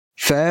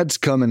Fads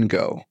come and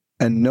go,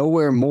 and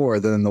nowhere more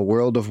than in the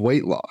world of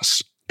weight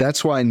loss.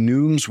 That's why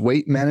Noom's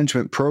weight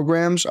management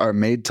programs are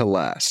made to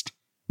last.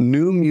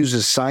 Noom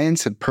uses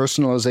science and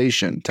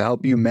personalization to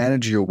help you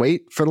manage your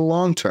weight for the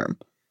long term.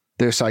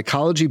 Their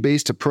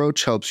psychology-based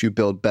approach helps you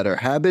build better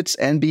habits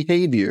and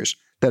behaviors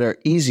that are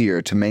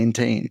easier to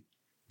maintain.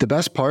 The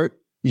best part?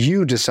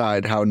 You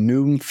decide how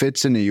Noom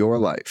fits into your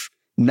life,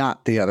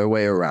 not the other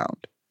way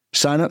around.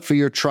 Sign up for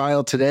your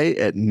trial today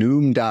at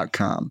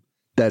Noom.com.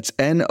 That's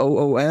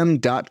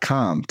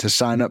Noom.com to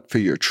sign up for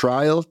your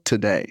trial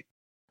today.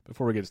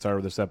 Before we get started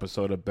with this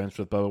episode of Bench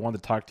with Bubba, I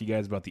wanted to talk to you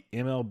guys about the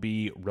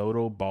MLB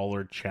Roto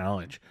Baller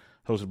Challenge,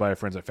 hosted by our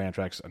friends at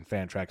Fantrax on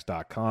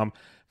Fantrax.com.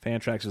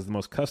 Fantrax is the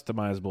most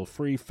customizable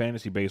free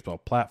fantasy baseball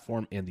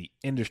platform in the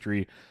industry,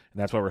 and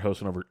that's why we're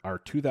hosting over our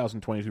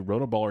 2022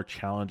 Roto Baller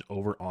Challenge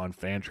over on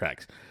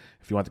Fantrax.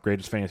 If you want the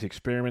greatest fantasy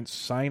experiments,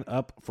 sign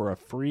up for a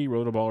free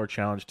Roto Baller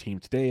Challenge team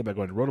today by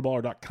going to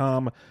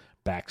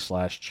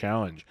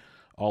rotoballer.com/challenge.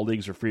 All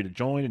leagues are free to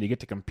join, and you get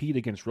to compete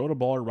against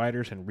Rotoballer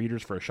writers and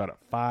readers for a shot at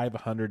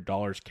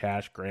 $500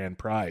 cash grand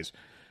prize.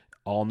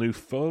 All new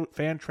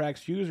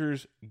Fantrax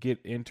users get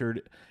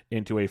entered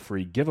into a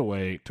free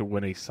giveaway to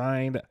win a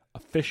signed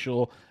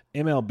official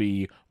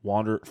MLB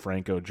Wander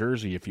Franco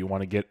jersey. If you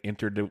want to get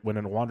entered to win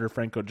a Wander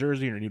Franco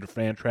jersey and you're new to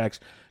Fantrax,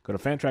 go to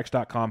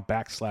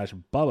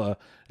fantrax.com/Bubba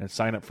and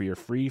sign up for your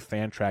free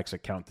Fantrax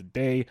account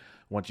today.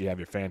 Once you have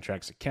your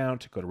Fantrax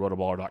account, go to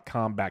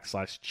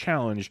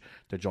rotoballer.com/challenge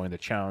to join the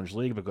challenge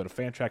league, but go to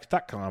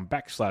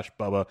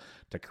fantrax.com/Bubba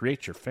to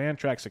create your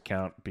Fantrax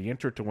account. Be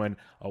entered to win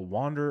a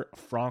Wander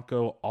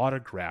Franco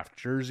autographed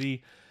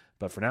jersey.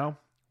 But for now,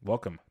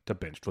 welcome to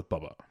Benched with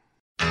Bubba.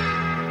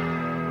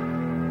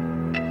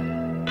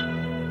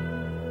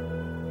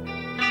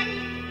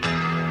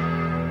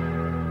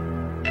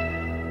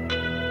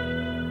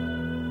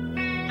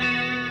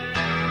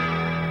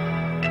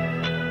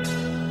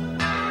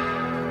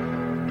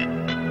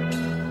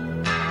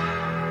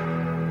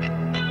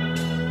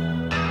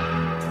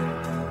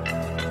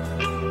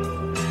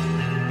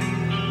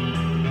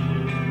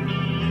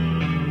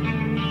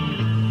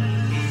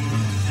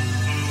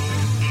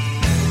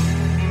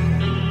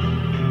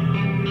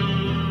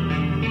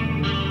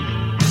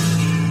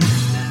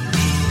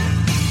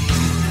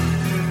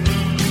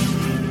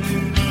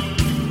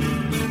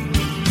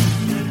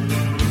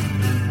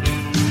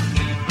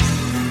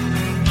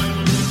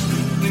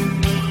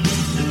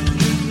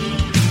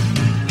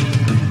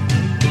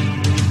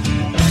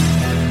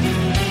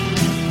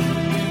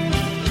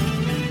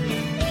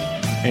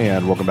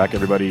 And welcome back,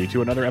 everybody,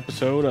 to another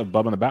episode of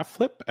Bubba and the Bat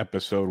Flip,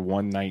 episode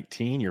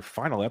 119, your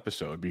final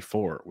episode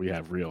before we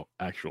have real,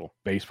 actual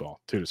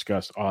baseball to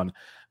discuss on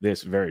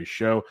this very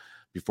show.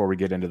 Before we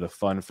get into the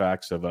fun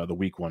facts of the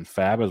Week 1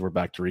 FAAB, as we're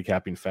back to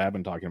recapping FAAB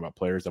and talking about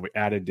players that we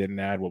added, didn't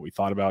add, what we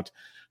thought about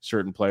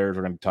certain players.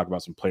 We're going to talk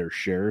about some player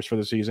shares for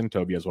the season.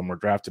 Toby has one more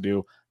draft to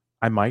do.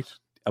 I might,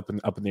 up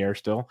in the air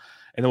still.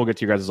 And then we'll get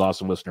to your guys'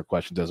 awesome listener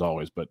questions as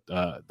always. But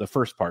the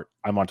first part,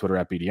 I'm on Twitter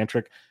at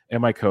BDentric,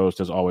 and my co-host,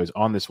 as always,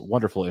 on this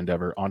wonderful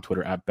endeavor on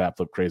Twitter at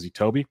BatFlipCrazy.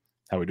 Toby,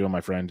 how we doing,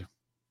 my friend?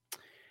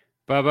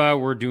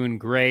 Bubba, we're doing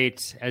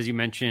great. As you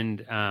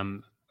mentioned,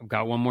 I've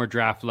got one more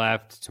draft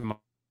left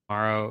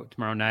tomorrow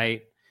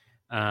night.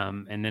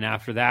 And then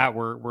after that,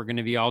 we're going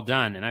to be all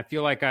done. And I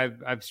feel like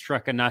I've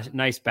struck a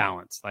nice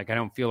balance. Like, I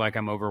don't feel like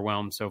I'm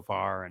overwhelmed so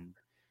far, and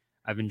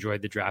I've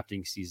enjoyed the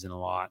drafting season a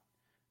lot.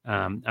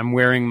 I'm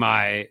wearing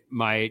my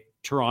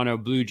Toronto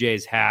Blue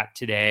Jays hat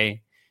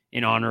today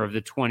in honor of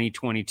the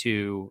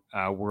 2022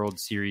 World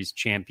Series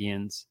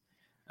champions,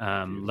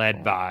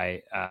 led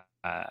by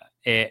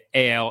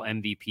AL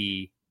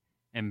MVP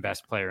and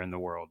best player in the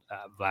world,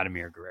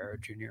 Vladimir Guerrero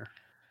Jr.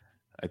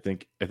 I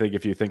think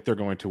if you think they're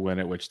going to win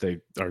it, which they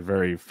are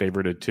very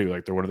favorited too,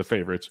 like they're one of the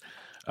favorites,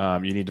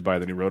 you need to buy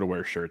the new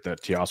RotoWire shirt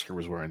that Teoscar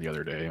was wearing the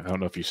other day. I don't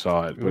know if you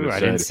saw it, but I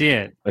didn't see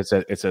it.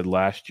 It said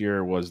last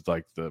year was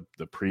like the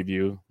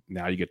preview.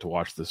 Now you get to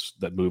watch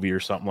that movie or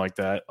something like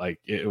that. Like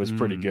it was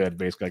pretty good.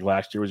 Basically, like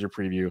last year was your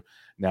preview.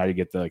 Now you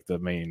get the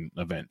main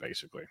event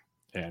basically.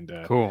 And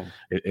cool.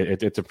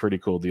 It's a pretty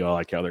cool deal. I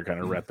like how they're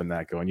kind of repping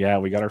that, going, yeah,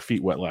 we got our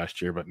feet wet last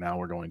year, but now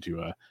we're going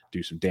to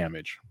do some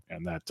damage,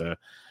 and that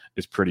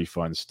is pretty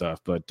fun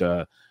stuff. But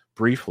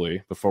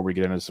briefly, before we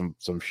get into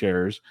some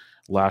shares,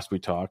 last we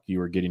talked, you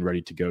were getting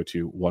ready to go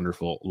to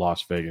wonderful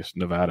Las Vegas,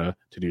 Nevada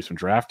to do some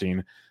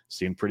drafting.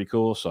 Seemed pretty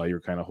cool. Saw you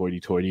were kind of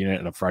hoity-toity in it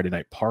at a Friday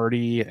night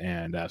party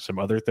and some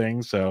other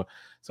things. So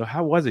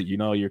how was it? You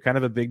know, you're kind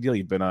of a big deal.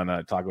 You've been on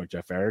talking with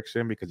Jeff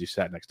Erickson because you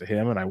sat next to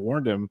him, and I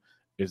warned him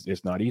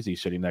it's not easy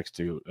sitting next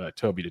to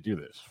Toby to do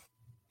this.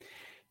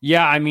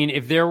 Yeah, I mean,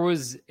 if there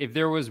was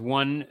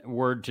one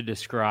word to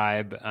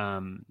describe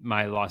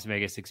my Las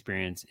Vegas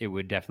experience, it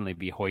would definitely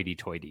be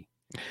hoity-toity.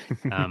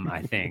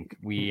 I think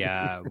we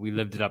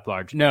lived it up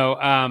large. No,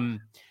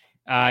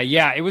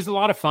 yeah, it was a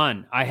lot of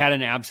fun. I had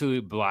an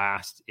absolute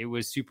blast. It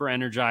was super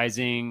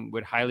energizing.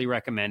 Would highly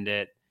recommend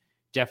it.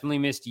 Definitely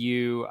missed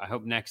you. I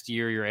hope next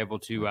year you're able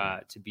to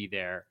be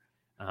there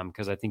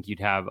because I think you'd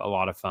have a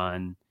lot of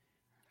fun.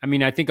 I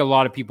mean, I think a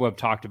lot of people have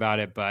talked about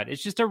it, but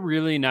it's just a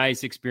really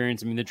nice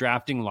experience. I mean, the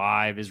drafting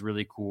live is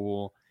really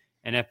cool,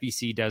 and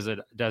FBC does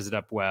it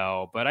up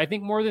well. But I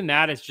think more than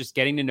that, it's just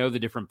getting to know the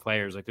different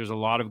players. Like, there's a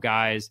lot of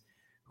guys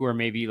who are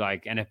maybe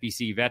like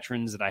NFBC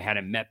veterans that I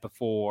hadn't met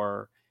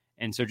before.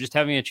 And so just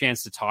having a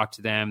chance to talk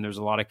to them, there's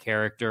a lot of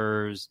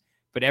characters,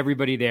 but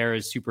everybody there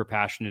is super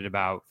passionate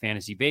about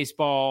fantasy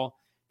baseball.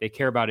 They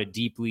care about it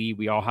deeply.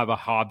 We all have a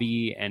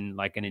hobby and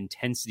like an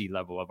intensity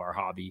level of our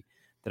hobby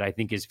that I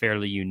think is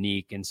fairly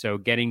unique. And so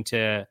getting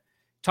to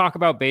talk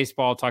about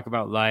baseball, talk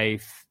about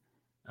life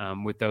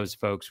with those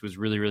folks was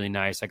really, really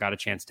nice. I got a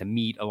chance to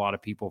meet a lot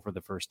of people for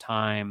the first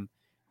time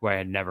who I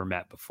had never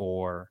met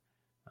before,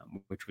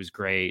 which was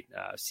great.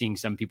 Seeing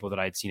some people that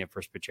I'd seen at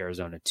First Pitch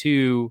Arizona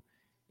too.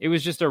 It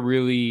was just a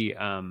really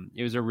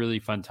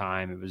fun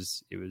time. It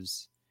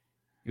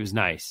was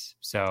nice.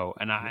 So,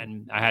 and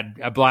I had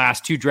a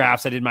blast. 2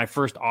 drafts. I did my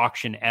first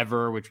auction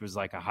ever, which was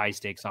like a high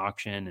stakes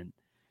auction.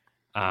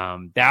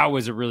 And that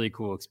was a really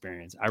cool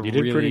experience. You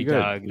did pretty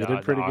good. You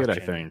did pretty good, I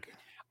think.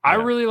 I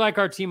really like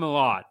our team a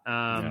lot.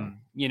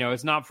 You know,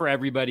 it's not for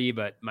everybody,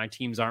 but my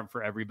teams aren't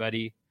for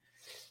everybody.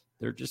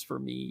 They're just for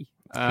me.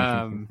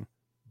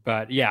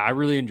 But yeah, I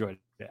really enjoyed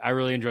it. I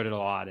really enjoyed it a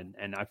lot.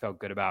 And I felt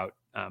good about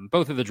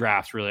both of the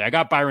drafts, really. I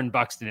got Byron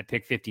Buxton at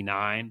pick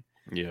 59.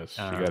 Yes,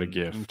 you got a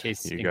gift. In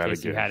case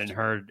you hadn't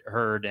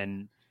heard,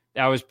 and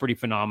that was pretty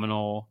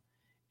phenomenal.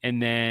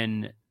 And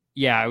then,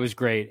 yeah, it was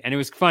great. And it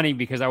was funny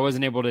because I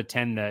wasn't able to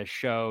attend the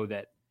show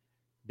that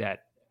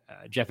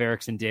Jeff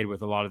Erickson did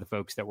with a lot of the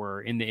folks that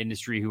were in the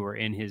industry who were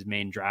in his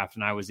main draft.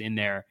 And I was in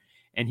there,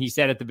 and he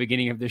said at the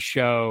beginning of the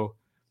show,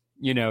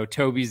 you know,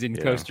 Toby's in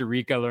Costa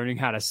Rica learning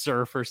how to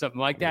surf or something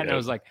like that. Yeah. And I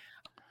was like,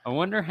 I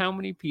wonder how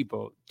many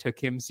people took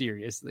him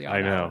seriously.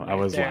 I know. I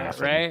was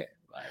laughing. Right?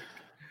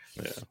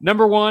 Like,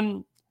 Number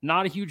one,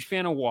 not a huge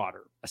fan of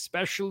water,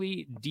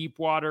 especially deep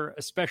water,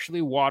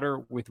 especially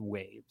water with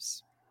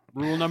waves.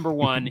 Rule number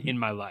 1 in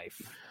my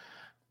life.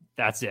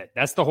 That's it.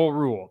 That's the whole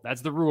rule.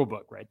 That's the rule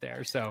book right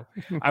there. So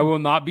I will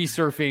not be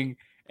surfing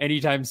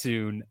anytime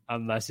soon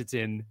unless it's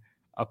in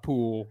a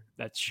pool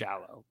that's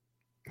shallow.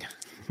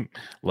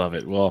 Love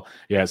it. Well,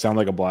 yeah, it sounds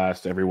like a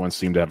blast. Everyone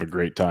seemed to have a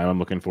great time. I'm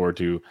looking forward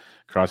to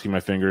crossing my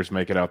fingers,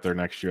 make it out there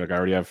next year. Like, I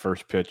already have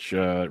First Pitch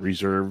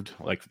reserved,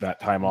 like that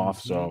time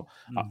off. So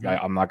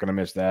I'm not going to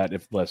miss that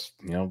unless,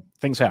 you know,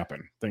 things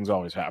happen. Things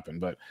always happen,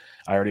 but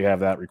I already have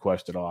that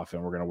requested off,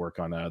 and we're going to work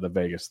on the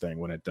Vegas thing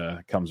when it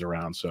comes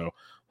around. So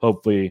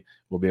hopefully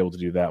we'll be able to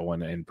do that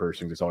one in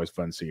person. It's always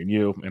fun seeing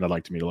you, and I'd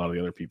like to meet a lot of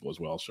the other people as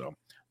well. So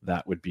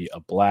that would be a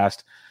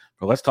blast.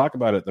 But let's talk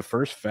about it. The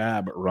first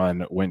FAAB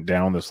run went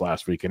down this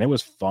last week, and it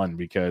was fun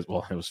because,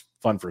 well, it was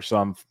fun for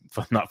some,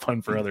 not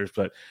fun for others.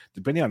 But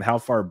depending on how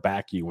far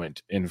back you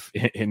went in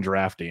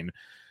drafting,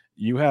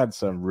 you had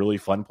some really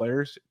fun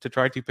players to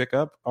try to pick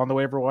up on the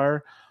waiver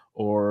wire,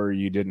 or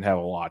you didn't have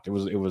a lot. It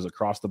was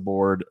across the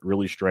board,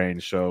 really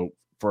strange. So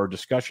for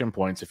discussion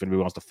points, if anybody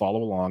wants to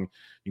follow along,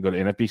 you can go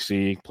to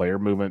NFBC player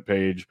movement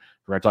page.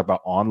 We're going to talk about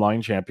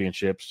online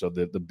championships, so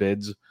the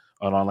bids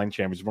on online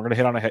championships. We're going to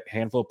hit on a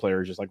handful of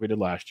players just like we did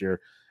last year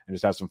and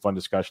just have some fun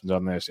discussions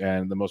on this.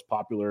 And the most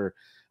popular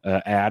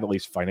ad, at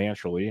least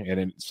financially, and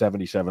in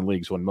 77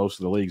 leagues, won most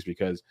of the leagues,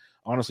 because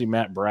honestly,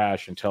 Matt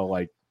Brash, until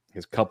like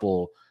his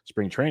couple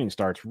spring training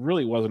starts,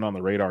 really wasn't on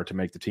the radar to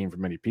make the team for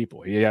many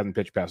people. He hadn't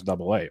pitched past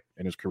AA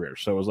in his career.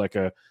 So it was like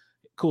a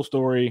cool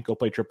story. Go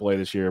play AAA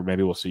this year.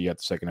 Maybe we'll see you at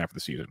the second half of the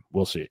season.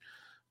 We'll see.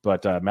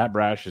 But Matt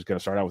Brash is going to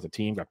start out with a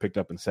team. Got picked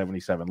up in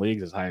 77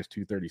 leagues, as high as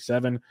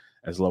 237,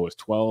 as low as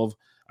 12.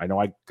 I know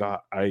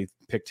I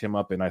picked him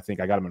up, and I think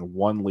I got him in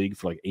one league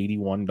for like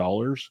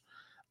 $81.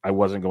 I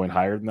wasn't going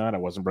higher than that. I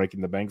wasn't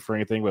breaking the bank for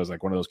anything. But it was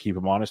like one of those keep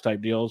him honest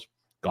type deals.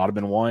 Got him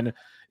in one.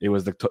 It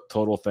was the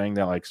total thing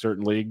that, like,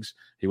 certain leagues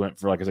he went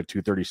for, like I said,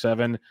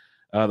 237.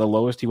 The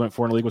lowest he went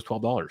for in a league was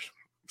 $12.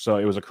 So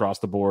it was across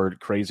the board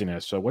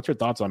craziness. So what's your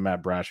thoughts on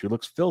Matt Brash, who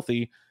looks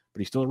filthy, but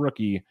he's still a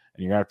rookie, and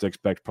you're going to have to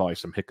expect probably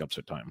some hiccups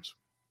at times?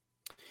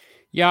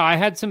 Yeah, I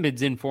had some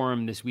bids in for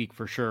him this week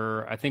for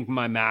sure. I think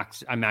I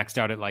maxed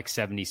out at like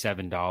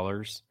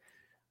 $77.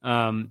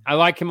 I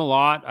like him a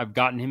lot. I've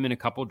gotten him in a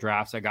couple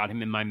drafts. I got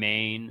him in my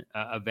main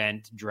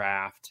event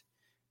draft.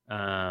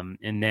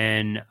 And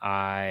then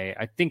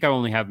I think I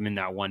only have him in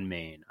that one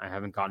main. I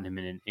haven't gotten him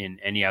in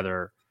any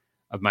other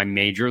of my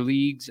major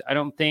leagues, I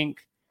don't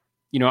think.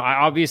 You know, I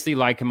obviously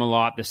like him a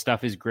lot. The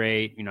stuff is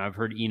great. You know, I've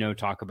heard Eno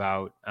talk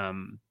about,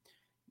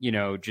 you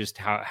know, just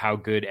how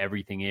good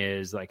everything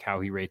is, like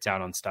how he rates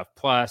out on Stuff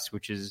Plus,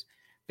 which is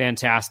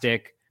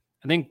fantastic.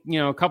 I think, you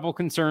know, a couple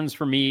concerns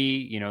for me,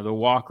 you know, the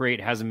walk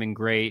rate hasn't been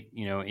great,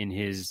 you know, in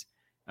his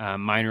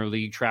minor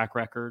league track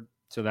record.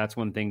 So that's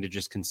one thing to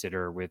just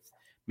consider with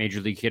major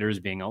league hitters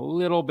being a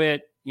little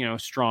bit, you know,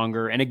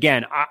 stronger. And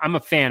again, I'm a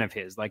fan of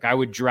his. Like, I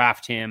would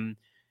draft him,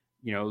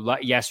 you know,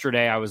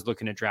 yesterday I was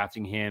looking at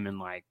drafting him in,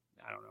 like,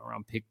 I don't know,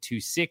 around pick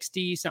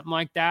 260, something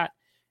like that.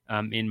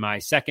 In my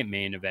second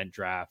main event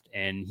draft,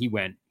 and he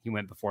went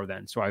before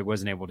then, so I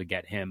wasn't able to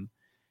get him.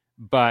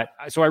 But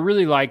so I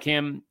really like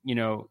him. You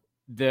know,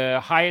 the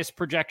highest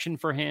projection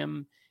for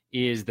him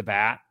is the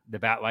bat. The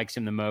bat likes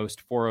him the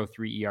most.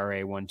 4.03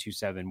 ERA,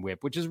 1.27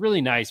 WHIP, which is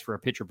really nice for a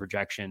pitcher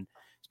projection,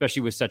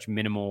 especially with such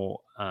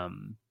minimal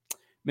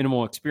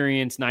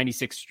experience.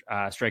 96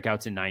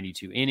 strikeouts in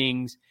 92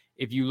 innings.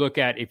 If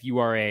you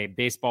are a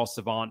Baseball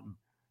Savant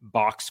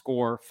box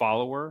score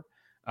follower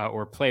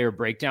or player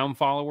breakdown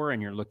follower,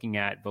 and you're looking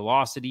at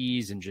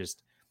velocities and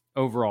just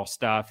overall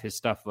stuff, his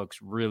stuff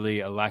looks really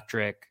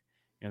electric.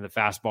 The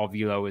fastball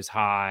velo is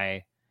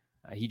high.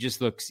 He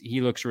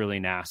looks really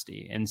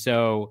nasty. And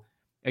so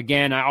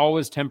again, I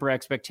always temper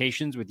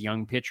expectations with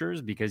young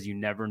pitchers because you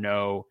never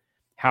know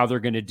how they're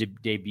going to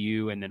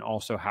debut and then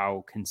also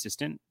how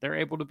consistent they're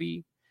able to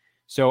be.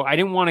 So I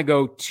didn't want to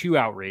go too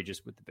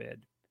outrageous with the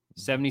bid.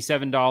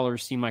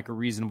 $77 seemed like a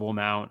reasonable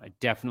amount. I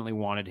definitely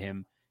wanted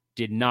him.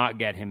 Did not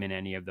get him in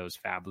any of those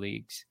FAAB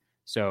leagues.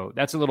 So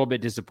that's a little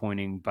bit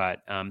disappointing,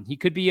 but he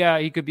could be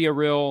a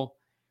real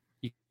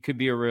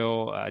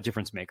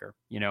difference maker,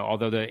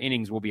 although the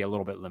innings will be a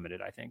little bit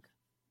limited, I think.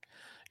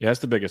 Yeah, that's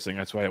the biggest thing.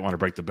 That's why I want to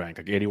break the bank.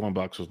 Like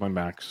 $81 was my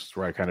max,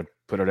 where I kind of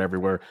put it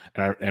everywhere.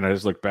 And I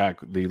just look back,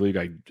 the league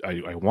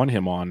I won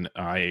him on,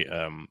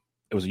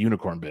 it was a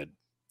unicorn bid.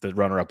 The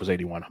runner-up was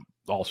 81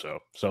 also.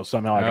 So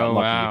somehow I got lucky.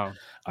 Wow.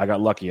 I got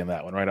lucky in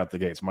that one right out the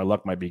gates. My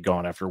luck might be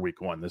gone after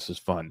week one. This is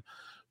fun.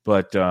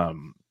 But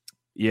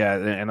yeah,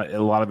 and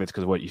a lot of it's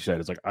because of what you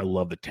said. It's like, I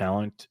love the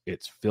talent.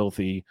 It's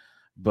filthy,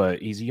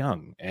 but he's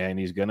young and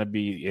he's going to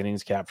be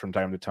innings capped from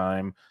time to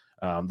time.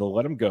 They'll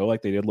let him go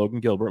like they did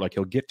Logan Gilbert. Like,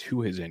 he'll get to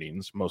his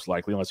innings most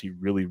likely, unless he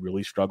really,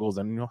 really struggles.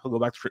 Then he'll go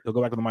back to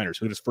the minors.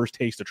 He'll get his first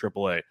taste of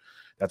AAA.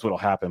 That's what'll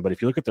happen. But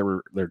if you look at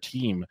their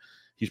team,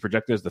 he's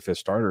projected as the fifth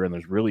starter, and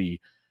there's really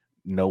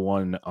no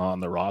one on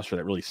the roster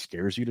that really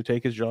scares you to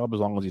take his job as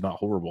long as he's not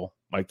horrible.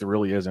 Like, there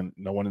really isn't.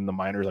 No one in the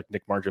minors, like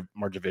Nick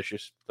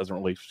Marjavicius, doesn't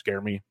really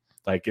scare me.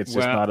 Like, it's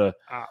just not a.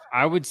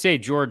 I would say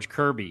George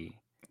Kirby.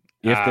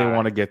 If they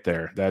want to get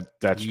there,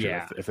 that's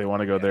true. If they want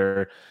to go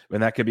there,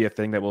 and that could be a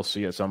thing that we'll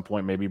see at some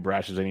point. Maybe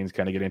Brash's innings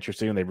kind of get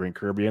interesting, and they bring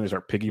Kirby in, they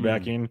start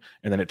piggybacking,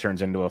 and then it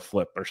turns into a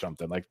flip or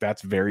something. Like,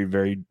 that's very,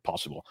 very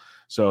possible.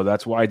 So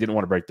that's why I didn't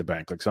want to break the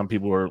bank. Like, some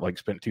people were like,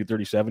 spent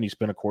 $237, you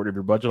spent a quarter of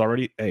your budget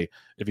already. Hey,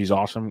 if he's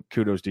awesome,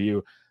 kudos to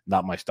you.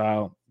 Not my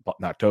style, but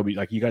not Toby.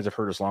 Like, you guys have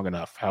heard us long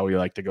enough how we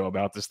like to go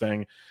about this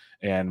thing.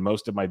 And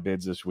most of my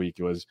bids this week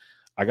was,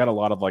 I got a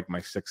lot of like my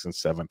 6th and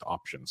 7th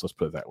options. Let's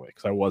put it that way,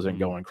 because I wasn't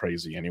going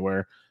crazy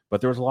anywhere. But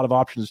there was a lot of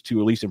options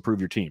to at least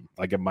improve your team.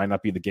 Like, it might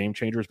not be the game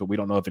changers, but we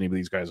don't know if any of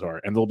these guys are.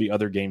 And there'll be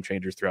other game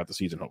changers throughout the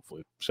season,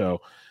 hopefully.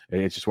 So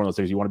it's just one of those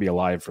things, you want to be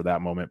alive for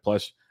that moment.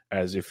 Plus,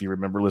 as if you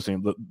remember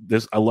listening,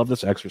 I love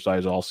this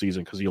exercise all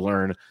season, because you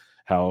learn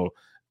how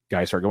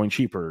guys start going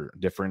cheaper,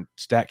 different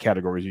stat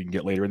categories you can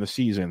get later in the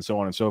season, so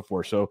on and so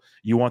forth. So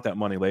you want that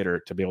money later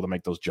to be able to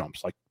make those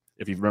jumps. Like,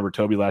 if you remember,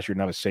 Toby last year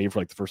didn't have a save for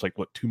like the first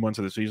 2 months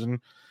of the season,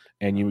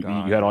 and you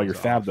had all your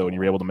FAAB though, and you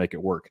were able to make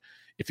it work.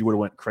 If you would have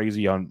went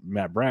crazy on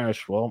Matt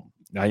Brash, well,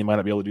 now you might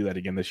not be able to do that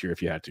again this year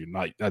if you had to.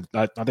 Not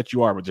that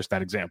you are, but just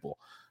that example.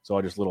 So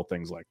just little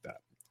things like that.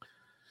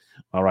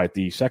 All right,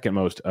 the second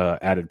most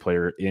added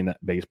player in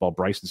baseball,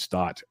 Bryson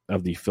Stott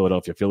of the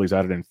Philadelphia Phillies,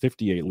 added in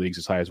 58 leagues,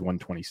 as high as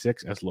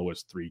 126, as low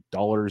as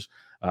 $3.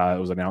 It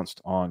was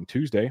announced on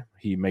Tuesday.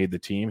 He made the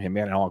team, him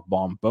and Alec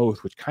Baum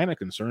both, which kind of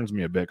concerns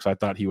me a bit, because I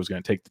thought he was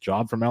going to take the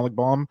job from Alec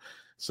Baum.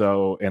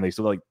 So, and they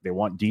still they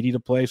want Didi to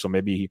play, so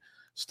maybe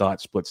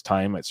Stott splits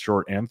time at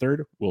short and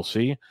third. We'll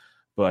see.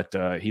 But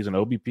he's an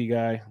OBP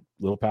guy,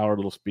 little power,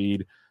 little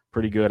speed,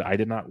 pretty good. I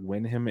did not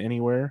win him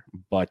anywhere,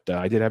 but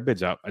I did have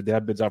bids out.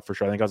 For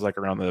sure. I think I was like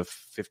around the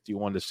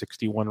 51 to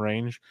 61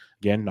 range.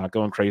 Again, not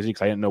going crazy,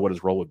 because I didn't know what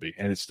his role would be,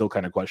 and it's still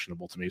kind of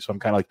questionable to me. So I'm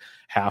kind of like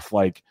half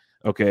like,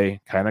 okay,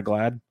 kind of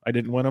glad I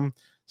didn't win him.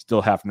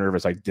 Still half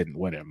nervous I didn't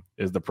win him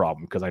is the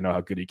problem, because I know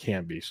how good he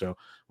can be. So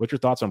what's your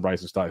thoughts on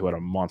Bryson Stott, who had a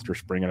monster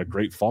spring and a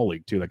great fall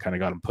league too, that kind of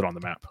got him put on the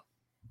map?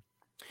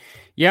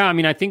 Yeah, I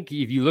mean, I think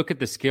if you look at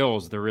the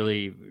skills, they're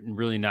really,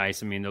 really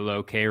nice. I mean, the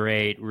low K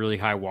rate, really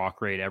high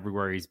walk rate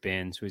everywhere he's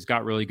been. So he's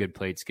got really good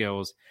plate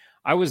skills.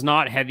 I was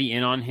not heavy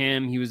in on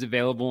him. He was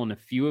available in a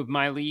few of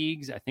my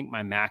leagues. I think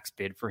my max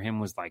bid for him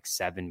was like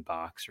 $7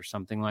 or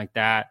something like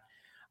that.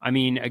 I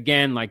mean,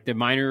 again, like the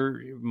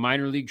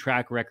minor league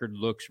track record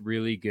looks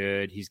really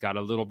good. He's got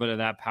a little bit of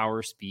that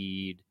power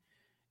speed,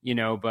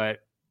 but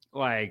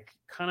like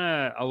kind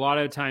of a lot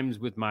of times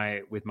with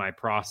my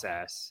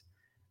process,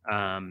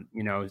 I'm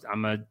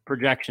a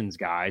projections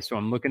guy. So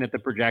I'm looking at the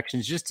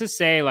projections just to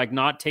say, like,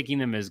 not taking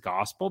them as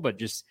gospel, but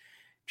just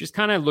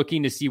kind of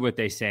looking to see what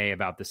they say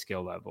about the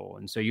skill level.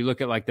 And so you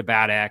look at like the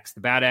Bat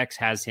X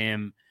has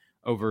him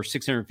over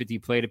 650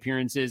 plate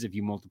appearances. If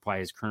you multiply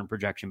his current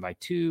projection by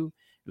 2, you're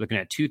looking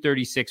at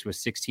 236 with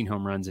 16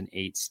 home runs and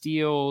 8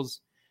 steals,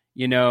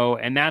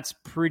 and that's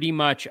pretty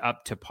much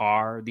up to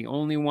par. The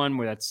only one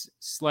where that's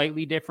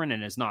slightly different,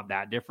 and it's not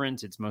that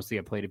different, it's mostly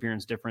a plate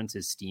appearance difference,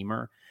 is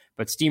Steamer.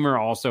 But Steamer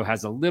also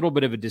has a little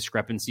bit of a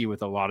discrepancy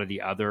with a lot of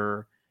the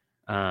other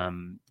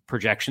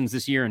projections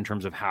this year in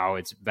terms of how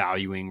it's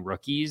valuing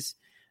rookies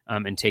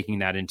and taking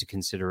that into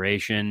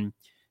consideration.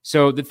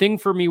 So the thing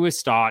for me with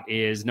Stott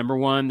is, number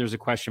one, there's a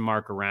question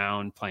mark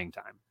around playing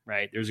time,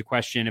 right? There's a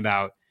question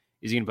about,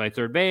 is he going to play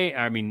third base?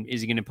 I mean,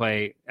 is he going to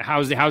play?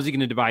 How's he going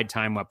to divide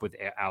time up with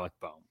Alec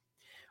Bohm?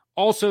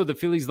 Also, the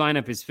Phillies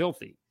lineup is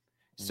filthy.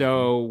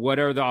 So what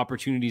are the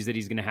opportunities that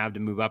he's going to have to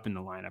move up in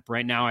the lineup?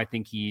 Right now, I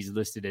think he's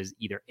listed as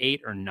either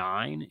 8 or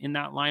 9 in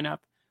that lineup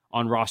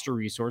on roster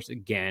resource.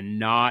 Again,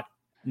 not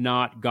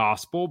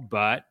gospel,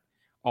 but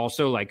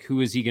also like,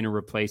 who is he going to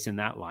replace in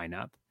that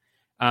lineup?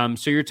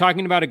 So you're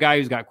talking about a guy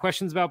who's got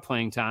questions about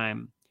playing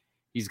time.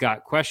 He's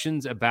got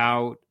questions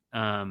about,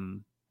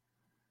 not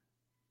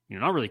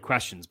really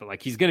questions, but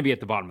like, he's going to be at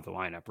the bottom of the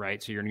lineup,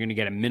 right? So you're going to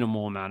get a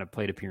minimal amount of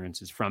plate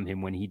appearances from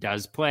him when he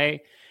does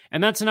play.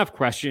 And that's enough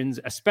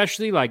questions,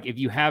 especially like if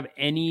you have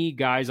any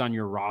guys on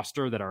your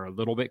roster that are a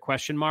little bit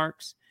question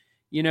marks,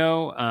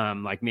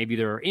 like maybe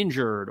they're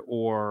injured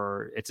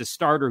or it's a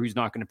starter who's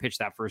not going to pitch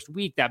that first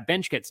week, that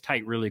bench gets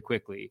tight really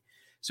quickly.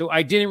 So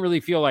I didn't really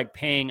feel like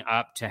paying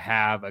up to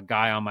have a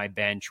guy on my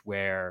bench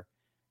where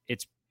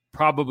it's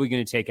probably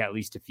going to take at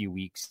least a few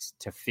weeks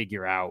to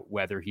figure out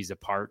whether he's a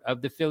part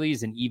of the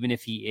Phillies. And even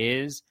if he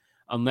is,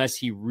 unless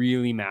he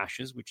really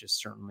mashes, which is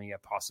certainly a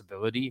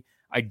possibility,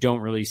 I don't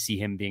really see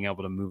him being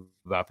able to move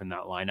up in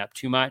that lineup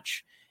too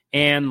much.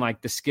 And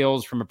like the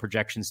skills from a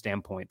projection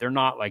standpoint, they're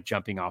not like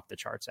jumping off the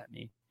charts at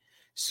me.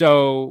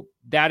 So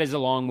that is a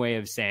long way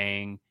of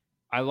saying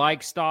I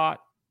like Stott.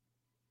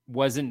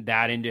 Wasn't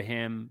that into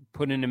him,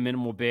 put in a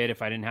minimal bid.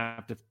 If I didn't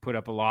have to put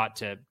up a lot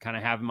to kind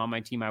of have him on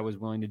my team, I was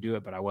willing to do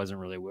it, but I wasn't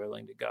really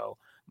willing to go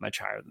much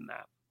higher than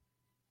that.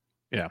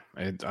 Yeah,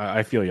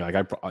 I feel you. Like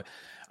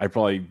I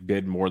probably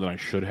bid more than I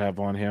should have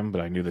on him, but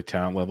I knew the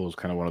talent level was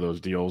kind of one of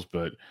those deals.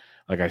 But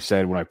like I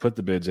said, when I put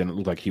the bids in, it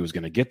looked like he was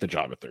going to get the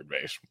job at third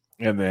base.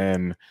 And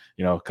then,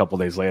 a couple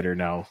days later,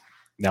 now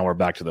we're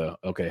back to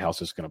okay, how's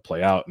this going to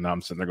play out? And now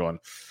I'm sitting there going,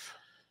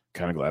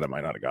 kind of glad I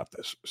might not have got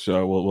this.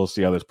 So we'll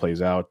see how this plays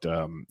out.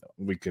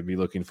 We could be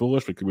looking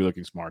foolish. We could be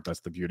looking smart. That's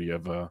the beauty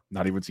of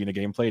not even seeing a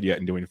game played yet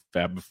and doing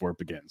FAAB before it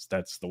begins.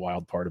 That's the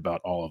wild part about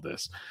all of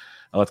this.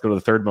 Let's go to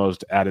the third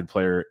most added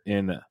player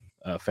in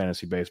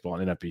fantasy baseball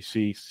and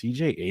NFBC,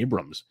 CJ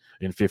Abrams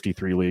in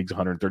 53 leagues,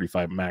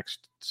 135 max,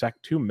 sack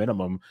 2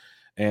 minimum.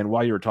 And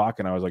while you were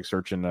talking, I was like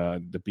searching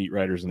the beat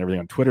writers and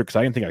everything on Twitter because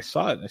I didn't think I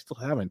saw it. And I still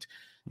haven't.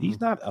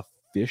 He's not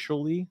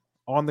officially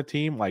on the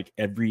team. Like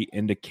every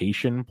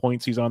indication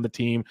points he's on the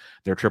team.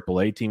 Their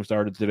AAA team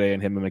started today,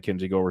 and him and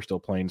McKenzie Go are still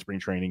playing spring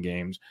training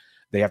games.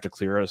 They have to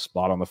clear a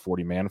spot on the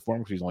 40-man for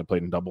him because he's only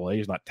played in AA.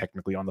 He's not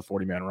technically on the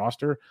 40-man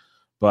roster,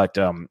 but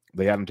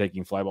they had him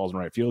taking fly balls in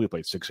right field. He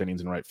played 6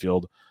 innings in right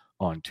field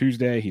on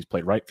Tuesday. He's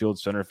played right field,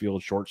 center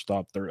field,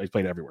 shortstop, third. He's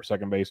played everywhere.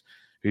 Second base.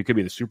 He could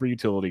be the super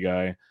utility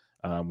guy.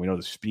 We know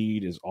the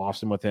speed is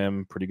awesome with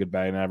him. Pretty good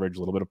batting average, a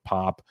little bit of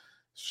pop.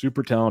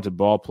 Super talented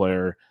ball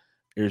player.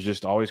 There's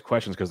just always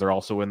questions because they're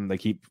also they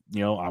keep,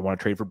 I want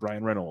to trade for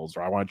Brian Reynolds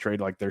or I want to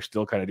trade, like they're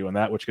still kind of doing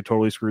that, which could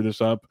totally screw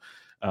this up.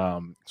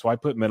 So I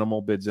put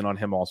minimal bids in on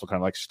him also, kind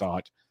of like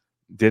Stott.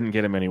 Didn't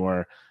get him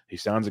anywhere. He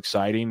sounds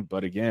exciting,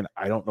 but again,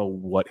 I don't know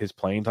what his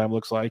playing time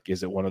looks like.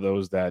 Is it one of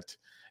those that,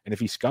 and if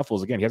he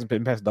scuffles again, he hasn't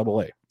been past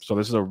AA. So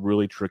this is a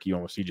really tricky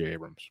one with CJ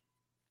Abrams.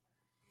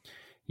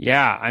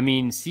 Yeah. I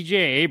mean, CJ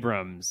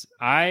Abrams,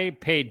 I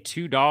paid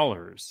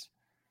 $2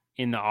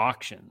 in the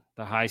auction,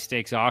 the high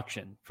stakes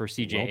auction for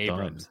CJ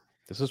Abrams.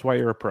 This is why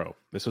you're a pro.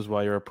 The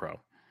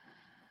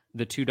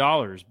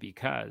 $2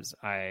 because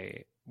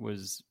I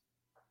was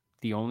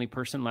the only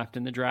person left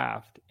in the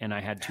draft and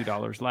I had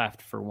 $2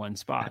 left for one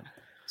spot.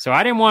 So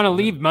I didn't want to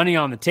leave money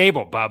on the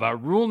table,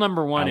 Bubba. Rule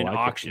number 1 in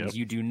auctions,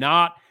 you do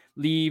not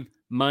leave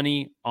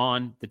money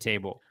on the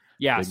table.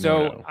 Yeah. Big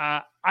so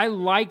I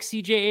like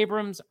CJ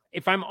Abrams.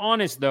 If I'm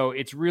honest though,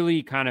 it's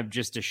really kind of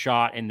just a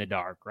shot in the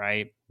dark,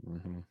 right?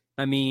 Mm-hmm.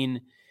 I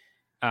mean,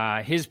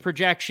 his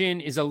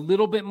projection is a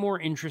little bit more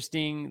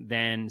interesting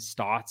than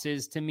Stott's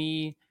is to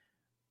me,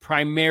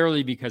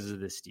 primarily because of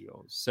the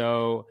steals.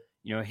 So,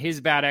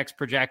 his bat X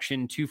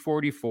projection,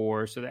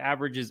 244. So the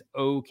average is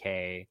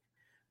okay,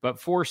 but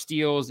 4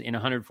 steals in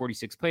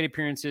 146 plate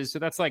appearances. So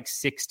that's like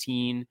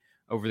 16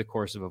 over the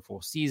course of a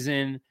full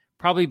season,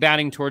 probably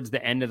batting towards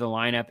the end of the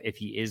lineup if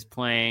he is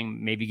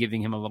playing, maybe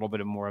giving him a little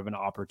bit more of an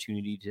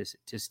opportunity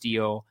to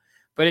steal,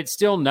 but it's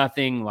still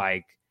nothing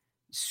like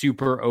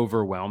super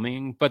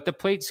overwhelming, but the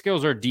plate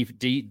skills are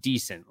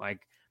decent.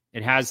 Like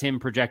it has him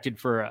projected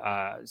for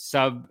a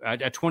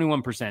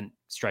 21%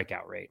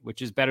 strikeout rate,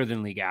 which is better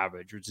than league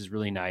average, which is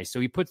really nice. So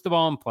he puts the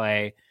ball in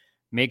play,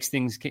 makes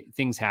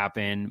things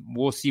happen.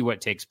 We'll see what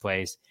takes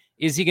place.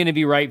 Is he going to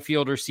be right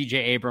fielder CJ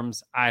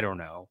Abrams? I don't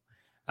know.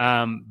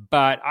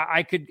 But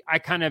I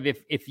kind of,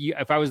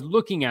 if I was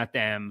looking at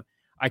them,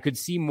 I could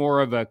see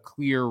more of a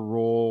clear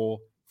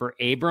role for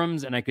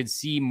Abrams, and I could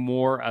see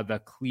more of a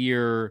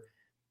clear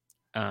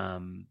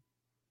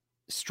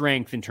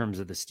strength in terms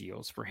of the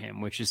steals for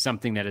him, which is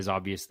something that is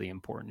obviously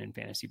important in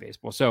fantasy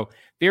baseball. So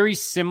very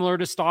similar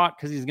to Stott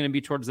because he's going to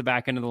be towards the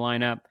back end of the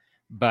lineup,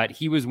 but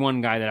he was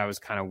one guy that I was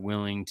kind of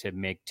willing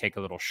to take a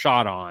little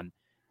shot on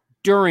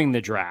during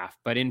the draft.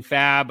 But in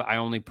FAAB, I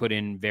only put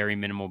in very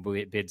minimal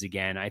bids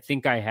again. I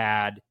think I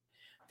had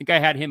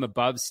him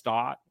above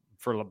Stott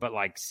but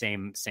like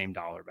same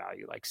dollar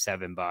value, like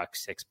 $7,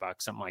 $6,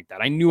 something like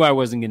that. I knew I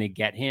wasn't going to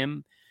get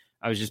him.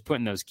 I was just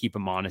putting those keep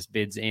him honest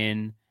bids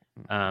in.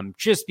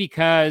 Just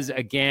because,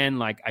 again,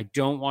 like I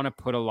don't want to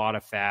put a lot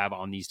of FAAB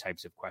on these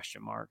types of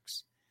question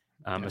marks,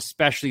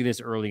 especially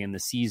this early in the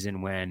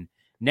season when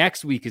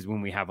next week is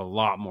when we have a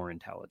lot more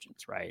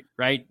intelligence, right?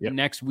 Yep.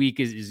 Next week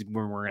is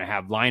when we're going to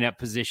have lineup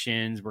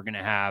positions. We're going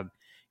to have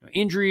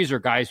injuries or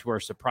guys who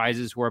are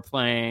surprises who are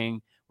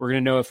playing. We're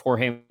going to know if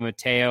Jorge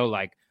Mateo,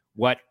 like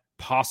what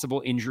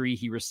possible injury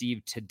he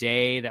received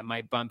today that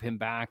might bump him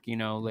back,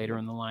 later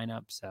in the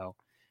lineup. So,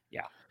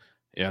 yeah.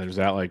 Yeah, there's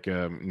that. Like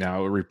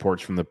now,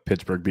 reports from the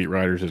Pittsburgh beat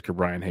writers is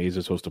Brian Hayes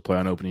is supposed to play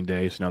on opening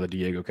day. So now the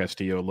Diego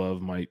Castillo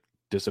love might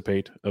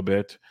dissipate a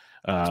bit.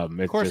 Of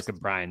course,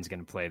 Brian's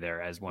going to play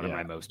there as one of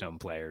my most known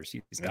players.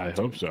 I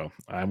hope so.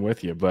 I'm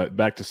with you. But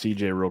back to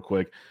CJ real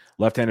quick.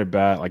 Left-handed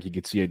bat, like you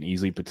could see an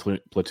easily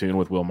platoon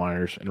with Will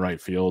Myers in right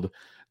field.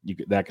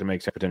 That can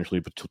make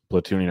potentially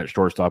platooning at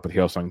shortstop with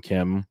Hyosung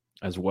Kim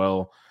as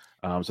well.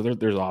 So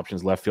there's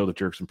options. Left field, if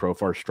Jurickson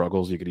Profar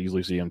struggles, you could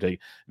easily see him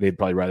they'd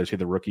probably rather see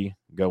the rookie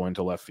go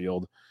into left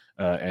field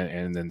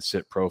and then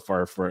sit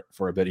Profar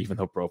for a bit, even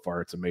though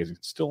Profar, it's amazing.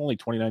 It's still only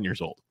 29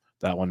 years old.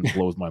 That one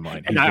blows my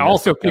mind. And I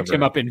also picked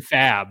him up in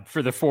FAAB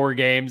for the 4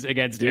 games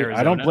against Arizona.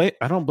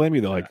 I don't blame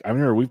you though. Like I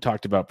remember we've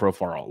talked about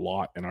Profar a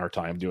lot in our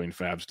time doing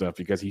FAAB stuff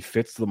because he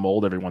fits the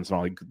mold every once in a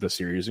while, like the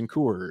series in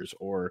Coors,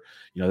 or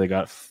they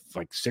got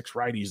like 6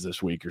 righties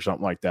this week or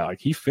something like that.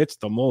 Like he fits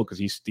the mold because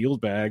he steals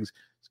bags.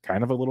 It's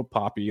kind of a little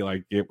poppy,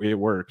 like it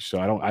works. So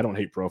I don't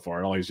hate Profar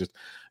at all. He's just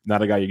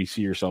not a guy you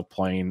see yourself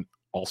playing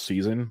all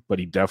season, but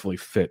he definitely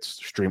fits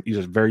He's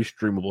a very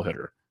streamable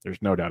hitter.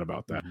 There's no doubt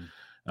about that.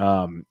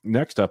 Mm-hmm.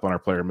 Next up on our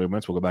player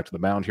movements, we'll go back to the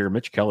mound here.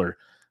 Mitch Keller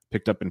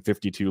picked up in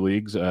 52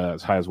 leagues,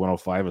 as high as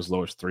 105, as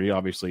low as 3.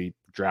 Obviously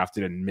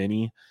drafted in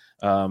many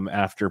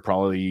after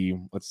probably,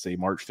 let's say,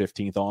 March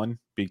 15th on,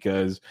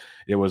 because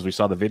we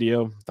saw the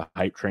video, the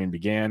hype train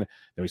began,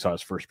 then we saw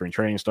his first spring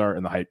training start,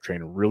 and the hype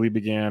train really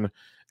began,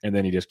 and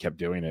then he just kept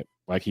doing it.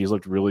 Like he's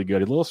looked really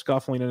good. A little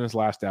scuffling in his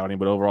last outing,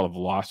 but overall the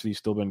velocity's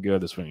still been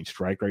good. The swinging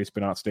strike rate's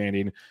been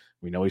outstanding.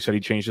 We know he said he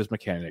changed his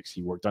mechanics.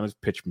 He worked on his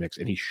pitch mix,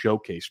 and he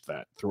showcased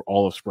that through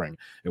all of spring.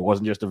 It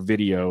wasn't just a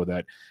video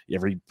that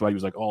everybody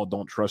was like, oh,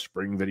 don't trust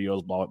spring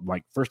videos. Blah.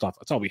 Like, first off,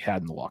 that's all we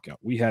had in the lockout.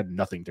 We had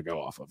nothing to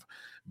go off of.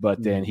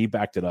 But then he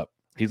backed it up.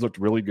 He's looked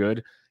really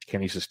good.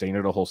 Can he sustain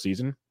it a whole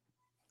season?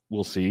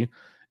 We'll see.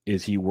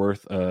 Is he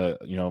worth $40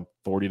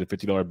 to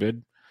 $50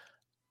 bid?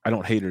 I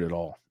don't hate it at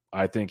all.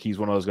 I think he's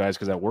one of those guys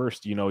because at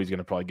worst, he's going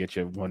to probably get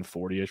you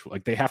 140-ish.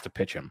 Like they have to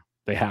pitch him.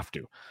 They have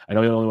to. I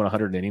know he only won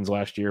 100 innings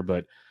last year,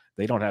 but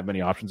they don't have many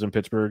options in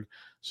Pittsburgh.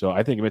 So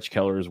I think Mitch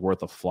Keller is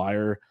worth a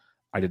flyer.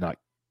 I did not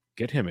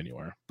get him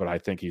anywhere, but I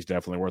think he's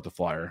definitely worth a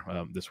flyer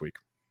this week.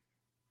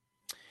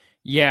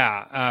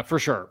 Yeah, for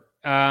sure.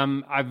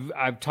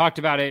 I've talked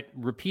about it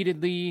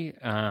repeatedly.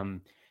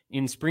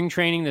 In spring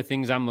training, the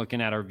things I'm looking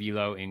at are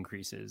velo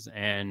increases,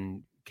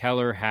 and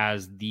Keller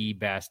has the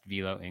best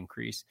velo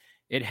increase.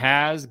 It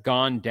has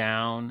gone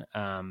down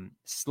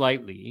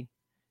slightly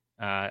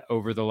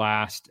over the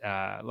last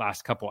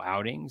couple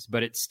outings,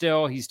 but he's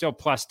still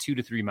plus 2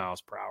 to 3 miles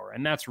per hour,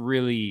 and that's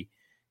really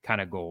kind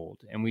of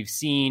gold. And we've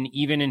seen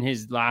even in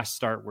his last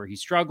start where he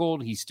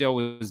struggled, he still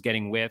was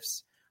getting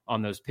whiffs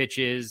on those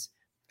pitches.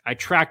 I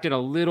tracked it a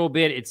little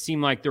bit. It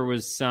seemed like there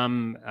was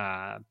some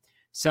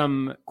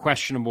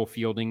questionable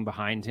fielding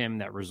behind him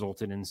that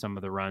resulted in some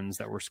of the runs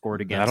that were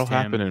scored against him.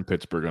 That'll happen in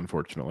Pittsburgh,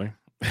 unfortunately.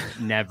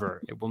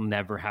 Never. It will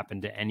never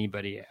happen to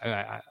anybody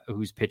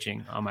who's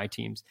pitching on my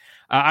teams.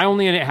 I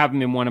only have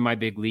him in one of my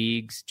big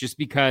leagues just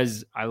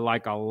because I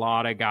like a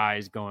lot of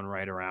guys going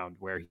right around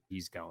where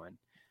he's going.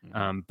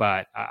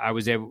 But I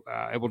was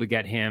able to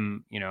get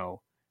him,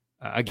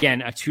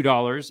 again, at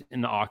 $2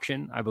 in the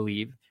auction, I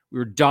believe. We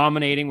were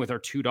dominating with our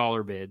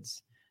 $2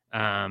 bids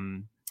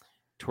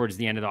towards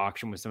the end of the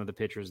auction with some of the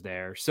pitchers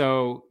there.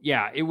 So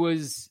yeah, it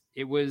was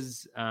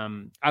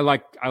I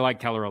like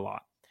Keller a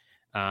lot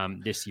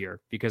this year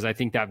because I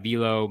think that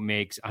velo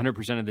makes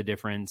 100% of the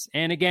difference.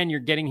 And again, you're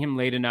getting him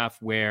late enough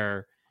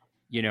where,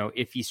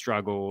 if he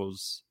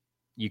struggles,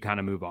 you kind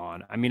of move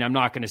on. I mean, I'm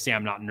not going to say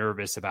I'm not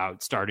nervous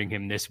about starting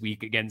him this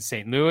week against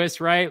St. Louis,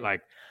 right?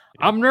 Like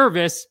I'm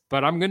nervous,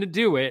 but I'm going to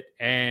do it.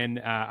 And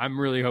I'm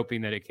really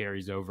hoping that it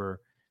carries over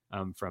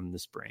from the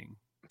spring.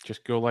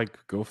 Just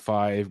go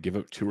 5, give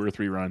up 2 or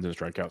 3 runs and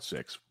strike out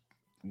 6.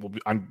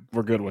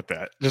 We're good with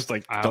that. Just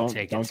don't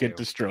get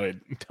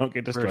destroyed. Don't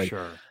get destroyed.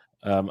 For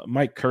sure.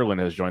 Mike Curlin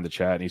has joined the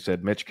chat and he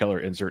said, Mitch Keller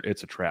insert,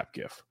 it's a trap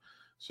gif.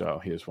 So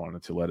he just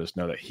wanted to let us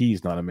know that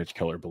he's not a Mitch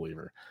Keller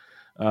believer.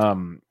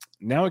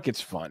 Now it gets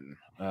fun.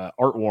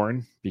 Art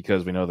Warren,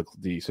 because we know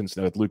since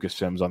with Lucas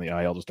Sims on the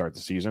IL to start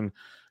the season,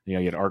 you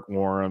had Art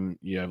Warren,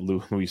 you have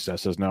Luis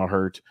Cessa's now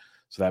hurt.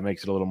 So that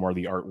makes it a little more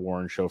the Art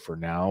Warren show for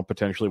now,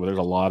 potentially, but there's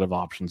a lot of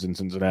options in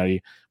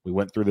Cincinnati. We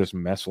went through this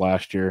mess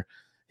last year.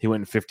 He went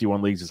in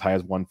 51 leagues as high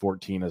as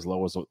 114, as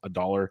low as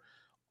 $1.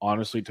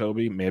 honestly,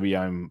 Toby, maybe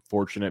I'm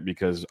fortunate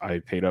because I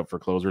paid up for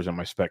closers and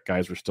my spec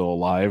guys were still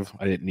alive.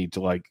 I didn't need to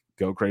like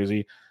go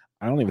crazy.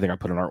 I don't even think I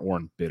put an Art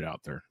Warren bid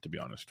out there, to be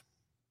honest.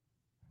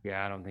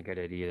 Yeah, I don't think I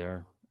did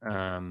either.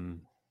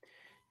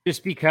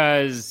 Just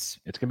because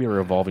it's gonna be a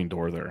revolving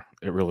door there.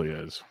 It really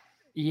is.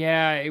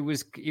 Yeah, it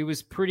was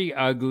pretty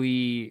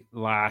ugly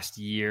last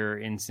year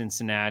in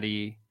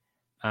Cincinnati.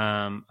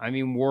 I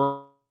mean,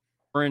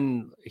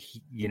 Warren,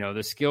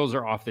 the skills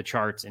are off the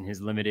charts in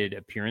his limited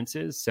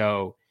appearances,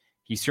 so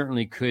he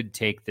certainly could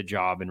take the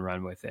job and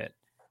run with it.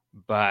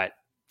 But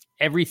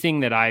everything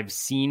that I've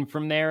seen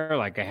from there,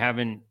 like I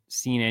haven't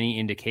seen any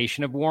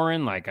indication of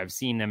Warren. Like I've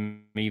seen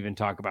them even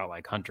talk about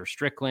like Hunter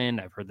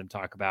Strickland. I've heard them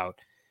talk about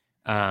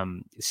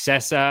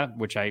Sessa,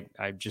 which I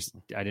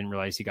didn't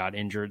realize he got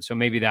injured. So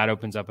maybe that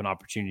opens up an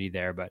opportunity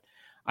there, but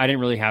I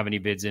didn't really have any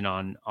bids in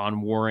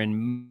on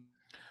Warren.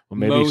 Well,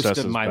 maybe most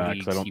Sessa's of my back.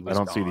 leagues, I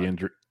don't see the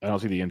injury. I don't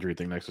see the injury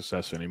thing next to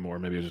Sessa anymore.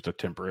 Maybe it was just a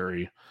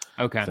temporary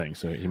thing.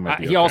 So he might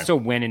be. He also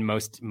went in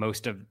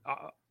most of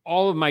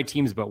all of my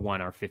teams, but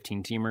one are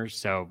 15 teamers.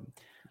 So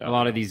a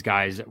lot of these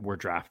guys were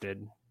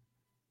drafted.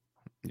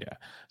 Yeah.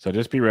 So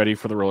just be ready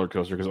for the roller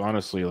coaster because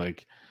honestly,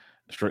 like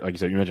you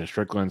said, you mentioned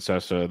Strickland,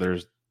 Sessa.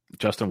 There's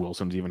Justin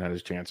Wilson's even had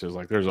his chances.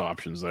 Like there's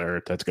options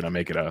there. That's going to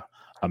make it a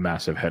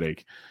massive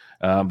headache.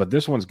 But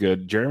this one's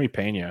good. Jeremy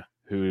Pena,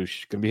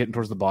 who's going to be hitting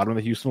towards the bottom of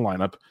the Houston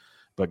lineup,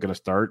 but going to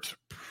start,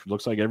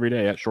 looks like every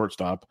day at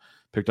shortstop,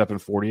 picked up in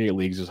 48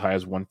 leagues, as high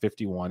as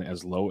 151,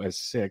 as low as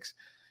 6.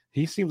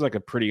 He seems like a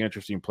pretty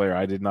interesting player.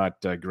 I did not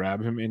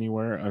grab him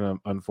anywhere,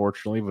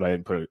 unfortunately, but I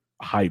didn't put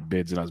high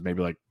bids in. I was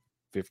maybe like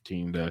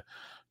 $15 to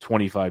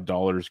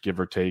 $25, give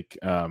or take,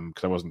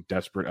 because I wasn't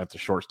desperate at the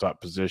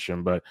shortstop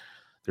position. But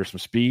there's some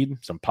speed,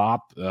 some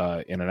pop in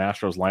an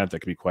Astros lineup that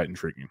could be quite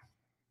intriguing.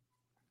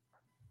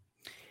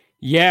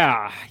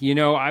 Yeah,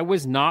 I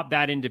was not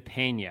that into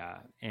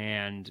Pena,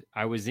 and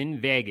I was in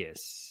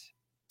Vegas,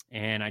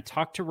 and I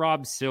talked to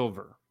Rob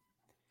Silver,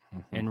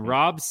 and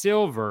Rob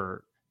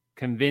Silver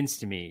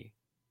convinced me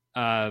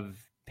of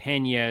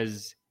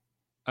Pena's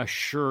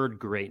assured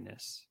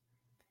greatness.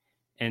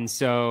 And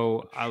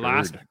so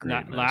last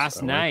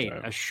night,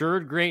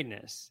 assured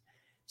greatness.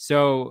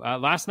 So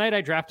last night I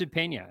drafted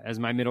Pena as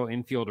my middle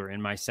infielder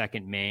in my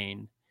second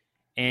main.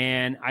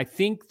 And I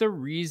think the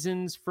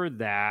reasons for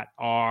that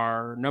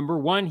are, number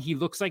one, he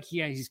looks like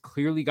he's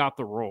clearly got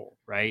the role,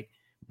 right?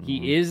 Mm-hmm.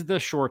 He is the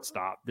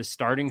shortstop, the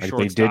starting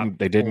shortstop.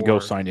 They didn't go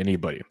sign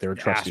anybody. They were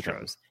trusting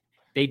him.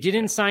 They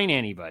didn't sign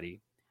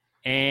anybody.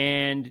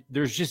 And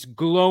there's just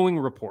glowing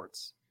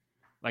reports.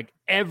 Like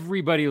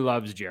everybody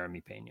loves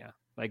Jeremy Pena.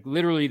 Like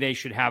literally they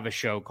should have a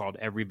show called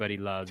Everybody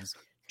Loves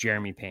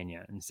Jeremy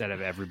Pena instead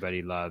of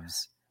Everybody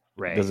Loves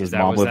Ray. Does his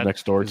mom live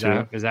next door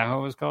too? Is that how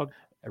it was called?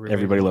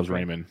 Everybody Loves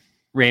Raymond.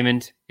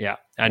 Raymond. Yeah.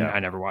 I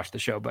never watched the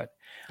show, but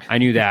I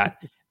knew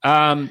that.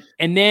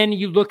 And then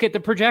you look at the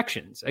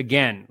projections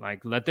again,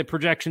 like let the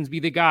projections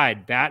be the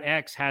guide.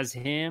 BatX has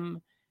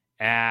him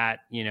at,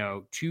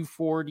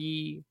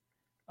 240,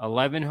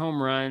 11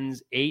 home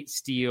runs, 8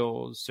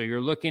 steals. So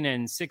you're looking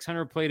at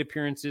 600 plate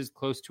appearances,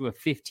 close to a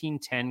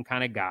 15-10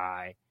 kind of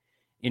guy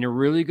in a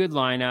really good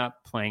lineup,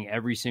 playing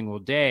every single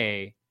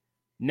day.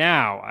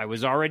 Now, I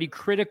was already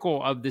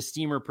critical of the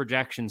Steamer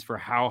projections for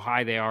how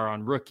high they are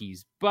on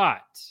rookies,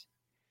 but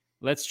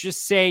let's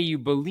just say you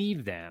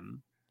believe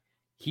them.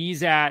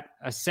 He's at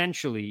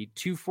essentially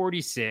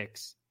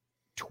 246,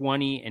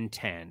 20, and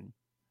 10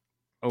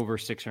 over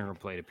 600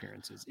 plate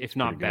appearances, if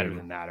not better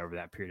than that over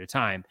that period of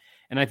time.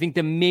 And I think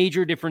the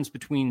major difference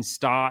between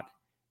Stott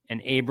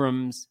and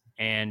Abrams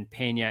and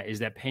Pena is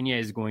that Pena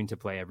is going to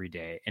play every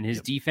day. And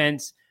his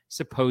defense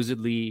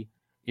supposedly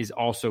is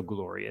also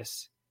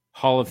glorious.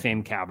 Hall of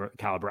Fame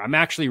caliber. I'm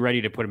actually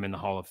ready to put him in the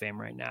Hall of Fame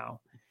right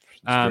now.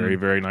 Very,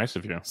 very nice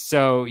of you.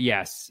 So,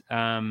 yes.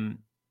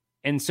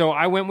 And so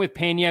I went with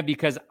Pena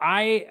because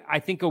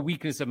I think a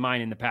weakness of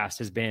mine in the past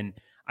has been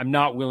I'm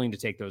not willing to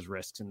take those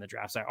risks in the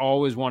drafts. I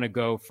always want to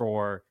go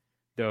for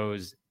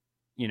those,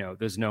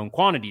 those known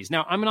quantities.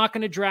 Now, I'm not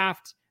going to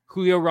draft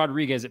Julio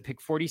Rodriguez at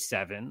pick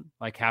 47,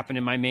 like happened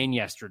in my main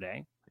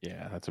yesterday.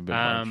 Yeah, that's a bit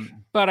much.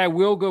 But I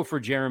will go for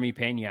Jeremy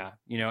Pena,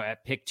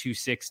 at pick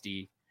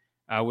 260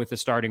 with the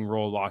starting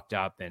role locked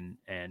up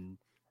and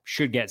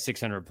should get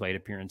 600 plate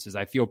appearances.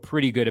 I feel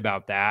pretty good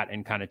about that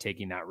and kind of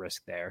taking that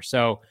risk there.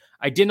 So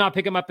I did not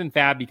pick him up in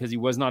FAAB because he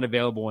was not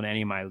available in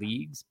any of my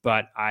leagues,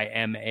 but I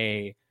am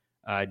a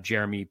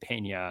Jeremy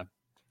Pena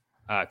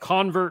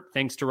convert,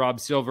 thanks to Rob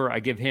Silver. I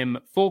give him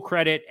full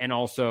credit, and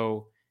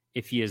also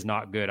if he is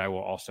not good, I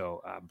will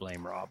also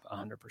blame Rob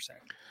 100%.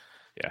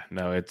 Yeah,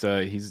 no, it's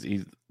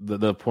he's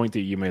the point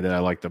that you made that I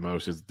like the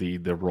most is the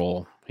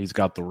role. He's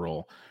got the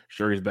role.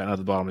 Sure, he's batting at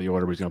the bottom of the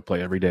order, but he's going to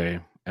play every day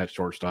at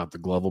shortstop. The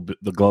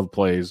glove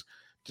plays,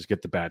 just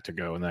get the bat to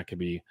go, and that could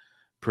be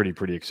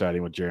pretty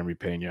exciting with Jeremy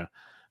Pena.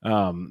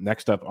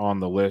 Next up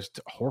on the list,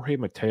 Jorge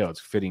Mateo. It's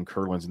fitting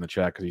Curlin's in the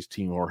chat because he's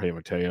team Jorge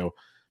Mateo.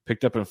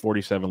 Picked up in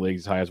 47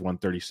 leagues, as high as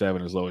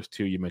 137, as low as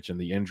 2. You mentioned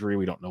the injury.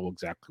 We don't know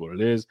exactly what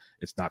it is.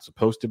 It's not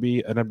supposed to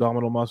be an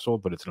abdominal muscle,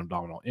 but it's an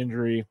abdominal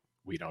injury.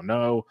 We don't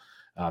know.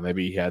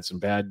 Maybe he had some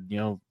bad,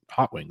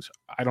 hot wings.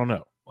 I don't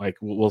know. Like,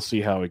 we'll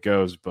see how it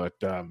goes. But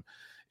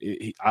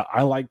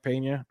I like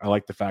Pena. I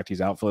like the fact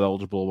he's outfield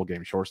eligible. We'll give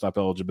him shortstop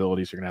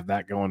eligibility, so you're going to have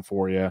that going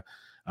for you.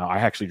 I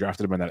actually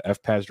drafted him in that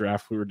FPAS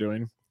draft we were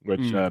doing,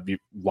 which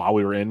while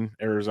we were in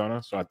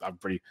Arizona. So I'm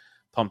pretty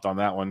pumped on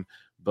that one.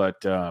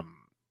 But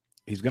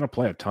he's going to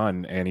play a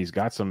ton, and he's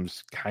got some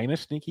kind of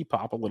sneaky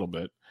pop a little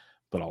bit,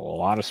 but a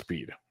lot of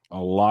speed.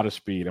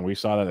 And we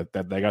saw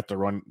that they got to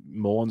run.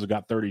 Mullins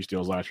got 30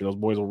 steals last year. Those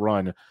boys will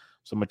run.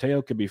 So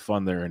Mateo could be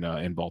fun there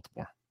in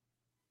Baltimore.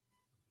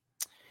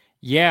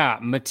 Yeah,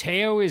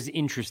 Mateo is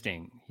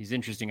interesting. He's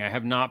interesting. I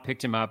have not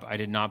picked him up. I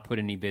did not put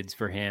any bids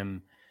for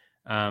him.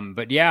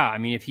 But yeah, I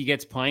mean, if he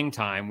gets playing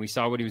time, we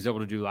saw what he was able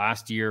to do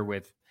last year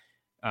with,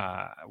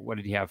 what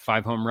did he have?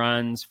 5 home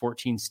runs,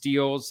 14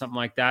 steals, something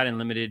like that in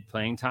limited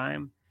playing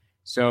time.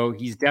 So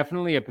he's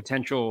definitely a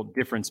potential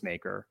difference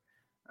maker.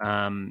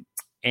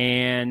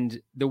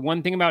 And the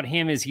one thing about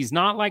him is he's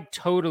not like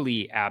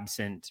totally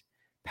absent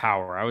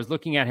power. I was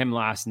looking at him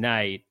last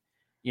night,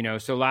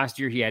 so last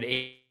year he had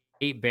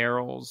eight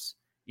barrels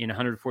in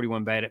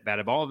 141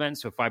 batted ball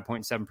events, so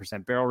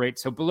 5.7% barrel rate.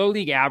 So below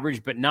league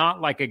average, but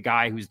not like a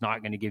guy who's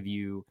not going to give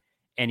you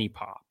any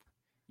pop.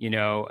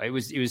 It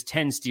was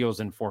 10 steals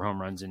and 4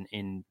 home runs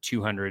in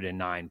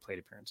 209 plate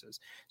appearances.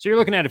 So you're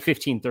looking at a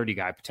 15-30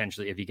 guy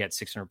potentially if he gets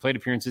 600 plate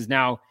appearances.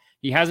 Now,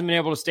 he hasn't been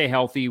able to stay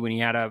healthy. When he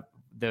had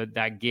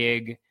that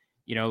gig,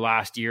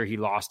 last year, he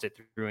lost it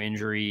through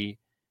injury.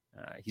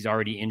 He's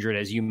already injured,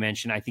 as you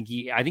mentioned. I think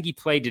he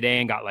played today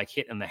and got like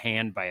hit in the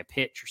hand by a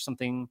pitch or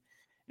something.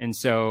 And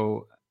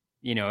so,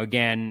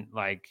 again,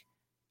 like,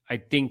 I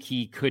think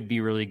he could be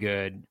really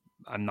good.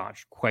 I'm not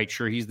quite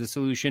sure he's the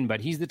solution,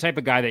 but he's the type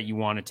of guy that you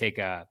want to take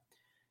a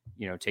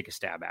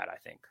stab at, I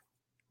think.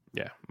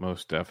 Yeah,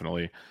 most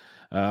definitely.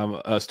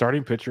 A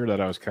starting pitcher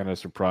that I was kind of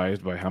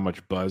surprised by how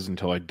much buzz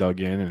until I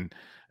dug in, and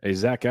is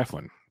Zach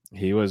Eflin.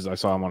 I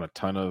saw him on a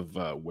ton of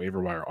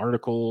waiver wire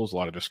articles, a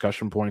lot of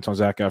discussion points on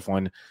Zach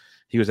Eflin.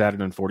 He was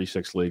added in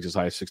 46 leagues, as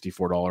high as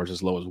 $64,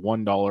 as low as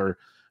 $1.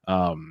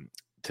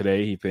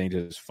 Today,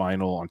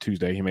 on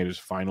Tuesday, he made his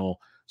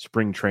final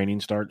spring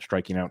training start,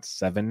 striking out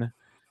 7.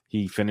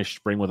 He finished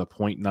spring with a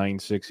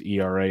 .96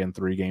 ERA in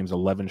 3 games,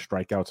 11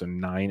 strikeouts, and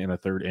 9 and a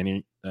third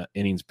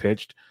innings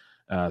pitched.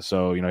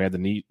 So, he had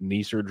the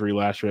knee surgery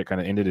last year that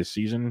kind of ended his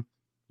season,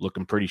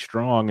 looking pretty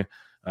strong.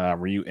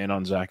 Were you in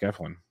on Zach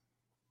Eflin?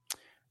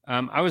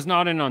 I was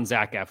not in on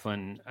Zach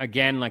Eflin.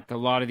 Again, like a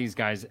lot of these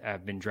guys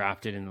have been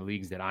drafted in the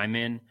leagues that I'm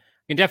in.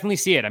 You can definitely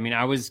see it. I mean,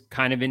 I was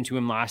kind of into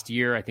him last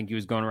year. I think he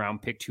was going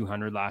around pick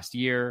 200 last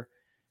year.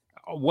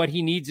 What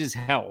he needs is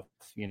health,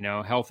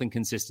 health and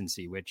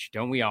consistency, which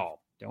don't we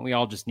all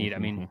just need? I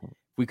mean, if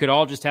we could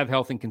all just have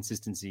health and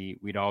consistency,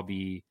 we'd all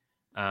be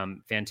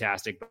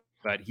fantastic.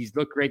 But he's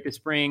looked great this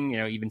spring.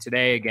 Even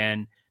today,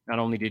 again, not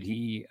only did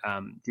he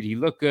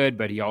look good,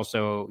 but he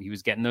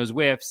was getting those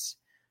whiffs,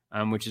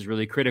 which is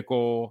really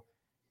critical.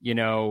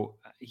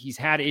 He's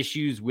had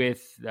issues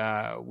with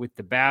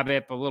the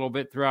BABIP a little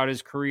bit throughout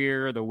his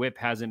career. The whip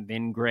hasn't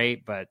been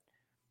great, but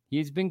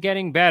he's been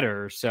getting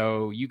better.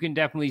 So you can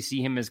definitely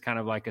see him as kind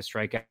of like a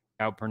strikeout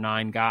per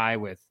 9 guy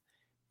with,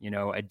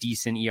 a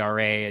decent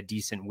ERA, a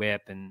decent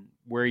whip, and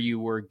where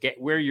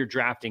you're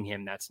drafting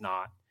him, that's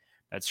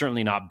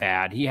certainly not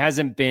bad. He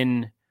hasn't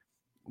been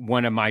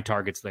one of my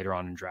targets later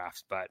on in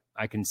drafts, but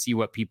I can see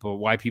why people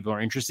are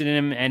interested in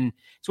him. And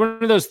it's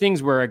one of those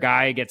things where a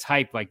guy gets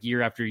hyped like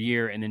year after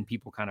year, and then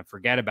people kind of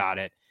forget about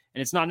it.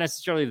 And it's not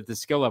necessarily that the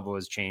skill level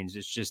has changed.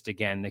 It's just,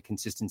 again, the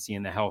consistency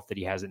and the health that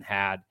he hasn't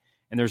had.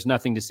 And there's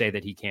nothing to say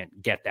that he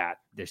can't get that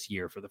this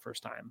year for the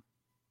first time.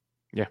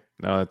 Yeah,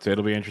 no,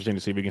 it'll be interesting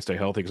to see if he can stay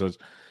healthy, because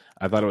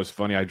I thought it was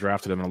funny. I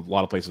drafted him in a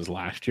lot of places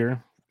last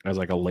year as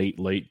like a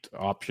late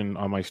option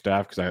on my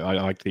staff because I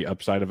liked the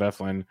upside of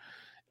Eflin.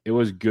 It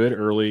was good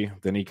early,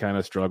 then he kind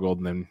of struggled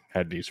and then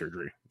had knee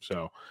surgery.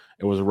 So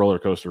it was a roller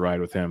coaster ride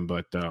with him,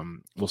 but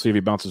we'll see if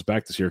he bounces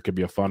back this year. It could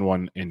be a fun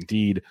one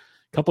indeed.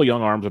 A couple of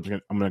young arms I'm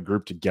going to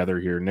group together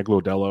here. Nick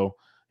Lodelo,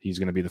 he's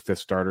going to be the 5th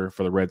starter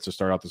for the Reds to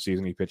start out the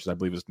season. He pitches, I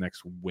believe, is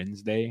next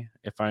Wednesday,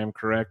 if I am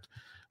correct.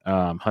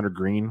 Hunter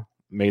Green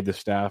made the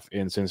staff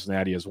in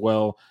Cincinnati as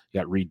well. You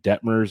got Reed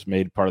Detmers,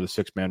 made part of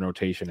the 6-man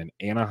rotation in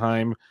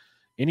Anaheim.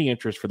 Any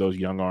interest for those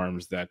young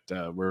arms that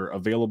were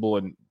available,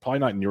 and probably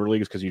not in your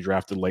leagues because you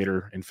drafted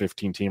later in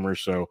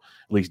 15-teamers, so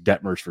at least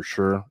Detmers for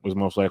sure was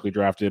most likely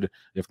drafted,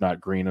 if not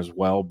Green as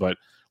well. But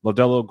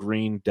Lodelo,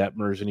 Green,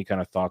 Detmers, any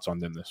kind of thoughts on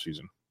them this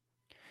season?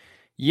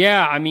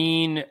 Yeah, I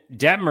mean,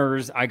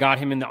 Detmers, I got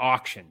him in the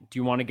auction. Do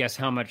you want to guess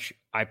how much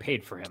I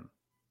paid for him?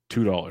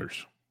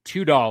 $2.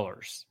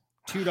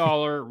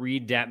 $2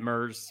 Reed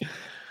Detmers.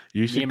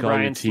 You should call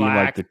your team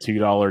like the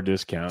 $2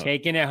 discount.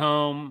 Taking it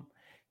home.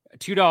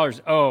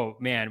 $2. Oh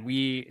man,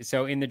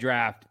 so in the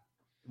draft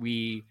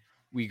we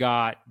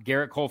got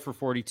Garrett Cole for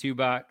 $42,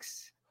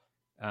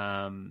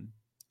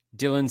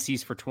 Dylan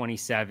Cease for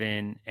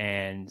 $27,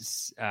 and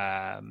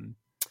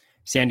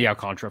Sandy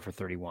Alcantara for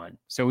 $31.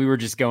 So we were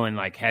just going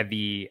like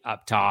heavy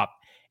up top,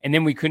 and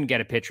then we couldn't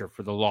get a pitcher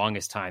for the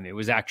longest time. It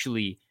was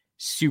actually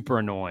super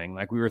annoying.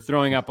 Like we were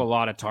throwing up a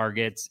lot of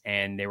targets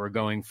and they were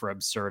going for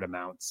absurd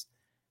amounts.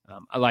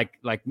 Like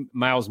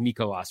Miles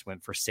Mikolas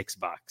went for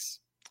 $6.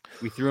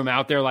 We threw him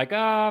out there like,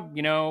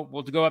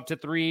 we'll go up to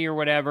 3 or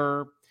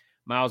whatever.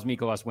 Miles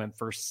Mikolas went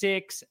for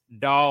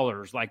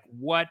 $6. Like,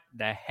 what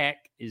the heck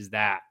is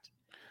that?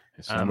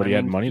 Somebody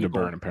had money to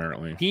burn,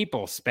 apparently.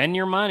 People spend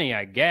your money,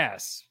 I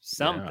guess.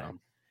 Something. Yeah,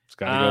 it's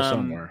got to go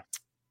somewhere.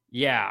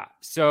 Yeah.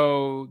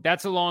 So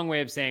that's a long way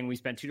of saying we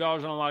spent $2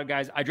 on a lot of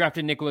guys. I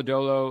drafted Nick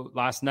Lodolo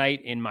last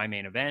night in my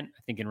main event,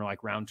 I think in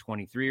like round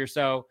 23 or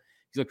so.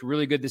 He looked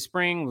really good this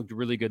spring, looked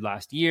really good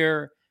last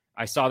year.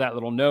 I saw that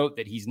little note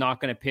that he's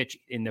not going to pitch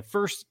in the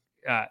first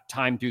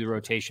time through the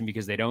rotation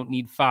because they don't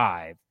need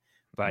 5,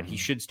 but he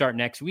should start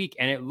next week.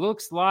 And it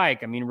looks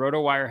like,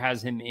 RotoWire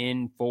has him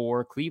in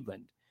for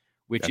Cleveland,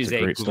 which is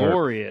a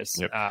glorious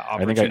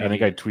opportunity. I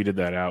think I tweeted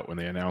that out when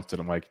they announced it.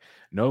 I'm like,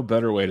 no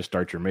better way to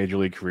start your major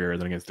league career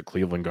than against the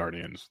Cleveland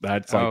Guardians.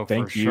 That's like,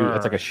 thank you. Sure.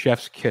 That's like a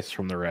chef's kiss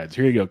from the Reds.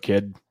 Here you go,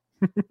 kid.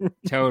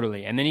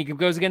 Totally. And then he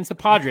goes against the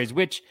Padres,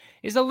 which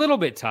is a little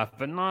bit tough,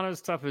 but not as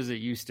tough as it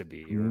used to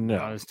be.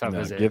 Not as tough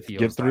as it feels.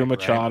 Get through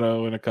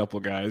Machado and a couple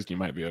guys, you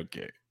might be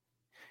okay.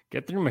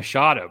 Get through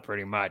Machado,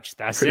 pretty much.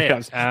 That's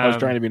it. I was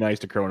trying to be nice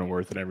to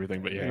Cronenworth and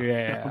everything, but yeah.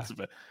 Yeah.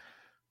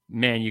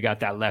 Man, you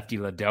got that lefty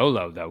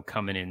Lodolo though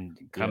coming in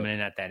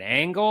at that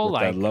angle.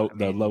 With like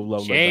the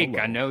low Jake,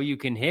 Lodolo. I know you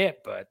can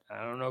hit, but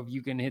I don't know if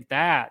you can hit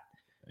that.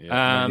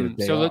 Yeah,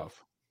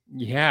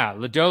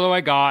 Lodolo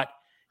I got.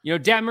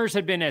 Detmers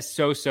had been a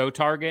so-so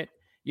target.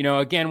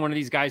 Again, one of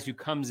these guys who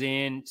comes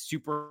in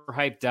super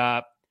hyped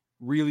up,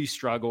 really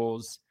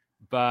struggles,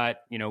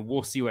 but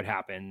we'll see what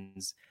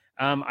happens.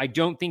 I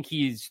don't think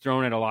he's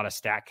thrown at a lot of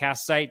StatCast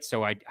sites,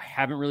 so I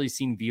haven't really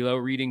seen velo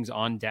readings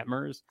on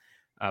Detmers.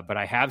 But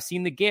I have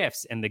seen the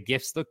GIFs, and the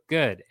GIFs look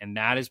good. And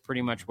that is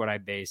pretty much what I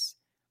base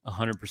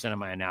 100% of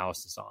my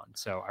analysis on.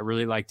 So I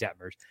really like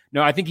Detmers.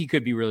 No, I think he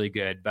could be really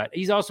good. But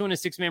he's also in a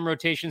 6-man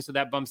rotation, so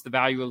that bumps the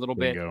value a little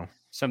bit.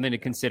 Something to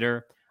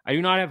consider. I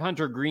do not have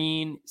Hunter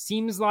Green.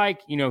 Seems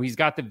like, he's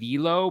got the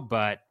velo,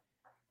 but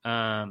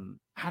I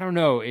don't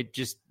know. It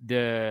just,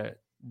 the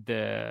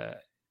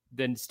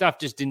stuff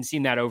just didn't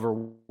seem that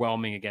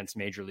overwhelming against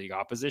major league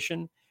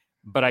opposition.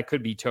 But I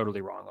could be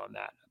totally wrong on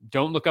that.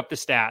 Don't look up the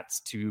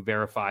stats to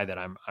verify that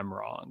I'm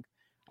wrong.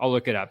 I'll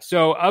look it up.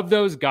 So of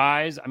those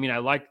guys, I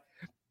like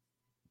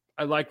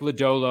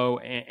Lodolo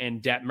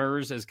and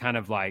Detmers as kind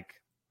of like,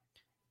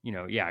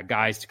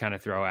 guys to kind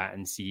of throw at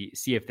and see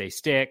if they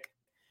stick.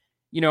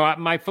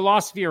 My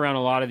philosophy around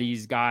a lot of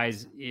these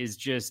guys is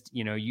just,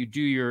 you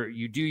do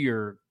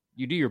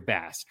your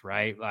best,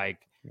 right? Like,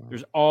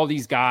 there's all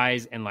these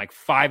guys and like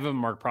 5 of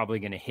them are probably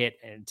going to hit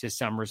to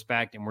some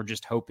respect. And we're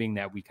just hoping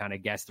that we kind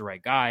of guess the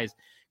right guys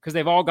because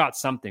they've all got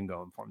something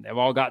going for them. They've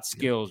all got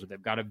skills or they've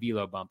got a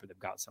velo bump or they've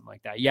got something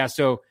like that. Yeah.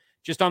 So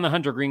just on the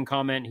Hunter Green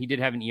comment, he did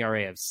have an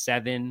ERA of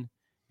 7.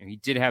 And he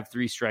did have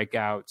 3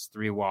 strikeouts,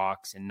 3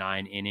 walks and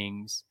 9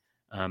 innings.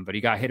 But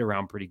he got hit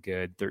around pretty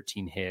good,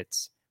 13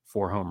 hits,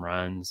 4 home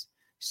runs.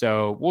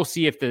 So we'll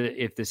see if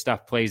the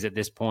stuff plays at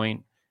this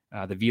point.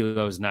 The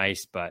velo is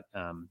nice, but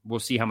we'll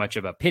see how much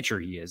of a pitcher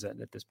he is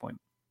at this point.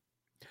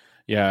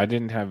 Yeah, I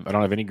don't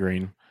have any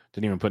Green.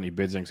 Didn't even put any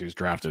bids in because he was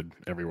drafted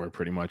everywhere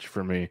pretty much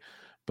for me.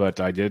 But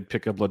I did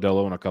pick up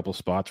Lodolo in a couple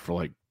spots for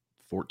like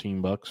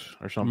 $14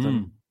 or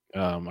something.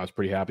 I was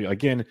pretty happy.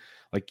 Again,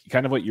 like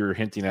kind of what you're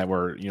hinting at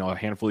where, a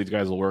handful of these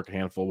guys will work, a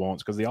handful won't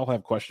because they all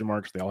have question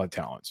marks. They all have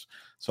talents.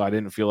 So I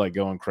didn't feel like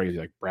going crazy.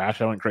 Like Brash,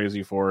 I went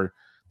crazy for.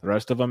 The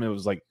rest of them, it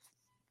was like,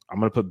 I'm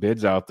going to put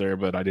bids out there,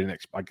 but I didn't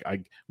expect.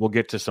 We'll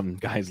get to some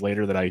guys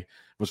later that I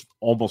was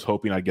almost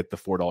hoping I'd get the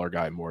 $4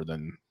 guy more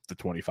than the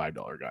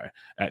 $25 guy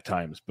at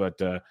times.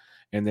 But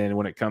and then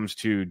when it comes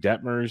to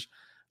Detmers,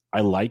 I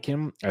like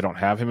him. I don't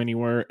have him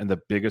anywhere, and the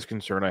biggest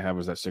concern I have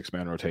is that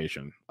 6-man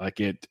rotation. Like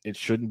it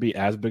shouldn't be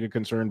as big a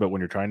concern, but when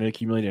you're trying to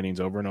accumulate innings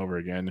over and over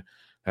again,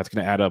 that's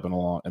going to add up in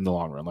the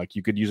long run. Like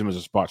you could use him as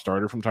a spot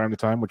starter from time to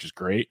time, which is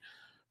great.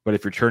 But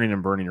if you're churning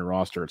and burning your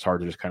roster, it's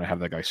hard to just kind of have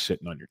that guy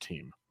sitting on your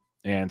team.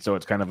 And so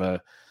it's kind of a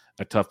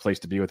tough place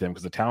to be with him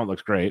because the talent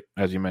looks great,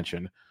 as you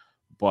mentioned.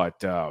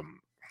 But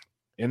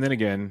and then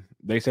again,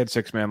 they said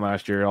 6-man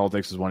last year. All it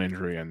takes is one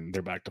injury, and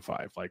they're back to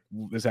 5. Like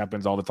this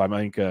happens all the time. I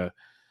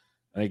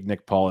think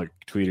Nick Pollock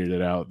tweeted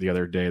it out the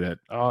other day that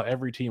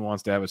every team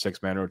wants to have a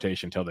 6-man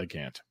rotation until they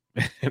can't.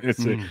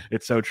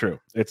 It's so true.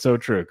 It's so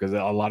true because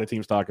a lot of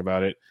teams talk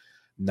about it.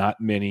 Not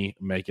many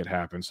make it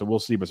happen. So we'll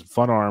see. But some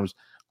fun arms.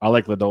 I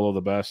like Lodolo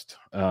the best.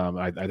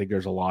 I think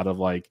there's a lot of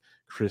like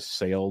Chris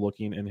Sale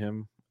looking in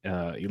him.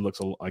 He looks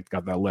like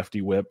got that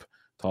lefty whip,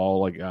 tall.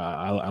 Like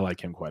I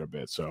like him quite a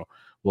bit. So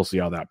we'll see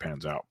how that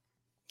pans out.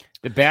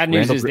 The bad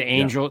news is the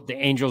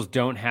Angels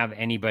don't have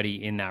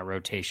anybody in that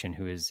rotation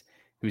who's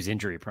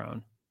injury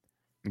prone.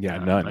 Yeah,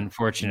 none.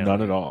 Unfortunately,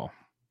 none at all.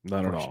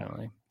 None at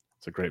all.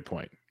 It's a great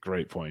point.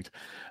 Great point.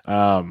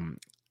 Randall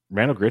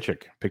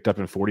Grichuk picked up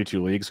in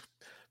 42 leagues,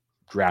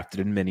 drafted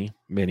in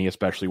many,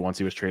 especially once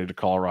he was traded to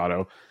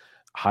Colorado.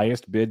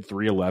 Highest bid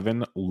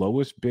 $311,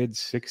 lowest bid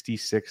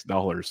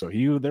 $66.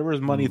 So there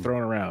was money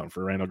thrown around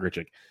for Randall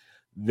Grichuk.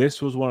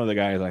 This was one of the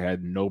guys I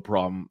had no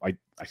problem. I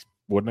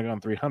wouldn't have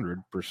gone 300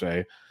 per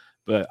se,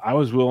 but I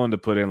was willing to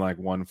put in like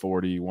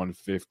 140,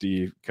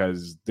 150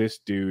 because this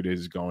dude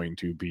is going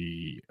to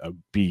be a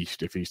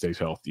beast if he stays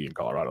healthy in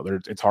Colorado.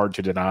 It's hard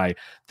to deny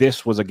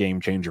this was a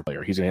game changer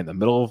player. He's going to hit in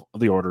the middle of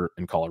the order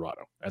in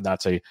Colorado, and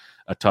that's a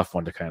tough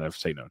one to kind of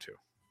say no to.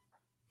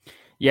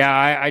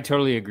 Yeah, I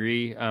totally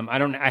agree.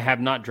 I have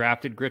not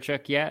drafted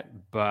Grichuk yet,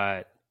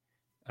 but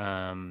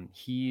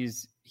he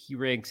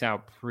ranks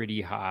out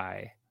pretty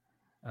high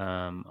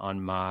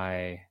on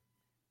my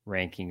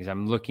rankings.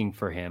 I'm looking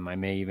for him. I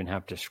may even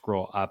have to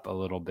scroll up a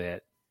little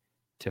bit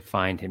to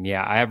find him.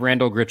 Yeah, I have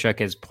Randall Grichuk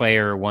as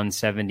player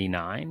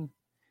 179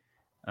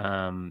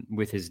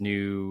 with his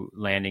new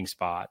landing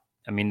spot.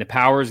 I mean, the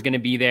power is going to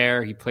be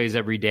there. He plays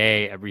every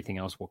day. Everything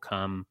else will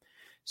come.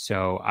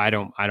 So I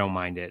don't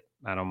mind it.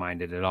 I don't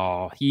mind it at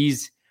all.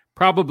 He's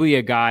probably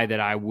a guy that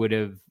I would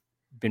have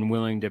been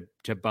willing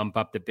to bump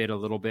up the bid a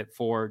little bit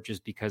for,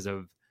 just because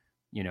of,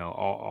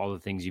 all the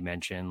things you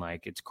mentioned.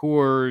 Like, it's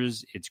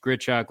Coors, it's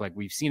Grichuk. Like,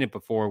 we've seen it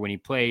before. When he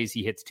plays,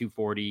 he hits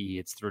 240, he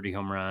hits 30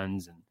 home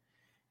runs, and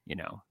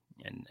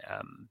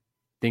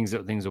things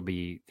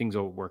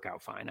will work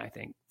out fine, I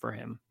think, for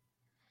him.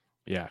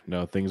 Yeah,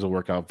 no, things will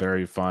work out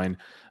very fine.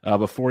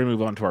 Before we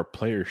move on to our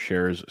player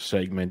shares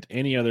segment,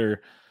 any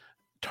other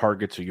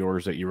targets of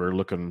yours that you were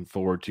looking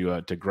forward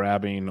to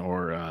grabbing,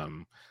 or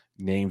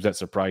names that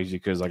surprised you?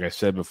 Because like I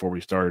said before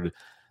we started,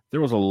 there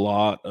was a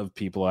lot of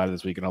people out of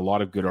this week and a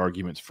lot of good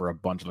arguments for a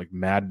bunch of, like,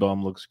 Mad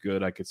Bum looks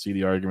good. I could see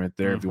the argument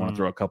there. If you want to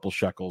throw a couple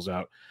shekels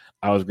out,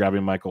 I was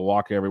grabbing Michael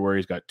Wacha everywhere.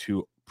 He's got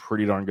 2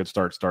 pretty darn good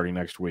starts starting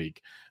next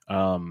week.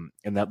 And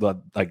that,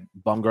 like,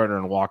 Bumgarner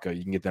and Wacha,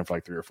 you can get them for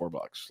like $3 or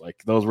 $4.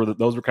 Like, those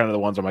were kind of the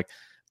ones I'm like,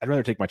 I'd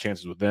rather take my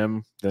chances with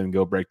them than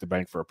go break the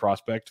bank for a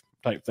prospect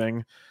type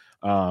thing.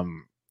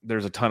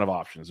 There's a ton of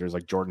options. There's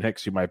like Jordan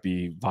Hicks, who might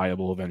be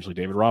viable eventually.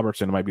 David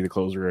Robertson might be the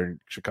closer in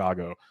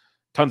Chicago.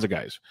 Tons of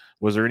guys.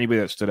 Was there anybody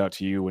that stood out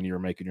to you when you were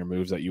making your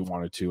moves that you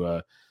wanted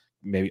to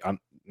maybe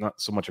not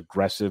so much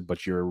aggressive,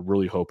 but you're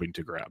really hoping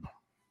to grab?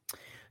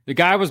 The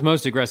guy I was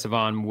most aggressive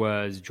on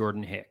was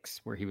Jordan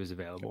Hicks, where he was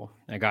available.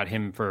 I got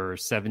him for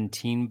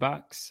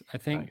 $17, I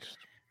think,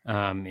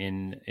 nice.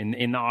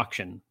 in the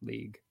auction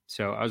league.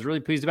 So I was really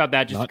pleased about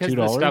that. Just not because $2?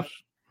 The stuff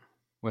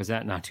was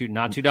that not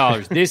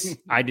 $2. This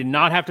I did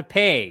not have to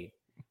pay.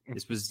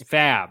 This was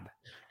FAAB.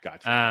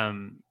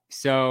 Gotcha.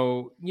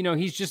 So,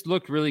 he's just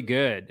looked really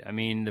good. I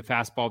mean, the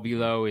fastball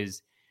velo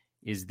is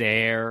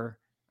there.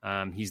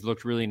 He's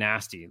looked really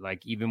nasty.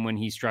 Like, even when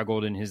he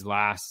struggled in his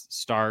last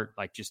start,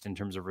 like, just in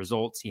terms of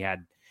results, he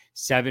had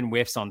 7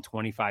 whiffs on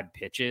 25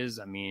 pitches.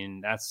 I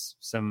mean, that's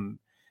some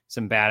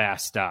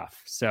badass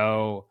stuff.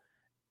 So,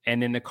 and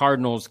then the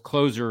Cardinals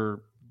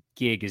closer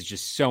gig is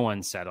just so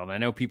unsettled. I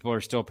know people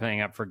are still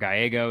paying up for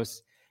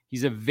Gallegos.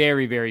 He's a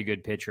very, very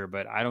good pitcher,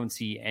 but I don't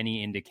see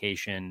any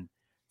indication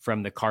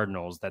from the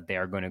Cardinals that they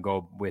are going to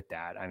go with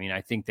that. I mean,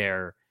 I think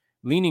they're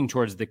leaning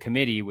towards the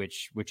committee,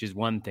 which is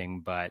one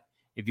thing, but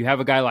if you have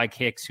a guy like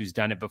Hicks who's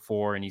done it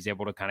before and he's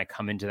able to kind of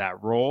come into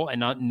that role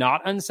and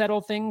not unsettle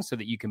things so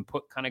that you can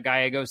put kind of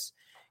Gallegos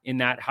in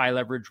that high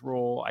leverage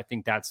role, I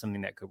think that's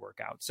something that could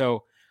work out.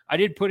 So I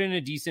did put in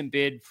a decent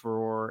bid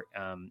for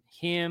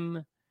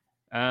him.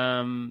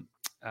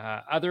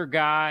 Other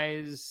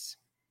guys.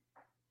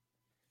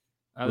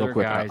 Real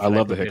quick, I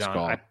love the Hicks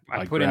call.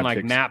 I put in like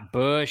Hicks. Matt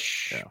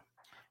Bush. Yeah.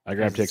 I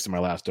grabbed Hicks in my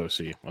last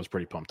OC. I was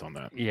pretty pumped on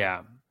that.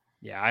 Yeah.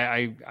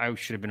 I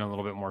should have been a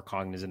little bit more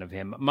cognizant of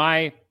him.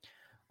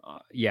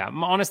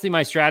 Honestly,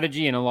 my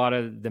strategy in a lot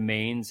of the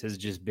mains has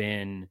just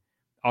been,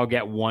 I'll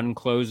get one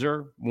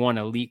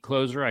elite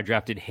closer. I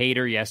drafted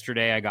Hader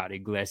yesterday. I got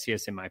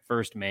Iglesias in my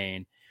first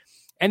main.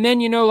 And then,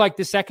 like,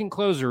 the second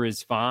closer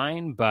is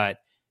fine, but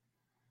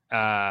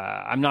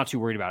I'm not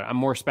too worried about it. I'm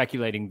more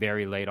speculating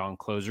very late on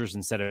closers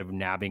instead of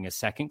nabbing a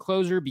second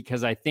closer,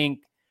 because I think,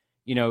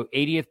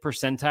 80th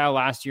percentile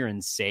last year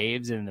in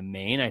saves in the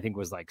main, I think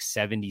was like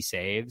 70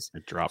 saves.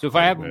 It dropped. So if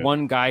I have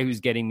one guy who's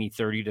getting me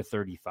 30 to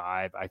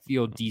 35, I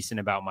feel decent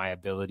about my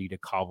ability to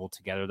cobble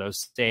together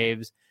those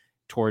saves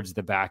towards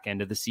the back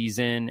end of the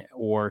season,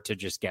 or to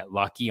just get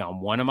lucky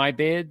on one of my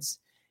bids.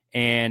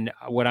 And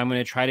what I'm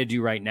going to try to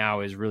do right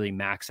now is really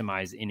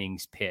maximize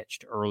innings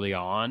pitched early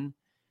on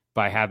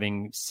by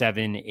having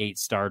 7-8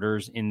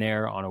 starters in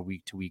there on a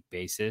week-to-week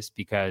basis,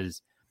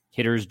 because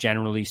hitters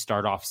generally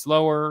start off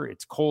slower.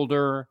 It's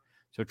colder.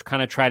 So to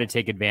kind of try to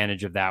take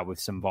advantage of that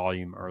with some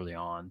volume early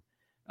on.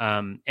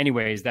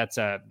 Anyways, that's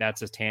a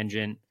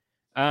tangent.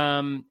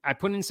 I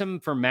put in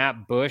some for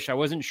Matt Bush. I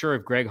wasn't sure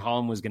if Greg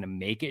Holland was going to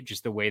make it,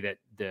 just the way that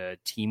the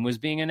team was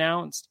being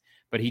announced,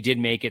 but he did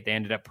make it. They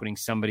ended up putting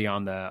somebody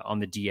on the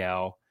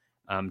DL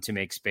to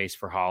make space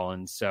for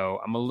Holland. So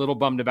I'm a little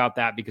bummed about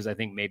that, because I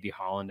think maybe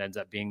Holland ends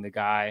up being the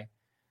guy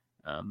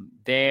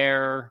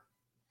there.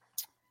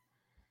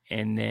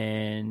 And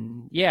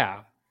then,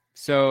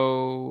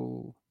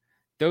 so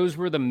those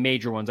were the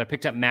major ones. I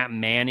picked up Matt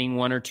Manning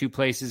 1 or 2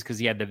 places because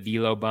he had the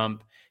velo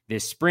bump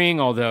this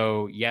spring,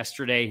 although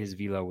yesterday his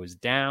velo was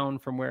down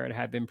from where it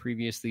had been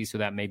previously. So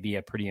that may be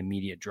a pretty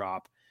immediate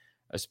drop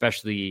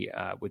especially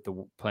with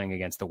the playing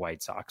against the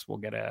White Sox.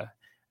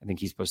 I think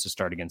he's supposed to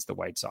start against the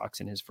White Sox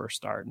in his first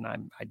start, and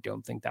I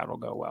don't think that'll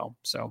go well.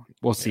 So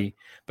we'll see.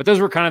 But those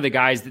were kind of the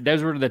guys.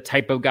 Those were the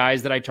type of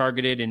guys that I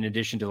targeted, in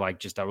addition to like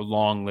just a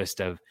long list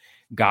of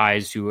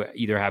guys who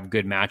either have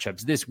good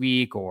matchups this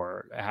week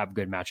or have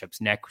good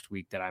matchups next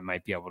week that I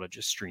might be able to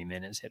just stream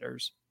in as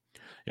hitters.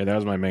 Yeah, that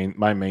was my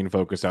main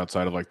focus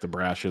outside of like the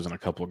Brashes and a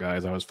couple of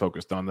guys. I was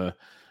focused on the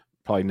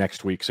probably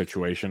next week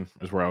situation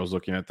is where I was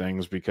looking at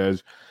things,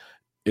 because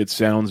it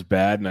sounds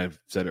bad, and I've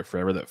said it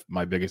forever, that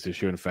my biggest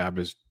issue in FAAB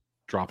is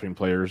dropping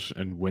players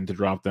and when to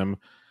drop them.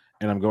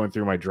 And I'm going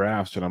through my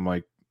drafts, and I'm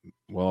like,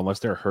 well, unless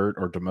they're hurt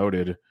or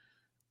demoted,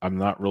 I'm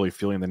not really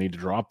feeling the need to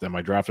drop them.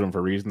 I drafted them for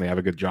a reason. They have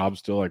a good job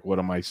still. Like, what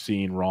am I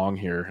seeing wrong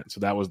here? And so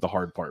that was the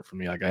hard part for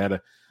me. Like, I had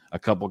a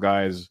couple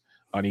guys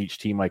on each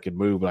team I could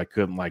move, but I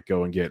couldn't like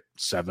go and get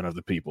 7 of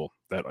the people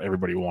that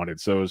everybody wanted.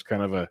 So it was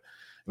kind of it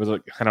was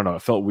like, I don't know,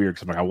 it felt weird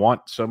because I'm like, I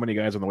want so many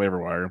guys on the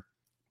waiver wire,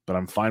 but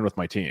I'm fine with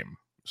my team.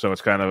 So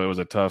it was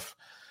a tough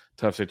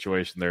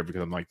situation there,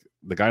 because I'm like,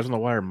 the guys on the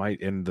wire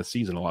might end the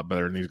season a lot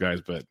better than these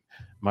guys, but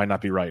might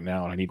not be right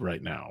now, and I need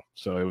right now.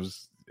 So it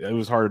was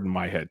hard in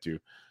my head to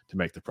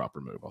make the proper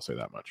move. I'll say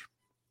that much.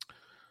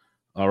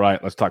 All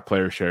right, let's talk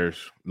player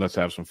shares. Let's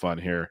have some fun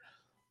here.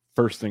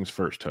 First things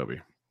first,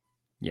 Toby.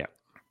 Yeah.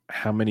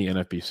 How many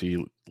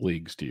NFBC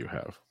leagues do you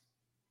have?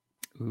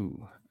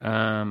 Ooh.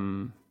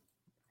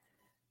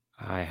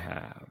 I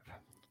have.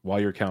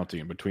 While you're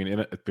counting between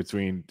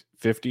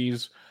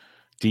 50s,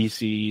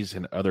 DCs,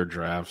 and other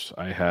drafts,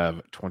 I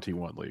have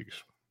 21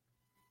 leagues.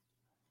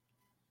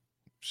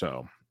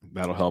 So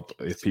that'll help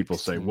if people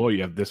say, well,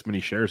 you have this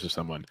many shares of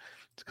someone.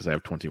 It's because I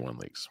have 21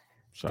 leagues.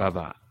 So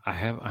Bubba,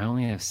 I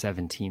only have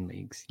 17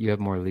 leagues. You have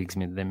more leagues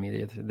than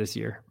me this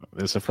year.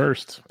 It's a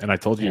first. And I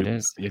told you,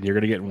 you're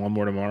going to get one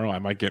more tomorrow. I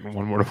might get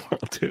one more tomorrow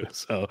too.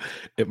 So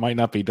it might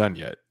not be done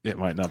yet.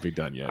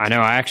 I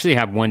know. I actually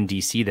have one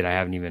DC that I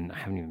haven't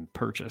even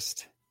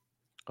purchased.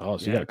 Oh,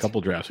 so you got a couple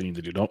drafts you need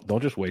to do.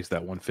 Don't just waste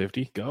that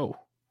 150. Go.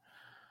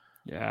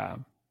 Yeah.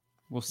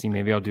 We'll see.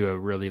 Maybe I'll do a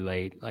really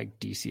late like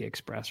DC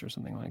Express or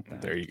something like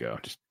that. There you go.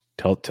 Just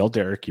tell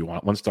Derek you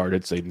want one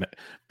started. Say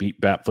beat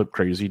Bat Flip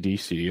Crazy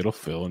DC. It'll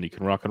fill and you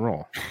can rock and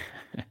roll.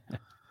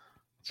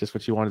 It's just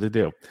what you wanted to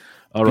do.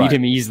 All right. Beat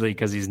him easily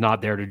because he's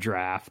not there to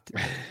draft.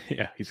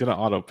 Yeah, he's gonna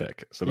auto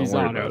pick. So don't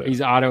worry about it.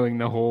 He's autoing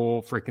the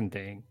whole freaking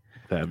thing.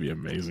 That'd be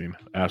amazing.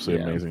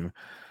 Absolutely amazing.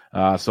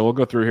 So we'll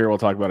go through here. We'll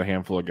talk about a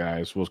handful of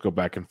guys. We'll just go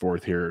back and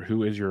forth here.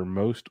 Who is your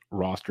most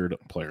rostered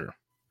player?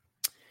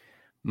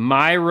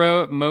 My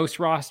most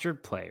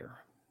rostered player.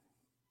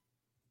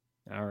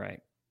 All right.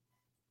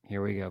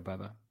 Here we go,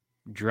 Bubba.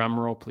 Drum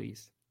roll,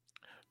 please.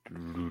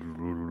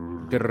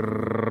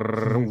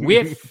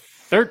 With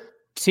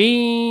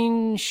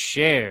 13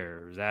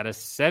 shares out of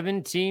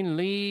 17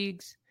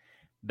 leagues,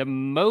 the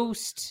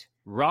most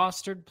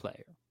rostered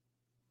player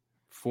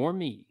for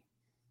me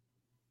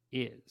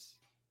is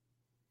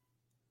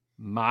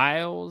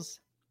Miles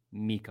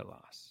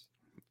Mikolas.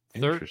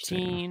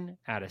 13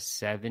 out of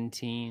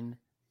 17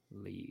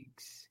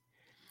 leagues.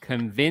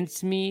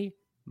 Convince me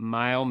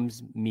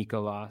Miles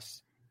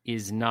Mikolas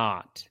is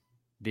not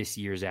this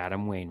year's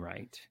Adam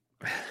Wainwright.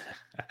 I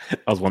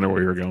was wondering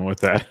where you were going with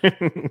that.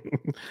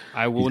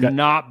 I will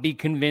not be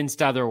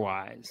convinced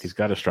otherwise. He's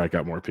got to strike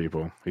out more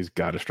people. A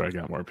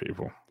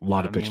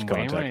lot of pitch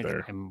contact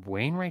there. And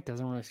Wainwright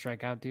doesn't really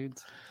strike out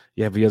dudes.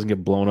 Yeah, but he doesn't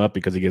get blown up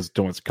because he gets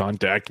too much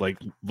contact like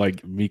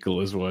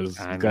Mikolas was.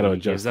 He's got to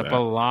adjust. He gives up a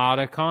lot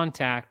of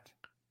contact.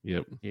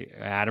 Yep.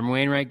 Adam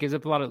Wainwright gives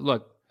up a lot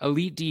of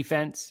elite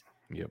defense.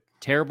 Yep.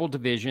 Terrible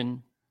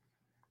division.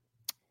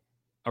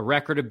 A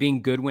record of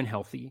being good when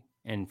healthy.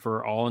 And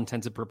for all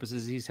intents and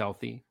purposes, he's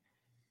healthy.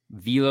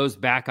 Velo's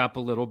back up a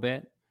little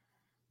bit,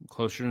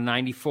 closer to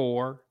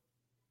 94.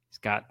 He's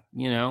got,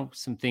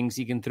 some things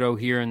he can throw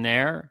here and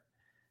there.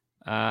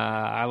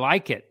 I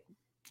like it.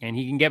 And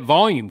he can get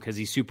volume because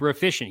he's super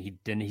efficient.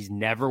 He's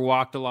never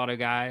walked a lot of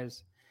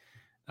guys.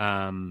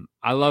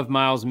 I love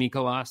Miles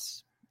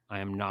Mikolas. I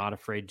am not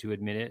afraid to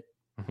admit it.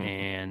 Mm-hmm.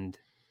 And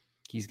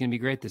he's going to be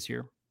great this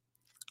year.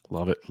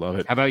 Love it.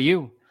 How about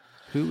you?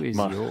 Who is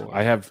yours?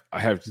 I have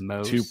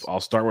two.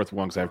 I'll start with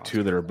one because I have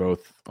two that are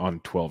both on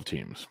 12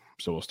 teams.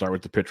 So we'll start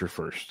with the pitcher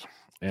first.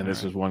 And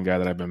this is one guy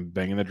that I've been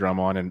banging the drum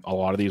on. And a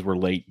lot of these were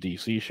late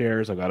DC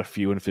shares. I got a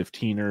few in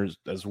 15ers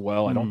as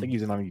well. I don't think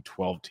he's in any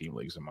 12-team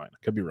leagues of mine. I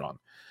could be wrong.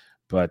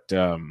 But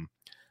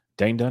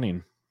Dane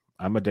Dunning.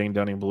 I'm a Dane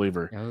Dunning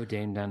believer. Oh,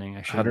 Dane Dunning.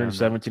 I should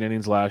 117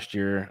 innings last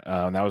year.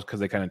 And that was because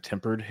they kind of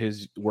tempered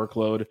his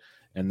workload.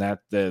 And that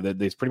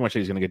it's pretty much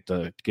he's going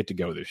to get to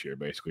go this year,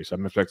 basically. So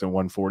I'm expecting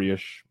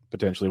 140-ish,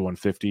 potentially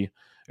 150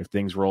 if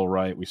things roll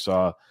right. We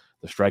saw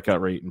the strikeout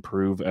rate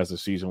improve as the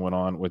season went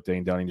on with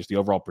Dane Dunning. Just the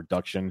overall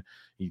production.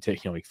 He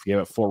gave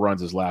up 4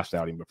 runs his last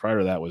outing, but prior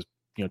to that was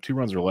 2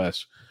 runs or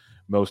less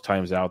most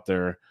times out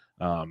there.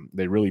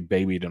 They really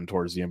babied him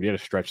towards the end. He had a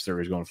stretch there.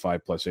 He's going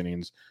 5+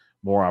 innings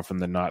more often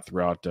than not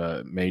throughout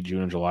May,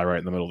 June, and July, right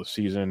in the middle of the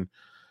season.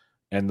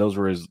 And those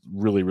were his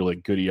really, really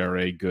good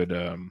ERA, good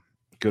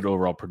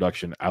overall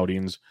production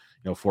outings.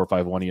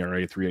 4.51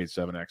 ERA,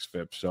 3.87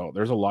 xFIP. So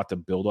there's a lot to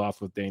build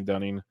off with Dane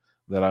Dunning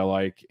that I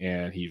like,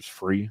 and he's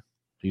free.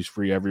 He's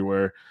free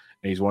everywhere,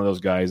 and he's one of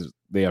those guys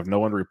they have no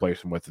one to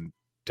replace him with in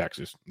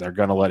Texas. They're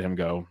going to let him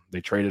go. They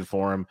traded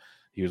for him.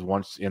 He was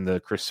once in the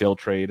Chris Sale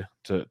trade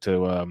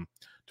to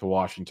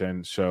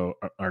Washington,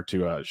 or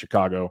to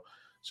Chicago.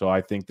 So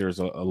I think there's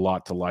a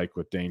lot to like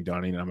with Dane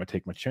Dunning, and I'm going to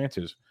take my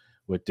chances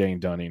with Dane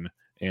Dunning.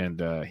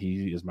 And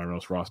he is my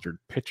most rostered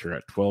pitcher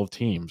at 12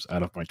 teams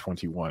out of my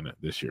 21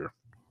 this year.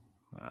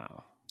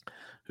 Wow.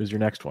 Who's your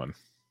next one?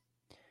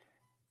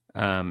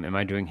 Am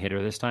I doing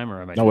hitter this time,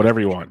 or am I? No, whatever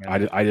you want.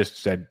 I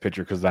just said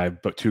pitcher because I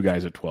put two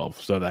guys at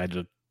 12, so that I had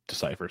to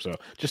decipher. So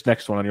just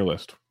next one on your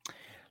list.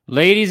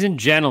 Ladies and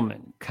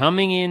gentlemen,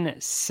 coming in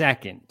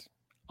second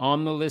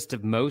on the list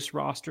of most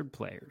rostered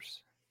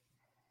players,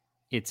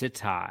 it's a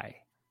tie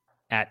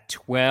at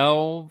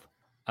 12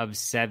 of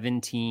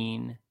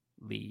 17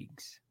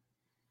 leagues.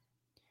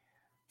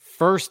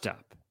 First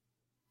up,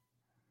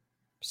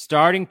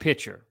 starting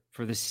pitcher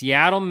for the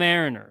Seattle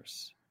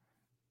Mariners,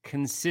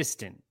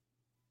 consistent,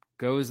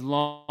 goes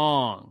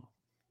long,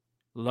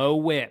 low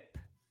whip.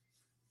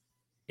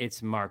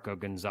 It's Marco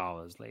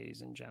Gonzalez,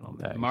 ladies and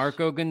gentlemen. Nice.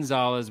 Marco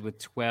Gonzalez with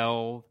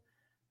 12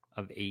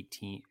 of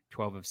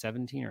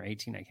 17 or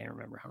 18. I can't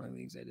remember how many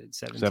leagues I did.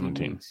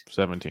 17.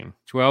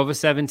 12 of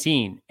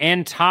 17.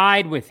 And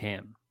tied with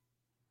him,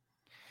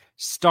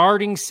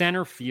 starting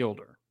center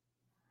fielder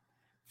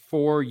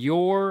for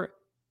your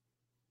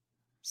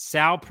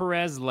Sal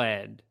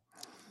Perez-led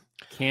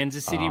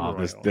Kansas City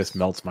Royals. This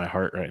melts my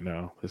heart right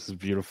now. This is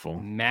beautiful.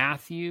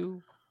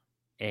 Matthew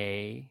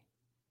A.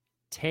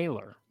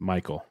 Taylor.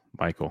 Michael.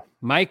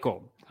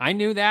 I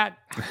knew that.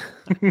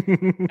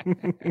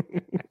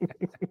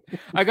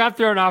 I got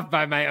thrown off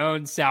by my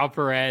own Sal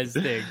Perez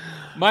thing.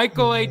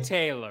 Michael A.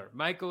 Taylor.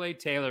 Michael A.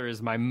 Taylor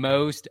is my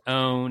most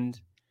owned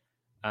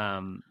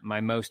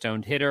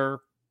hitter.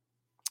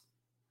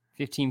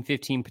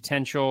 15-15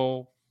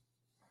 potential.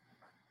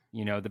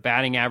 The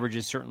batting average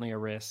is certainly a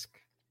risk.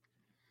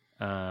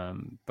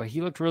 But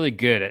he looked really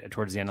good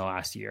towards the end of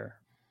last year.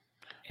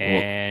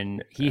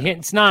 And he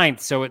hits ninth,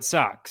 so it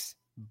sucks.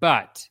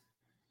 But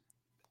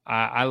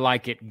I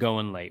like it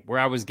going late, where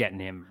I was getting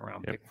him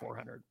around pick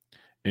 400.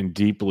 In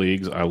deep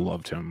leagues, I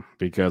loved him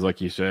because, like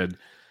you said,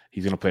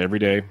 he's going to play every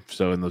day.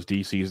 So in those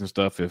DCs and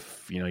stuff,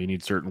 if you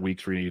need certain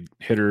weeks where you need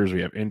hitters or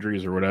you have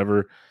injuries or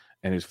whatever,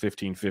 and his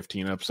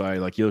 15-15 upside,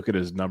 like you look at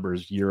his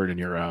numbers year in and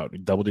year out,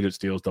 double-digit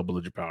steals,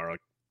 double-digit power,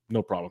 like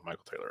no problem with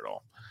Michael Taylor at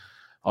all.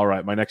 All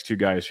right, my next two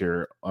guys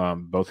here,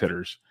 both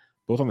hitters,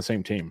 both on the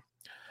same team.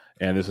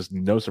 And this is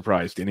no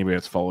surprise to anybody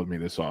that's followed me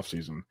this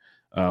offseason.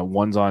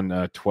 One's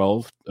on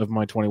 12 of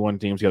my 21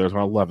 teams. The other's on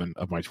 11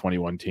 of my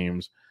 21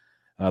 teams.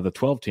 The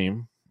 12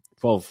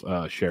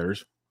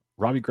 shares,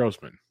 Robbie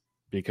Grossman,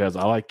 because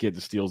I like getting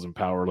steals and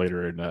power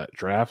later in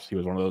drafts. He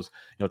was one of those,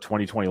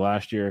 2020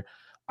 last year.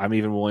 I'm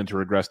even willing to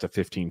regress to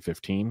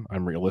 15-15.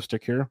 I'm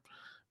realistic here.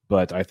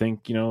 But I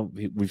think,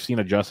 we've seen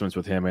adjustments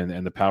with him,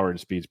 and the power and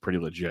speed's pretty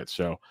legit.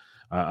 So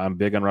I'm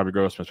big on Robbie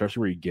Grossman,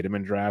 especially where you get him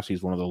in drafts.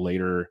 He's one of the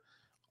later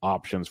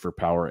options for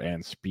power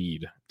and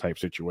speed type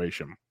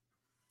situation.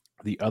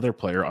 The other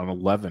player on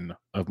 11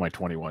 of my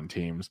 21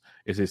 teams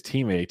is his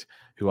teammate,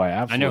 who I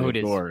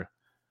absolutely adore.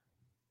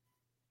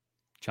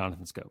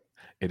 Jonathan Scope.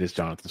 It is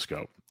Jonathan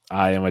Scope.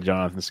 I am a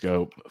Jonathan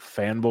Scope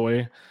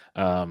fanboy.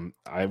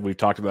 We've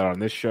talked about it on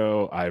this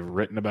show. I've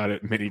written about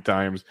it many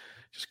times.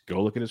 Just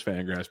go look at his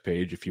Fangraphs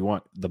page. If you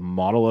want the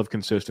model of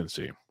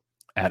consistency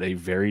at a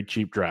very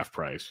cheap draft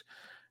price,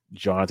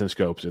 Jonathan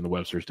Scope's in the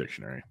Webster's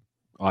Dictionary.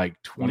 Like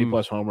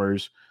 20-plus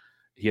homers.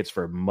 He hits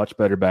for a much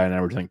better batting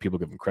average than I think people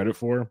give him credit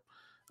for.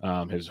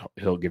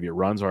 He'll give you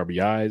runs,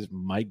 RBIs,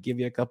 might give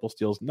you a couple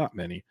steals, not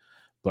many,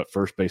 but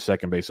first base,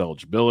 second base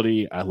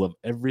eligibility. I love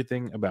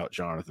everything about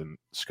Jonathan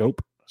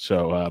Scope.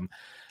 So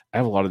I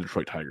have a lot of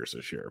Detroit Tigers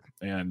this year,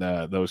 and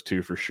those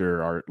two for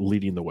sure are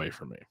leading the way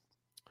for me.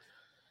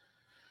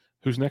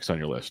 Who's next on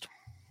your list?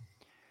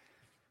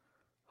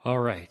 All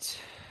right.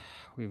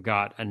 We've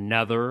got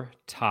another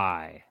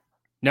tie.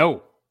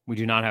 No, we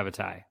do not have a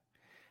tie.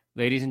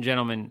 Ladies and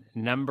gentlemen,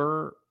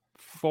 number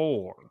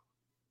 4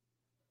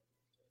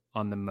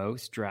 on the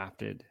most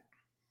drafted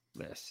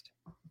list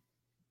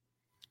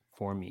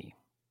for me.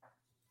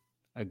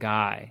 A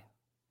guy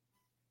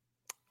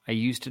I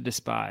used to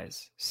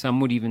despise. Some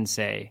would even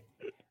say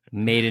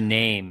made a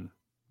name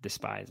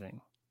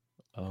despising.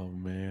 Oh,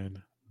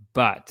 man.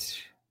 But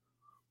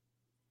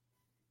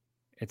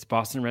it's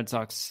Boston Red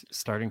Sox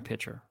starting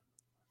pitcher,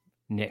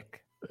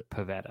 Nick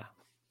Pivetta,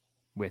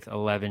 with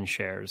 11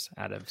 shares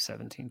out of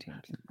 17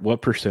 teams.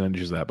 What percentage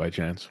is that by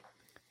chance?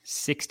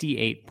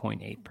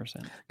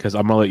 68.8%. Because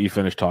I'm going to let you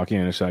finish talking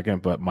in a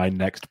second, but my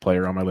next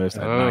player on my list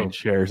at 9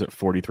 shares at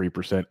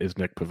 43% is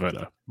Nick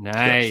Pivetta.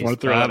 Nice. So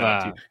throw that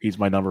out to you. He's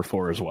my number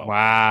 4 as well.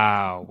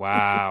 Wow.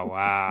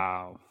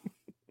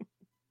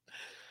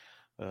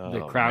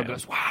 The crowd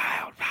goes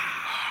wild. Wow.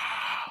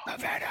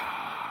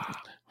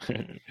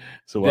 Pivetta.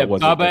 So what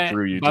was it that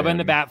threw you Bubba in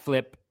the bat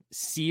flip,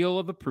 seal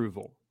of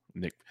approval.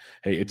 Nick.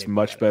 Hey, it's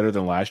much better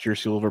than last year's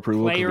seal of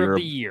approval. Player of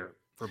the year.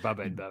 for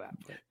Bubba and Bubba.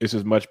 This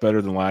is much better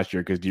than last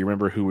year because do you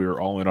remember who we were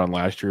all in on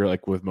last year,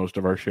 like with most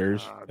of our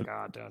shares? Oh,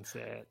 God, don't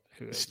say it.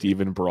 Who is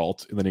Steven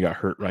Brault, and then he got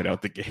hurt right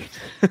out the gate.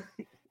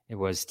 It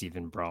was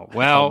Steven Brault.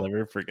 Well, I'll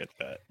never forget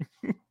that.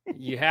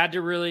 You had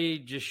to really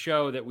just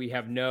show that we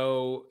have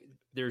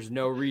there's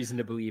no reason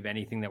to believe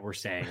anything that we're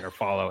saying or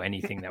follow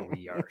anything that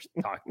we are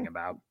talking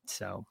about.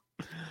 So,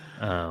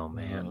 oh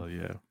man. Oh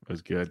yeah, it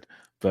was good.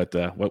 But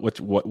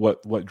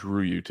what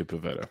drew you to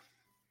Pavetta?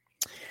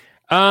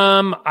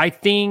 I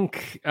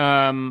think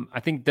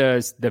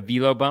the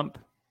velo bump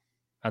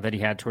that he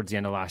had towards the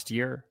end of last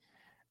year,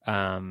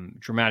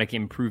 dramatic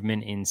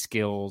improvement in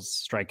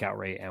skills, strikeout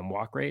rate, and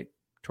walk rate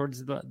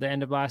towards the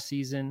end of last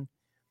season.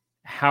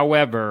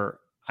 However,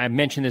 I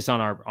mentioned this on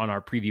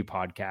our preview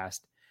podcast.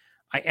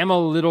 I am a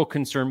little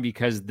concerned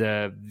because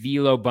the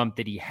velo bump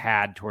that he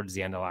had towards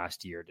the end of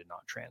last year did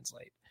not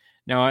translate.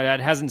 Now, that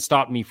hasn't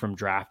stopped me from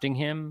drafting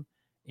him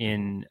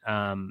in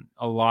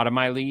a lot of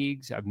my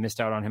leagues. I've missed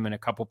out on him in a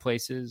couple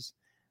places,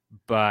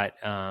 but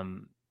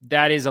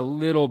that is a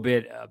little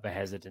bit of a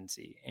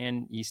hesitancy.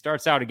 And he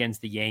starts out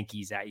against the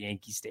Yankees at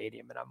Yankee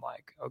Stadium, and I'm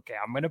like, okay,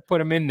 I'm going to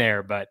put him in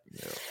there, but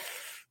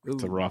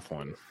it's a rough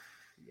one.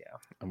 Yeah,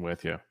 I'm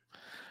with you.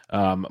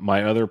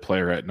 My other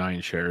player at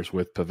 9 shares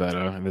with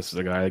Pavetta, and this is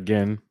a guy,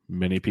 again,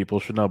 many people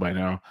should know by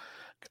now.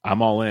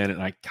 I'm all in,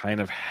 and I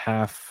kind of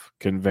half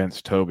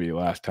convinced Toby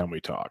last time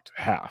we talked.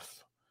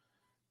 Half.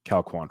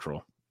 Cal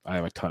Quantrill. I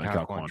have a ton of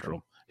Cal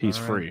Quantrill. He's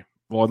free.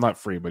 Well, not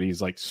free, but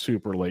he's like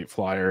super late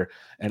flyer,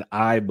 and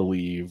I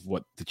believe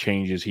what the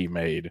changes he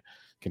made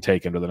can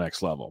take him to the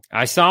next level.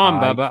 I saw him,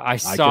 Bubba. I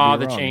saw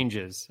the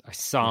changes. I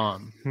saw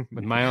him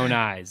with my own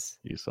eyes.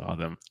 You saw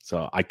them.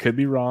 So I could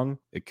be wrong.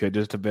 It could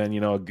just have been,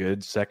 a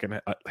good second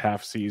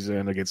half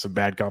season against some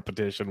bad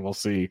competition. We'll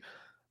see.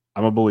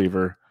 I'm a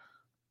believer.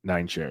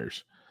 9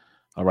 shares.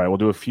 All right, we'll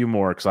do a few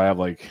more because I have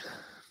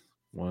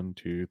 1,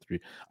 2, 3.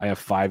 I have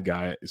 5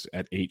 guys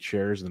at 8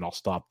 shares, and then I'll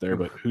stop there.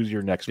 But who's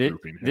your next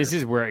grouping here? This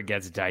is where it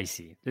gets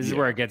dicey. This is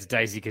where it gets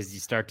dicey because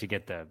you start to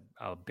get the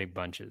big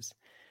bunches.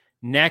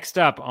 Next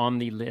up on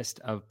the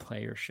list of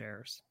player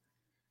shares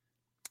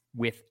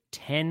with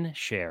 10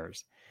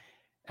 shares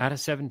out of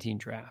 17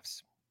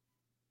 drafts.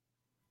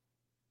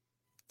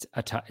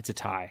 It's a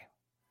tie.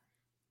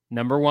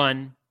 Number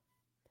 1,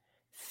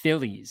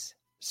 Phillies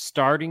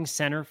starting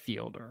center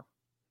fielder.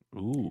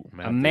 Ooh,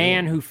 a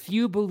man who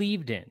few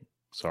believed in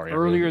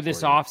earlier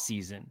this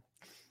offseason,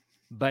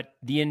 but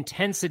the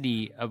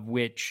intensity of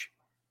which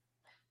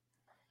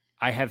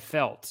I have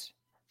felt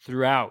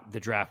throughout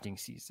the drafting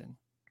season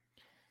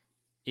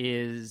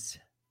is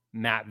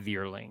Matt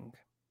Vierling.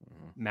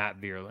 Matt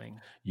Vierling.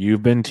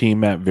 You've been team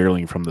Matt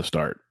Vierling from the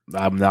start.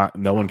 I'm not.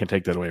 No one can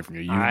take that away from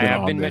you. I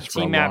have been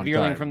team Matt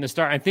Vierling from the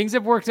start, and things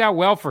have worked out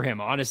well for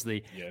him.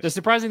 Honestly, yes. The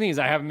surprising thing is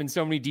I have him in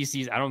so many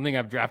DCs. I don't think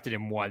I've drafted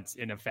him once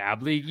in a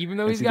FAAB league, even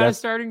though he's got a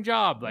starting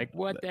job. Like,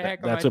 what the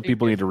heck? That's what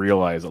people need to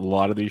realize. A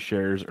lot of these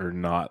shares are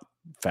not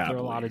FAAB. There are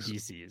a lot of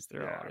DCs.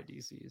 There are a lot of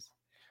DCs.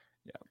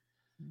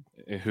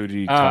 Yeah. Who do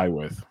you tie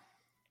with?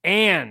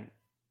 And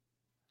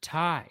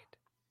tied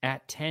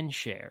at 10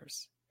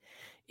 shares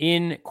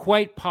in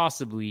quite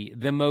possibly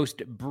the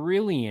most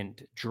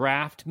brilliant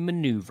draft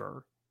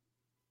maneuver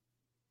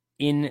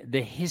in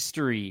the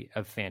history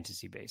of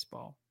fantasy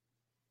baseball.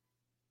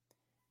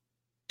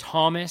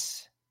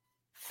 Thomas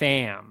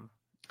Pham,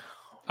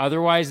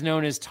 otherwise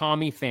known as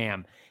Tommy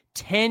Pham,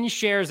 10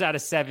 shares out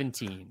of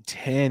 17.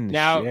 10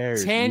 now,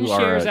 shares. 10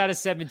 shares out of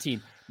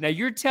 17. Now,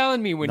 you're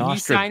telling me when he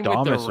signed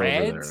with the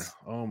Reds,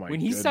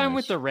 signed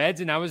with the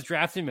Reds and I was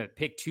drafting him at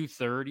pick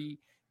 230,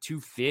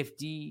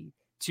 250,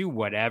 to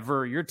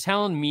whatever, you're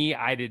telling me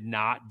I did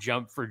not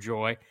jump for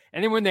joy.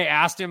 And then when they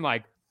asked him,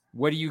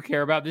 what do you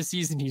care about this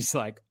season? He's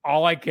like,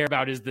 all I care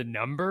about is the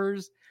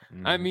numbers.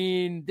 I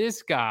mean,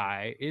 this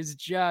guy is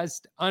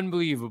just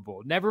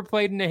unbelievable. Never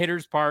played in a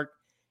hitter's park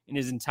in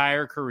his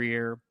entire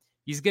career.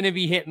 He's going to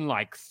be hitting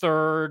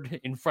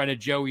third in front of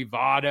Joey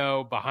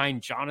Votto,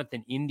 behind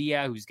Jonathan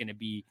India, who's going to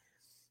be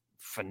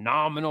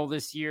phenomenal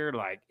this year.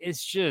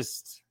 It's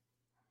just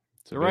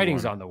the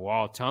writing's on the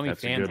wall. Tommy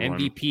Pham,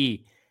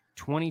 MVP,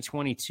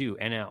 2022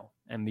 NL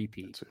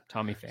MVP.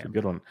 Tommy Pham. That's a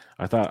good one.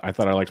 I thought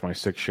I liked my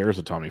 6 shares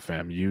of Tommy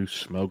Pham. You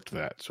smoked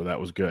that, so that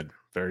was good.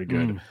 Very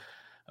good.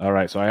 All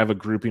right, so I have a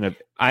grouping of.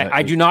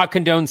 I do not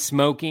condone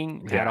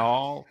smoking at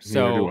all.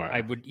 So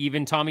I would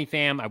even Tommy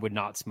Pham. I would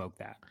not smoke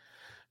that.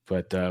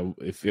 But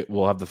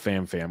we'll have the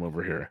Pham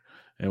over here,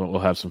 and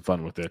we'll have some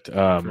fun with it.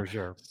 For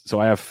sure.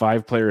 So I have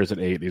 5 players at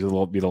 8. These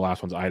will be the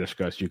last ones I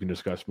discuss. You can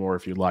discuss more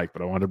if you'd like,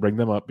 but I wanted to bring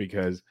them up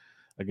because,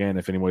 again,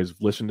 if anybody's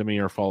listened to me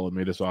or followed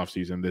me this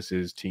offseason, this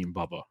is Team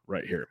Bubba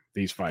right here.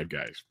 These 5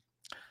 guys.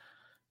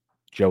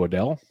 Joe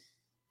Adell.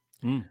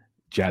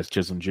 Jazz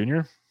Chisholm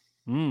Jr.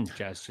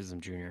 Jazz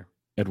Chisholm Jr.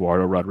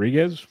 Eduardo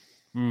Rodriguez.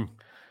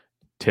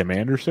 Tim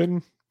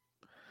Anderson.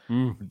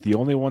 The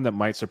only one that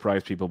might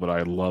surprise people, but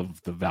I love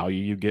the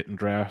value you get in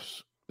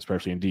drafts,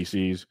 especially in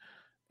DCs,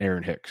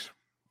 Aaron Hicks.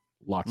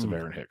 Lots of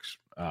Aaron Hicks.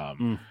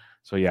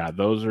 So, yeah,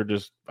 those are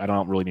just – I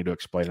don't really need to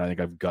explain it. I think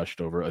I've gushed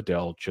over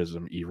Adell,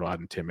 Chisholm, Erod,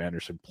 and Tim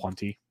Anderson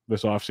plenty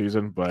this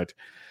offseason, but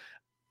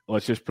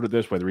let's just put it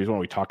this way. The reason why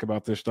we talk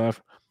about this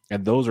stuff,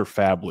 and those are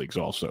FAAB leagues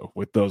also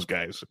with those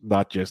guys,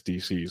 not just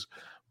DCs.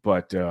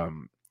 But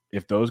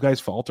if those guys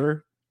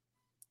falter,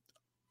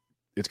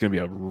 it's going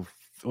to be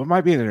it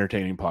might be an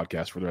entertaining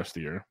podcast for the rest of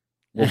the year.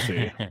 We'll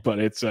see. But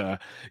it's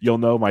you'll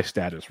know my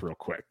status real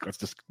quick. Let's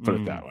just put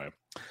it that way.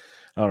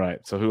 All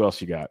right. So who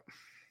else you got?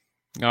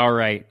 All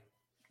right.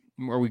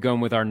 Are we going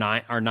with our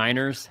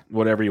Niners?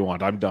 Whatever you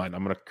want. I'm done.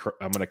 I'm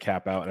gonna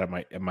cap out at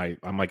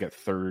I'm like at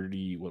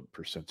 30. What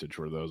percentage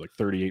were those? Like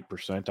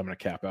 38%. I'm gonna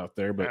cap out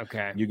there. But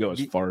okay, you go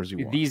as far as you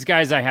want. These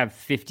guys I have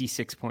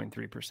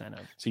 56.3%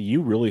 of. See,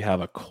 you really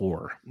have a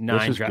core.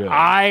 Nine. Good.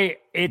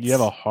 You have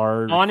a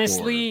hard.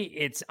 Honestly, core.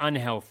 It's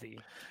unhealthy.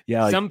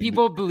 Yeah. Some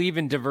people believe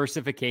in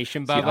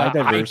diversification, but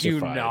I do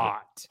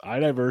not. I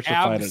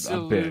diversified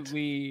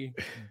Absolutely a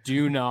bit.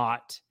 Do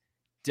not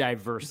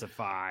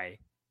diversify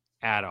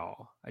at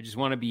all. I just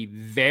want to be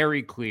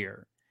very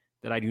clear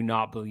that I do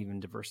not believe in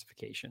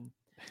diversification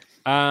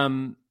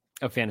of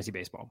fantasy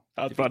baseball.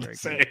 I was about to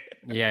say.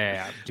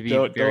 Yeah. To be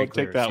don't very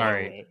take clear.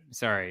 that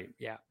Sorry.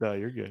 Yeah. No,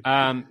 you're good.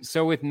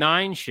 So with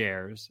 9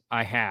 shares,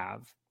 I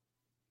have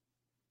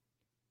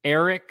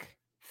Eric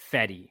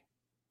Fetty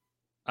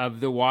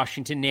of the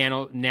Washington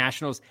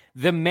Nationals,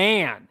 the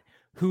man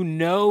who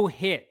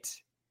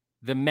no-hit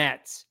the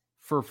Mets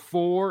for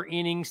 4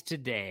 innings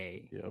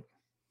today. Yep.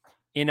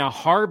 In a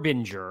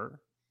harbinger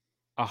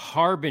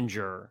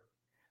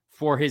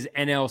for his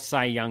NL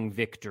Cy Young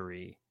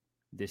victory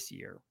this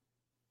year.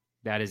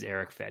 That is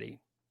Eric Fetty.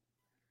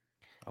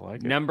 I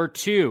like it. Number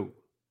 2,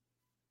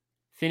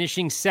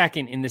 finishing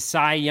second in the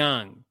Cy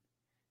Young.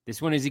 This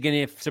one is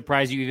going to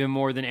surprise you even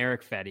more than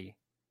Eric Fetty.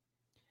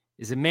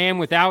 Is a man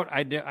without,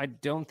 I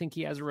don't think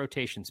he has a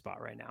rotation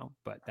spot right now,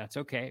 but that's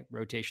okay.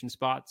 Rotation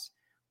spots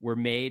were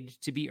made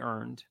to be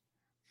earned.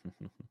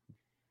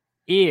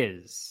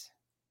 Is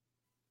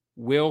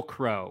Will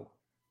Crow,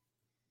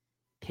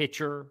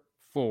 pitcher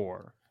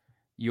for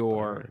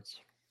your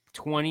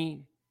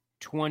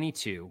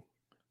 2022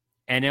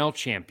 NL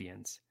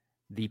champions,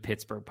 the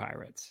Pittsburgh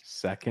Pirates.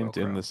 Second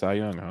in the Cy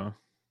Young, huh?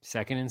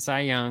 Second in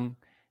Cy Young.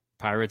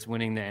 Pirates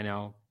winning the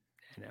NL.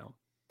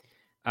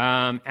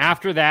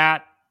 After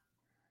that,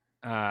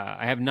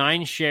 I have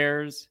 9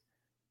 shares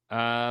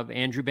of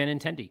Andrew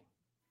Benintendi.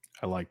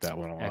 I like that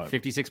one a lot. At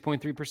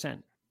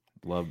 56.3%.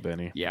 Love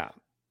Benny. Yeah.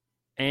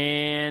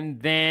 And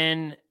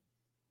then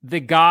the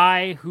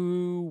guy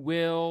who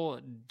will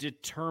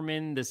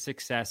determine the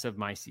success of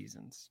my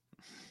seasons.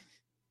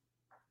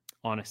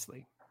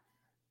 Honestly.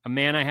 A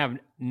man I have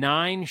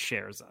 9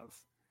 shares of.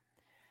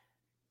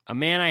 A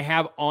man I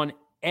have on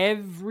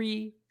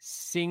every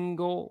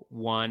single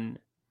one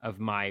of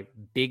my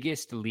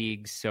biggest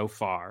leagues so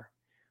far,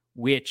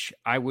 which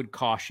I would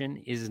caution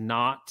is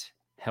not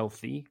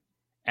healthy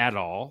at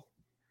all.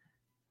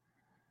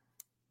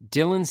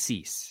 Dylan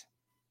Cease.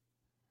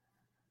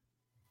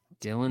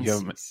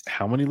 Cease.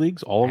 How many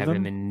leagues? All of them? I have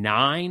him in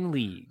 9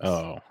 leagues.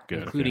 Oh,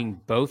 good.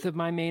 Including both of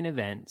my main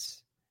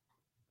events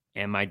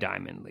and my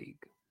Diamond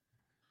League.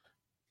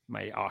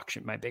 My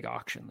big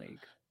auction league.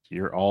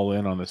 You're all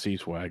in on the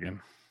Cease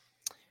wagon.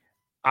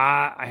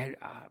 Yeah.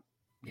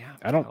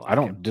 I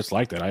don't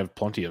dislike that. I have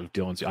plenty of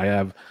Dylan Cease. I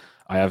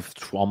have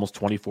almost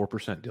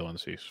 24% Dylan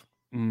Cease.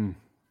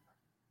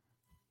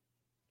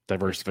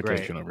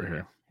 Diversification over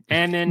here.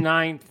 And then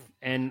 9th,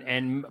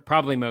 and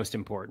probably most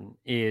important,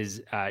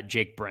 is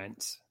Jake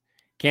Brentz.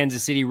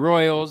 Kansas City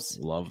Royals.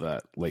 Love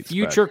that. Late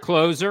future spec.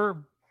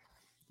 Closer,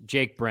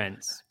 Jake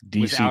Brentz.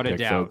 DC without pick, a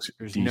doubt. folks.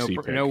 There's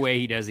DC no way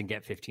he doesn't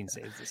get 15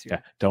 saves this year.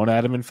 Yeah, don't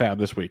add him in FAAB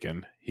this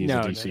weekend. He's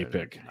a DC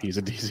pick. No. He's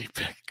a DC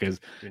pick because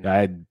I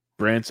had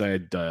Brentz. I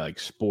had like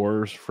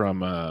Spores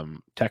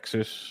from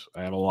Texas.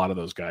 I have a lot of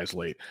those guys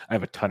late. I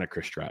have a ton of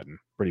Chris Stratton.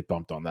 Pretty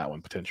pumped on that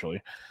one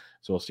potentially.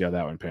 So we'll see how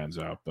that one pans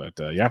out. But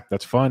yeah,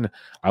 that's fun.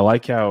 I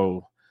like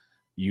how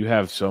you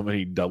have so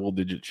many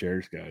double-digit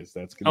shares, guys.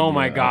 That's gonna oh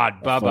my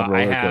God,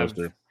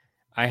 Bubba!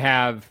 I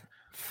have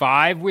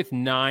 5 with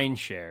 9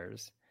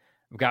 shares.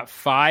 I've got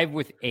 5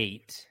 with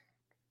 8.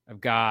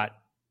 I've got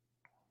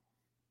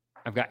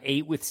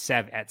 8 with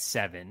 7 at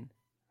 7.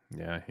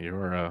 Yeah,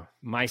 you're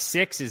my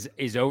 6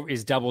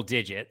 is double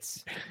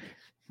digits.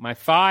 My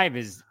 5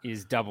 is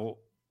double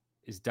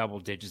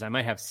digits. I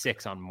might have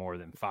 6 on more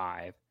than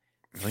 5.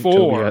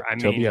 4.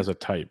 Toby has a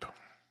type.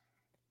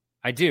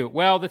 I do.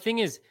 Well, the thing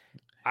is,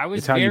 I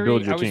was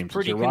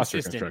pretty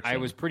consistent. I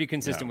was pretty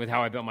consistent with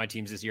how I built my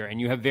teams this year, and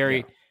you have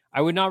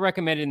I would not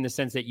recommend it in the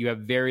sense that you have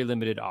very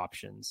limited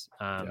options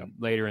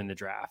later in the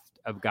draft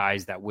of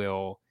guys that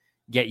will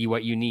get you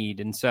what you need,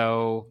 and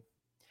so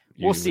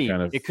we'll see.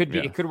 It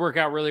could work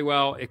out really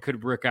well. It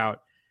could work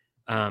out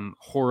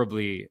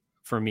horribly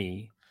for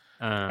me.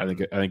 I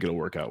think it'll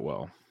work out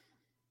well.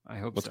 I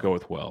hope. Let's go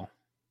with well.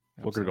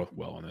 We're gonna go with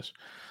well on this.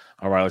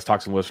 All right, let's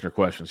talk some listener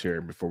questions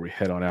here before we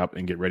head on out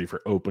and get ready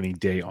for opening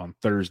day on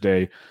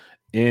Thursday.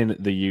 In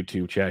the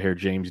YouTube chat here,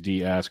 James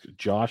D asks,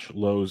 Josh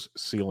Lowe's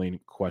ceiling ?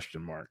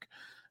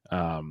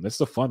 This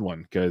is a fun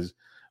one because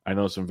I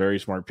know some very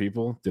smart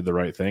people did the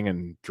right thing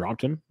and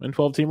dropped him in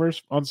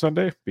 12-teamers on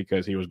Sunday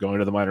because he was going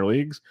to the minor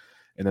leagues.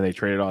 And then they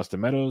traded Austin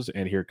Meadows,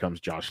 and here comes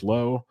Josh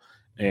Lowe.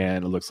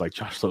 And it looks like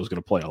Josh Lowe is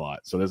going to play a lot.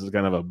 So this is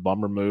kind of a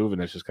bummer move,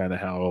 and it's just kind of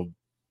how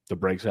the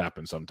breaks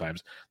happen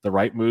sometimes. The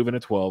right move in a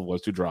 12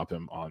 was to drop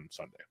him on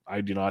Sunday.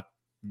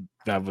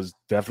 That was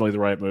definitely the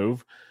right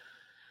move.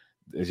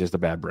 It's just a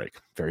bad break,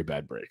 very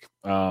bad break.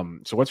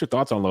 So what's your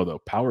thoughts on Lowe, though?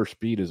 Power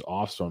speed is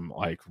awesome,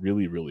 like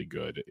really, really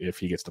good if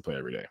he gets to play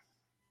every day.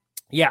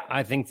 Yeah,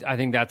 I think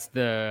that's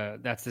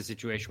the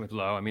situation with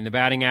Lowe. I mean, the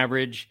batting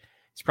average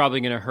is probably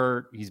going to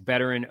hurt. He's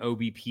better in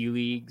OBP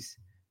leagues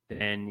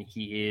than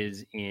he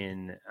is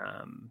in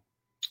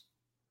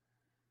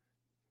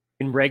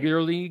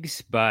regular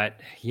leagues.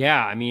 But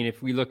yeah, I mean,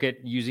 if we look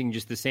at using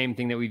just the same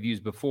thing that we've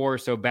used before,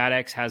 so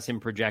BatX has him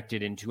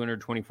projected in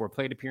 224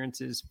 plate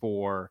appearances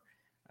for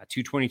a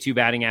 222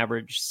 batting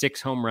average, 6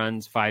 home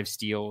runs, 5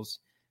 steals.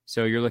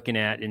 So you're looking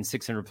at in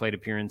 600 plate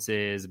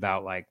appearances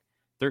about like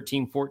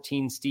 13,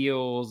 14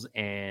 steals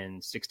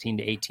and 16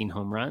 to 18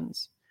 home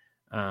runs,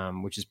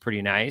 which is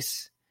pretty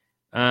nice.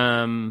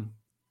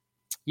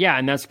 Yeah,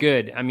 and that's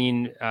good. I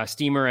mean,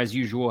 Steamer, as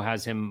usual,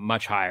 has him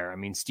much higher. I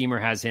mean, Steamer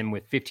has him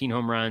with 15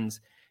 home runs,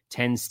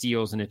 10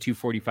 steals, and a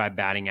 245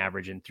 batting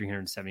average and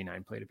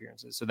 379 plate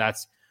appearances. So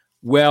that's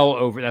well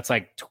over. That's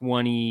like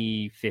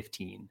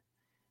 2015,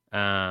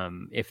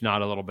 if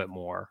not a little bit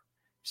more.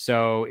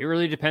 So it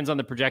really depends on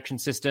the projection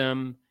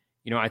system.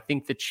 You know, I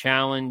think the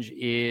challenge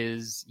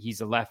is he's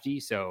a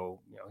lefty, so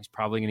he's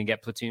probably going to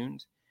get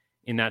platooned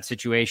in that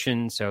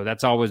situation. So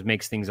that's always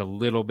makes things a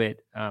little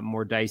bit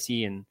more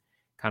dicey and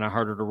kind of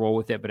harder to roll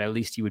with it. But at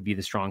least he would be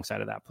the strong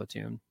side of that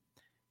platoon.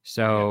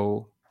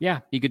 So yeah,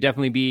 he could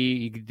definitely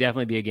be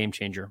a game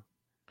changer.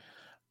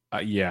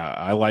 Yeah,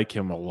 I like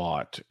him a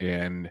lot,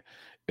 and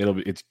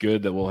it's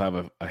good that we'll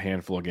have a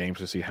handful of games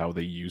to see how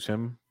they use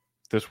him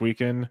this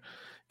weekend.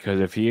 Because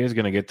if he is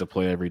going to get to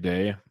play every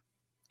day,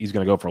 he's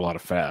going to go for a lot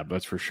of FAAB,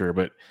 that's for sure.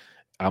 But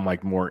I'm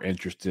like more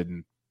interested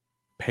in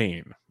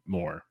paying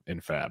more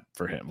in FAAB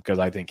for him because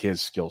I think his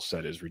skill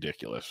set is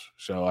ridiculous.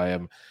 So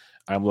I'm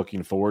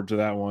looking forward to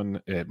that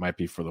one. It might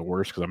be for the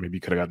worst because I maybe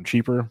could have gotten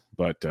cheaper,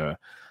 but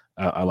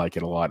I like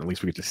it a lot. At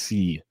least we get to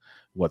see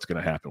what's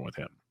going to happen with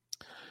him.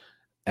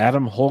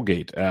 Adam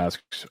Holgate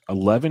asks,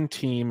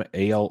 11-team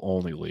AL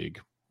only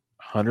league,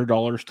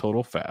 $100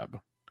 total FAAB,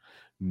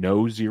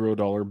 no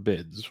 $0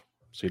 bids,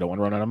 so you don't want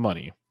to run out of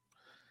money.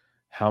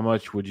 How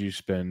much would you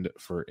spend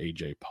for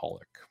AJ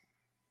Pollock?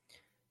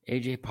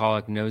 AJ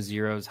Pollock, no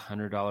zeros,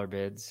 $100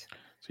 bids.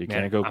 So you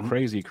can't go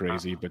crazy,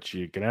 but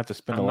you're going to have to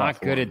spend a lot. I'm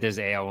not good at this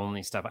AL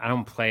only stuff. I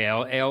don't play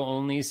AL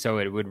only, so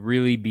it would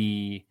really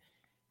be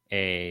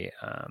it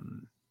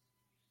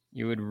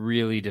would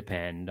really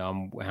depend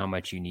on how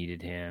much you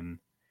needed him.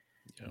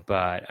 Yeah.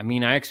 But, I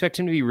mean, I expect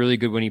him to be really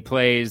good when he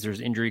plays. There's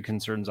injury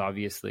concerns,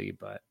 obviously,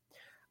 but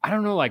I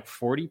don't know, like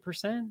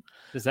 40%?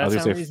 Does that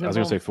sound reasonable? I was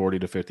going to say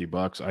 $40 to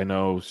 $50. I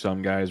know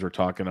some guys were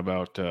talking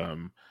about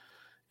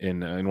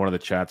in one of the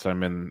chats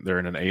I'm in, they're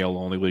in an AL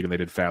only league, and they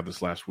did FAAB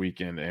this last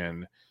weekend,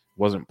 and it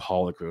wasn't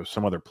Pollock, it was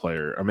some other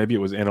player, or maybe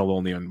it was NL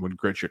only when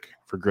Grichuk.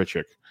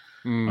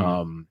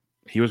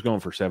 He was going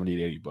for $70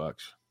 to $80.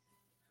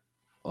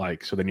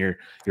 Like, so then you're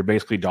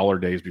basically dollar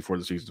days before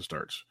the season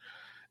starts.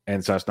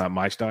 And so that's not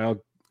my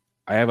style.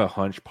 I have a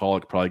hunch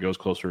Pollock probably goes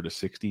closer to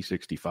 60,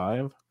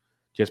 65,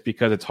 just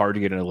because it's hard to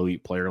get an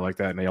elite player like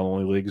that in AL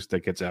only leagues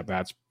that gets at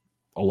bats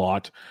a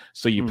lot.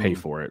 So you pay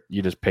for it.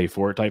 You just pay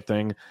for it type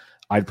thing.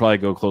 I'd probably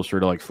go closer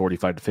to like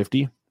 45 to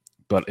 50,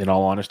 but in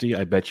all honesty,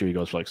 I bet you he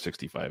goes for like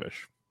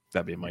 65-ish.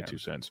 That'd be my 2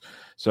 cents.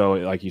 So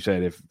like you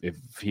said,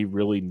 if he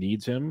really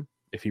needs him,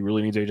 if he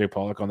really needs AJ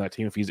Pollock on that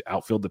team, if he's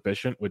outfield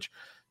deficient, which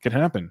can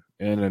happen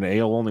in an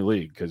AL only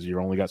league because you're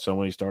only got so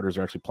many starters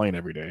that are actually playing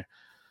every day,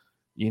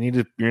 you're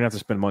gonna have to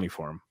spend money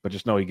for him. But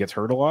just know he gets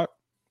hurt a lot,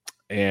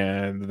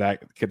 and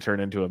that could turn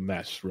into a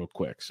mess real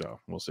quick. So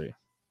we'll see.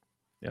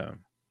 Yeah,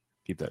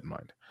 keep that in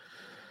mind.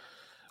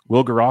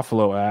 Will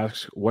Garofalo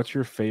asks, what's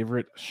your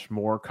favorite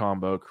s'more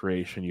combo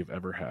creation you've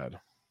ever had?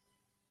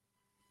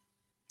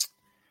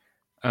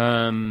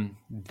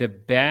 The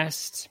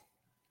best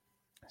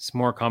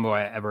s'more combo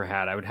I ever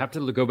had, I would have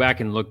to go back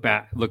and look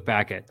back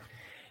at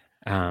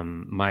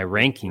my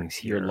rankings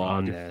here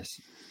on this.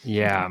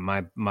 Yeah,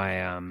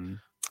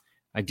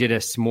 I did a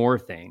s'more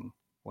thing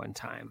one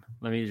time.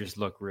 Let me just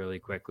look really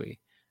quickly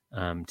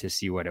to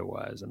see what it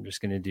was. I'm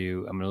going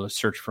to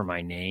search for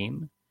my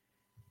name.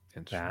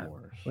 And that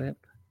s'mores.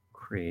 Flip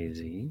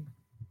crazy.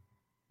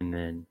 And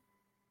then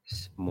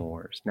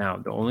s'mores. Now,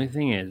 the only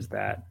thing is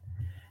that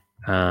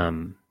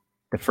the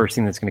first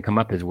thing that's going to come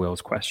up is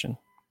Will's question,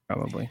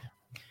 probably.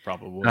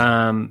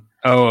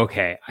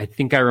 Okay. I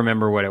think I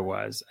remember what it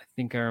was.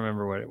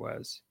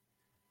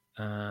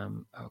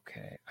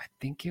 Okay. I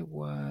think it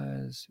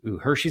was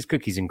Hershey's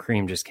Cookies and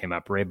Cream just came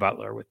up. Ray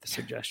Butler with the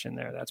suggestion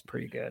there. That's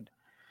pretty good.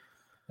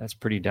 That's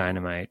pretty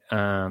dynamite.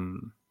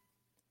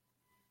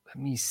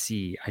 Let me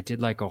see. I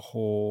did like a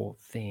whole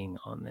thing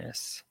on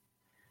this.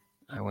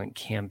 I went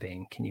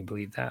camping. Can you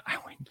believe that? I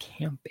went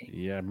camping.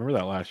 Yeah, I remember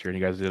that last year. And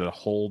you guys did a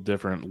whole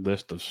different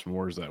list of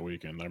s'mores that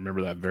weekend. I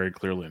remember that very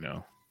clearly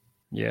now.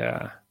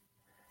 Yeah.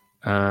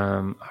 All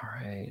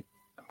right.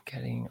 I'm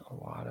getting a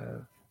lot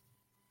of.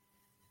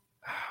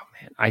 Oh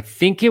man, I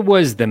think it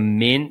was the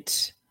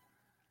mint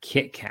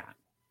Kit Kat.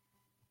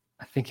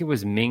 I think it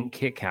was mint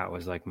Kit Kat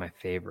was like my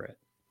favorite.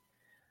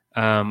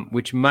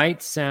 Which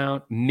might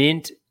sound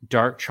mint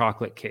dark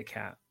chocolate Kit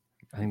Kat.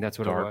 I think that's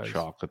what it was. Dark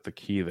chocolate, the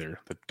key there,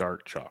 the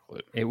dark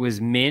chocolate. It was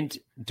mint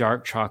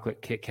dark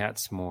chocolate Kit Kat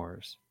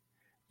s'mores.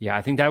 Yeah,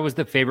 I think that was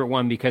the favorite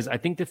one because I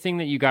think the thing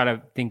that you got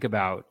to think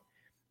about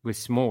with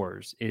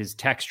s'mores is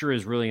texture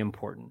is really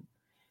important.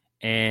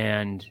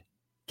 And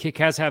Kit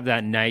Kats have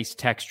that nice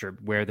texture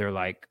where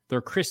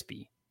they're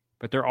crispy,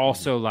 but they're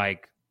also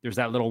like, there's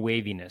that little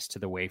waviness to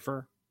the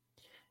wafer.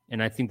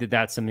 And I think that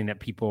that's something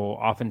that people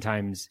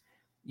oftentimes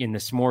in the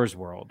s'mores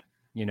world,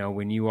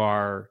 when you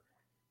are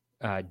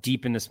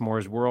deep in the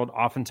s'mores world,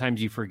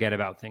 oftentimes you forget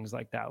about things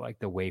like that, like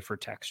the wafer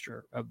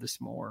texture of the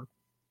s'more.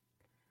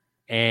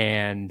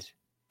 And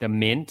the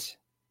mint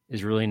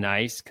is really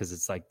nice because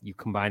it's like you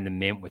combine the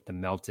mint with the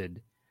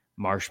melted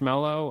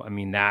marshmallow. I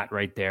mean, that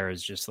right there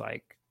is just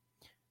like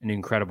an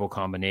incredible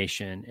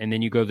combination. And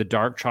then you go the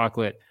dark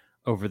chocolate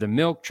over the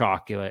milk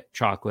chocolate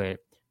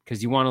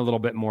because you want a little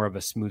bit more of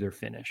a smoother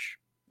finish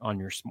on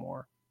your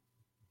s'more.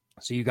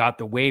 So you got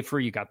the wafer,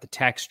 you got the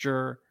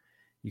texture,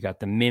 you got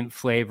the mint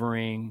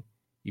flavoring,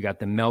 you got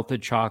the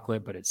melted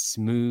chocolate, but it's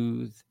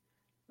smooth.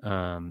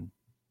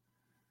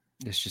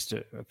 It's just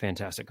a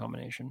fantastic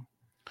combination.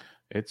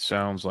 It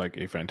sounds like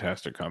a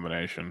fantastic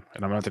combination,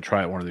 and I'm going to have to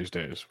try it one of these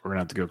days. We're going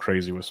to have to go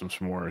crazy with some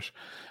s'mores.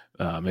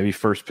 Maybe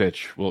first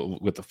pitch, we'll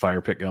get the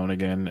fire pit going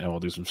again, and we'll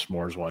do some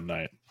s'mores one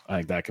night. I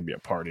think that could be a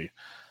party.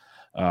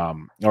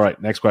 All right,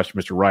 next question,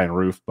 Mr. Ryan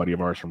Roof, buddy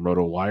of ours from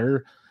Roto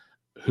Wire.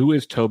 Who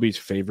is Toby's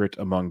favorite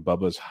among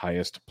Bubba's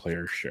highest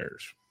player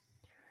shares?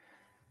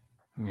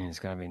 I mean, it's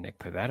got to be Nick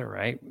Pivetta,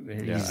 right?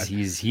 Yeah,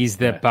 he's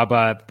the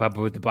Bubba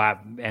with the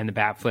bat and the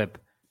bat flip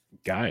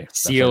guy.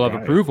 Seal of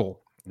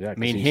approval. Yeah, I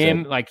mean,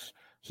 him said,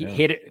 he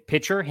hit it,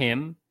 pitcher,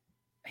 him,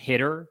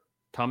 hitter,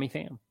 Tommy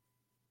Pham.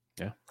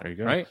 Yeah, there you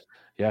go. Right?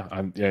 Yeah,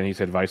 and he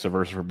said vice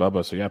versa for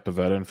Bubba. So yeah,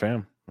 Pivetta and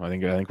Pham. I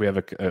think we have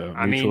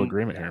a mutual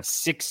agreement here.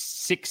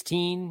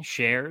 16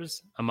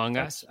 shares among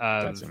us.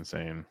 That's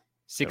insane.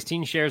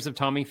 16 shares of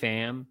Tommy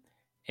Pham,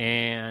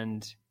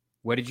 and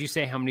what did you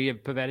say? How many of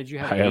Pivetta did you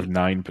have? I have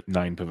nine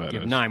Pivettas. You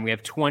have 9. We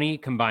have 20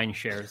 combined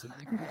shares.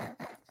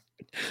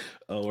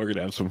 Oh, we're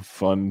gonna have some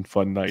fun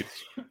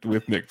nights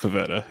with Nick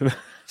Pivetta.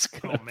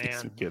 Oh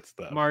man,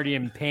 I'm already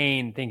in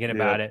pain thinking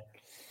about it.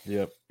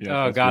 Yep.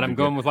 Oh god, I'm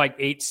going with like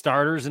 8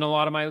 starters in a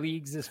lot of my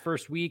leagues this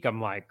first week. I'm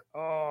like,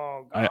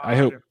 oh god. I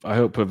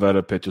hope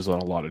Pivetta pitches on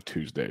a lot of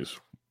Tuesdays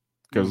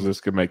because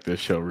this could make this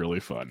show really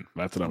fun.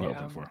 That's what I'm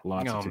hoping for.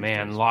 Lots of Tuesdays.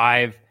 Man,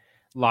 live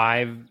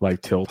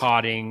like tilt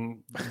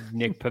potting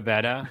Nick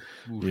Pivetta.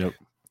 Yep,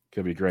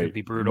 could be great. Could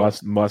be brutal.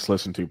 Must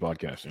listen to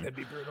podcasting. Could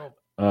be brutal.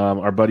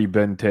 Our buddy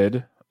Ben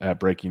Ted at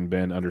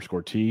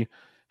BreakingBen_T.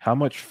 How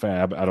much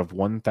FAAB out of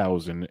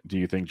 1,000 do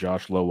you think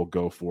Josh Lowe will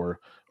go for,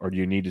 or do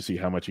you need to see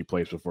how much he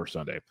plays before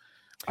Sunday?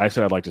 I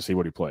said I'd like to see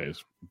what he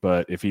plays,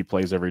 but if he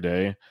plays every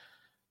day,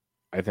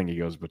 I think he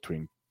goes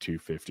between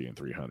 250 and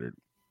 300.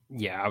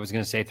 Yeah, I was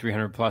going to say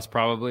 300 plus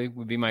probably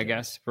would be my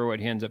guess for what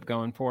he ends up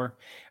going for.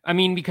 I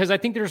mean, because I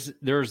think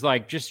there's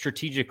like just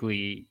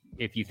strategically,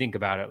 if you think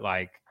about it,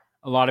 like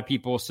a lot of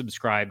people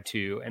subscribe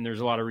to, and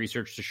there's a lot of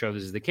research to show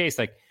this is the case.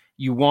 Like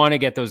you want to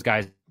get those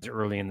guys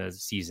early in the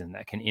season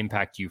that can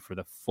impact you for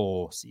the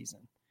full season.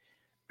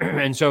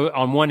 And so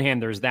on one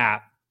hand, there's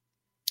that.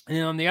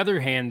 And on the other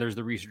hand, there's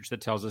the research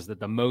that tells us that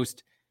the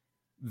most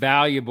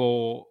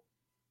valuable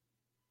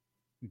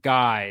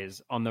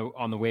guys on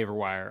the waiver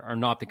wire are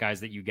not the guys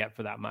that you get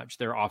for that much.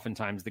 They're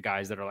oftentimes the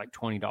guys that are like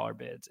 $20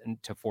 bids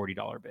and to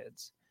 $40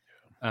 bids.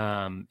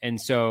 And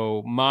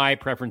so my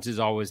preference is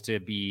always to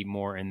be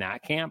more in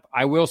that camp.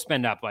 I will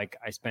spend up, like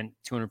I spent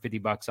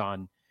 $250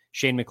 on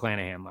Shane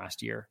McClanahan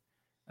last year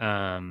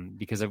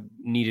because of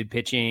needed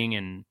pitching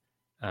and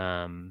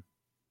and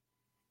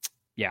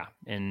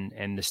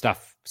the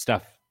stuff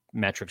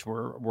metrics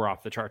were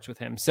off the charts with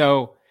him.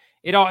 So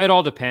it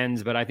all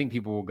depends, but I think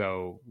people will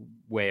go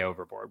way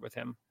overboard with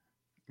him.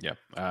 Yeah,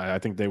 I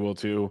think they will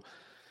too.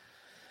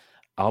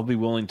 I'll be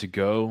willing to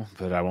go,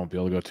 but I won't be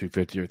able to go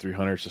 250 or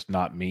 300. It's just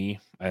not me,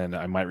 and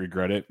I might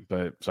regret it.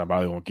 But so I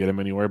probably won't get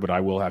him anywhere. But I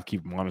will have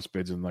keep him honest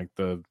bids in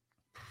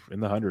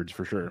the hundreds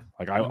for sure.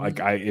 Like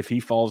I if he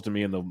falls to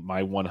me in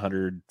my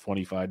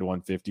 125 to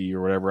 150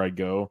 or whatever I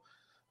go,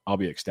 I'll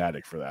be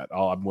ecstatic for that.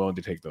 I'm willing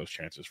to take those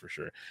chances for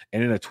sure.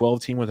 And in a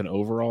 12 team with an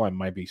overall, I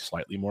might be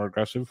slightly more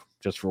aggressive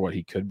just for what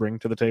he could bring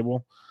to the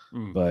table.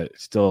 But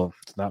still,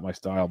 it's not my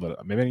style.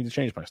 But maybe I need to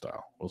change my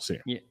style. We'll see.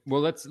 Yeah.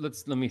 Well,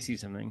 let me see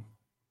something.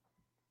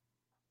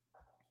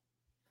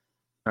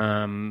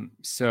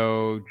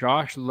 So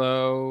Josh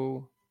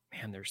Lowe,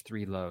 man, there's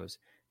 3 lows.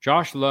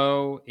 Josh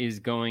Lowe is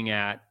going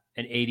at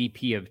an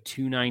ADP of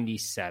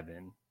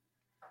 297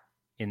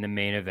 in the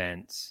main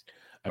events.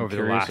 I'm over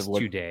the last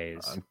 2 days.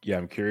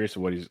 I'm curious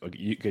of what he's.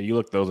 You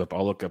look those up.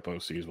 I'll look up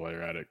OCs while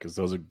you're at it because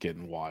those are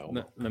getting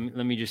wild. Let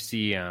me just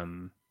see. Let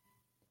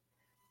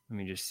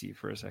me just see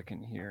for a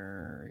second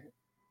here.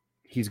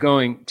 He's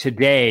going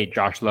today.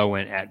 Josh Lowe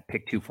went at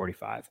pick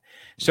 245.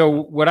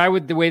 So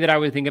the way that I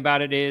would think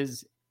about it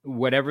is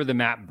whatever the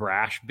Matt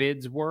Brash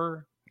bids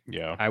were.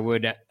 Yeah, I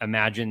would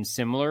imagine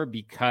similar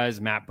because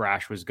Matt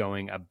Brash was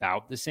going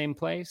about the same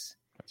place.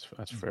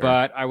 That's fair.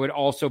 But I would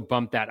also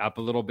bump that up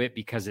a little bit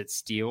because it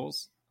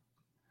steals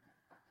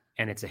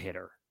and it's a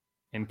hitter.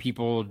 And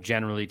people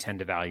generally tend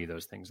to value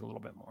those things a little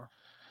bit more.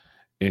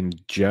 In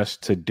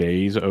just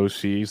today's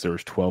OCs, there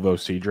was 12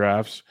 OC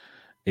drafts,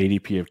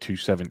 ADP of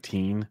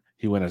 217.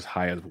 He went as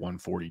high as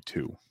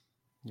 142.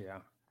 Yeah.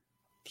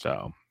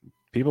 So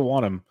people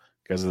want him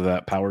because of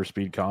that power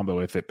speed combo.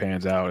 If it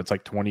pans out, it's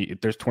like 20.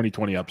 There's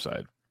 20-20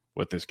 upside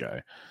with this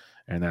guy,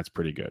 and that's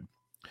pretty good.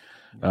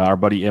 Our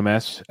buddy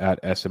MS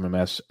at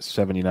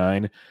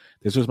SMMS79.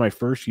 This was my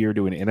first year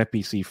doing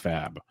NFBC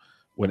FAAB.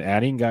 When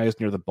adding guys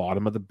near the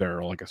bottom of the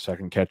barrel, like a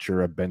second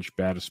catcher, a bench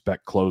bat, a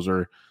spec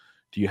closer,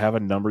 do you have a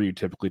number you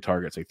typically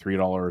target, say $3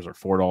 or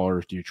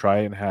 $4? Do you try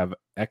and have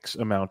X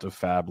amount of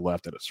FAAB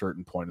left at a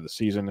certain point of the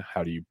season?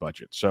 How do you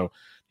budget? So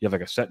you have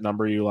like a set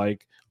number you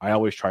like. I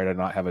always try to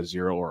not have a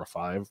 0 or a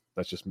 5.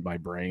 That's just my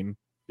brain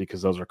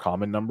because those are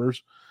common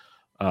numbers.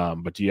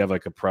 But do you have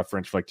like a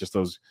preference for like just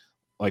those,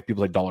 like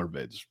people like dollar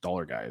bids,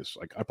 dollar guys?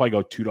 Like I probably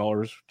go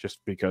 $2 just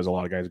because a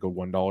lot of guys go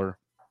 $1.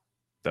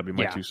 That'd be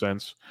my 2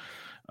 cents.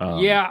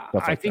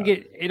 I think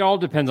it all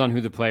depends on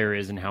who the player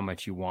is and how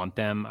much you want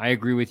them. I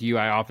agree with you.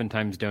 I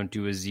oftentimes don't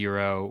do a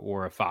 0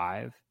 or a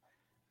 5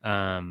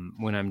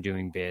 when I'm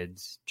doing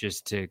bids,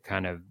 just to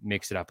kind of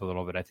mix it up a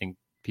little bit. I think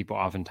people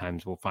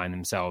oftentimes will find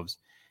themselves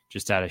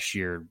just out of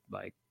sheer,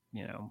 like,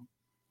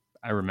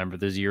 I remember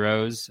the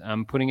zeros,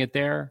 putting it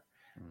there.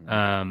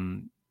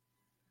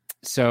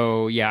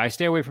 So yeah, I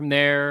stay away from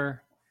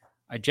there.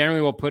 I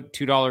generally will put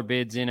 $2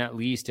 bids in at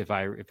least if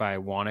I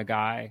want a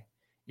guy.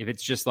 If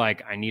it's just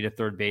like I need a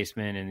third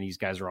baseman and these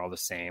guys are all the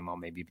same, I'll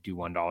maybe do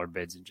 $1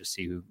 bids and just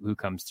see who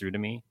comes through to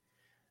me.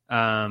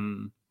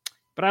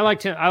 But I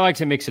like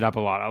to mix it up a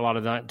lot. A lot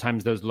of the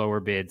times those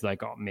lower bids,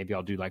 like maybe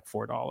I'll do like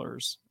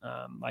 $4.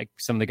 Like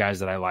some of the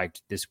guys that I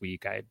liked this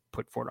week, I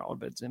put $4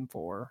 bids in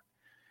for.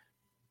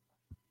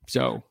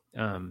 So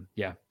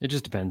it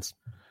just depends.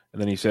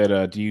 And then he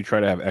said, do you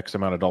try to have X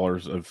amount of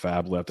dollars of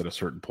FAAB left at a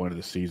certain point of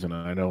the season?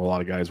 And I know a lot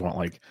of guys want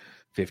like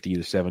 50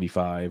 to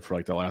 75 for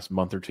like the last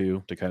month or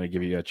two to kind of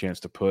give you a chance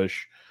to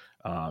push.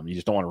 You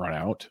just don't want to run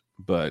out,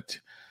 but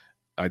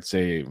I'd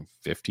say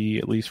 50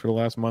 at least for the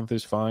last month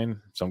is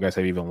fine. Some guys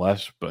have even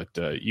less, but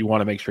you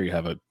want to make sure you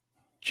have a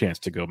chance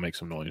to go make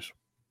some noise.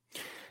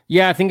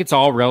 Yeah, I think it's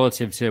all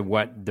relative to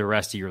what the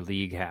rest of your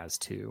league has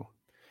too.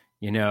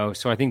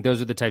 So I think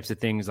those are the types of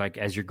things, like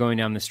as you're going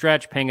down the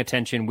stretch, paying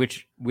attention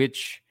which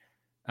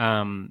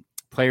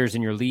players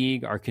in your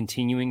league are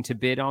continuing to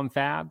bid on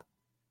FAAB.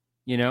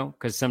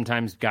 Because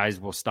sometimes guys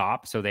will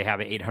stop, so they have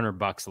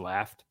 $800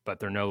 left, but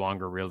they're no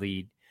longer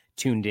really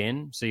tuned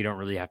in, so you don't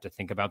really have to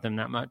think about them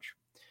that much.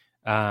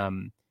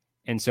 And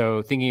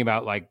so thinking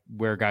about like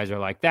where guys are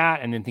like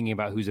that, and then thinking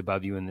about who's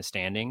above you in the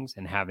standings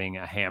and having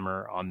a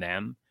hammer on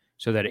them,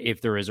 so that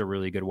if there is a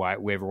really good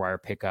waiver wire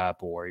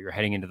pickup, or you're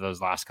heading into those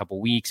last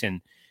couple weeks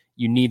and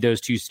you need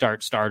those two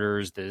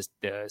starters the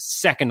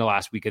second to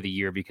last week of the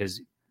year, because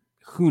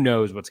who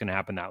knows what's going to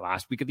happen that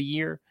last week of the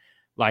year.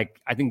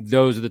 Like, I think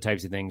those are the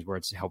types of things where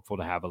it's helpful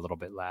to have a little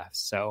bit left.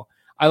 So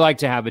I like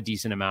to have a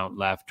decent amount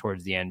left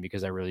towards the end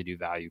because I really do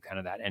value kind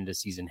of that end of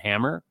season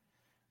hammer.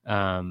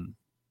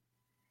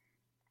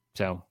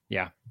 So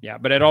yeah.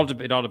 But it all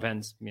depends. It all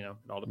depends. Yeah.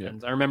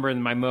 I remember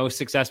in my most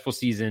successful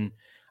season,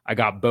 I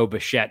got Bo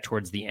Bichette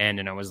towards the end,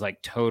 and I was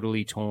like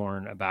totally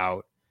torn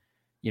about,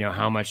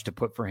 how much to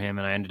put for him.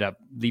 And I ended up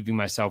leaving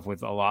myself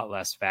with a lot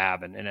less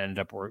FAAB, and it ended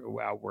up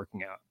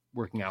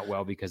working out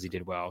well because he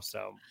did well.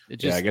 So it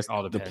just, I guess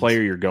all depends. The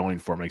player you're going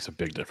for makes a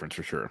big difference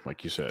for sure.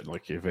 Like you said,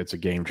 like if it's a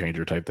game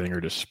changer type thing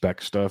or just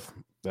spec stuff,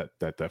 that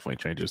definitely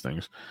changes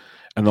things.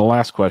 And the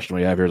last question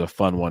we have here is a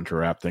fun one to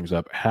wrap things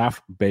up.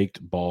 Half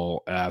Baked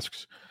Ball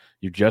asks,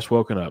 you've just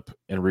woken up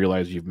and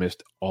realized you've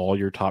missed all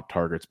your top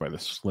targets by the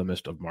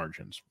slimmest of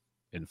margins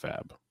in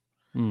FAAB.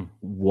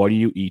 What do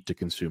you eat to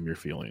consume your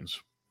feelings?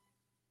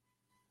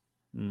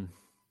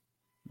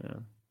 Yeah,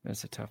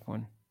 that's a tough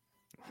one.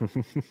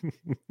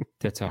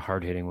 That's a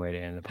hard-hitting way to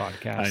end the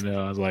podcast. I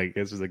know. I was like,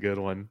 this is a good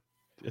one.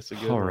 It's a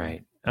good one. All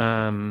right.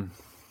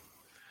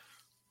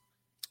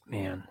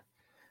 Man.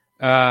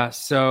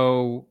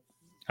 So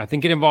I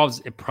think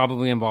it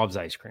probably involves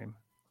ice cream.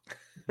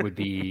 Would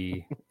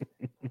be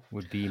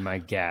my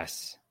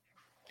guess.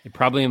 It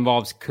probably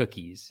involves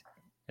cookies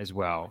as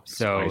well.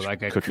 So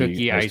like a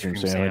cookie ice cream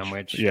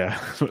sandwich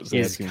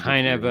is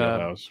kind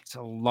of it's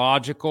a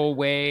logical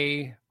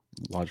way.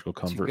 Logical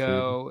comfort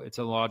food. It's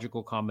a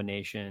logical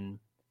combination.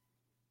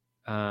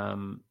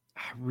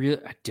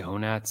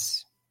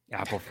 Donuts,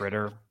 apple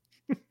fritter.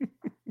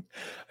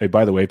 Hey,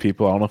 by the way,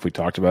 people, I don't know if we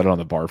talked about it on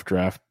the barf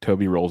draft.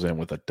 Toby rolls in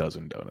with a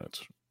dozen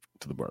donuts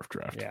to the barf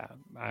draft. Yeah,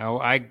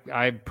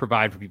 I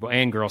provide for people,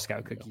 and Girl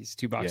Scout cookies,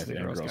 2 boxes of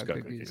Girl Scout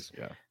cookies.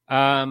 Yeah.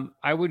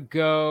 I would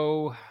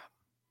go.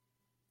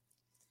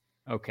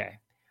 Okay,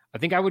 I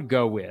think I would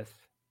go with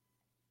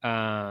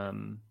a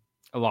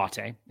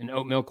latte, an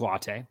oat milk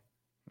latte.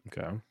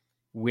 Okay.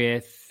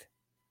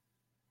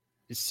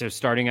 So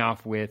starting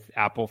off with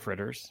apple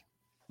fritters,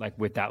 like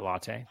with that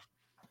latte,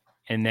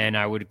 and then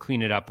I would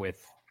clean it up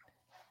with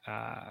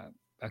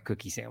a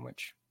cookie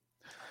sandwich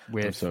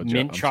with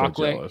mint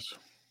chocolate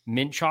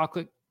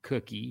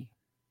cookie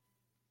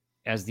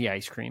as the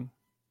ice cream,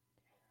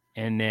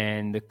 and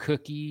then the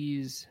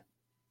cookies.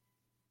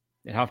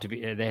 They'd have to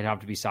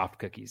be soft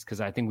cookies,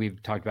 because I think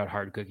we've talked about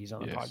hard cookies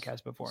on the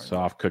podcast before.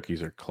 Soft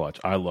cookies are clutch.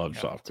 I love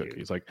soft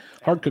cookies. Like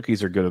hard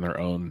cookies are good in their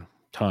own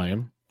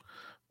time,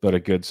 but a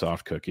good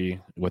soft cookie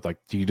with like,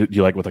 do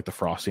you like with like the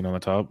frosting on the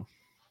top?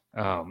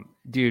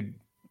 Dude,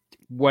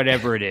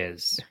 whatever it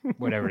is.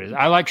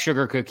 I like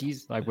sugar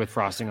cookies, like with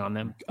frosting on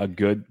them.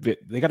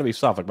 They got to be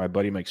soft. Like my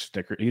buddy makes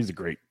he's a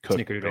great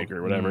baker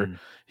or whatever.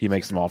 He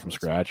makes them all from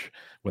scratch.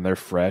 When they're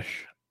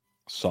fresh,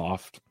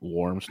 soft,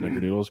 warm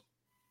snickerdoodles,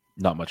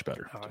 not much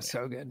better. Oh, it's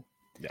so good.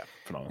 Yeah,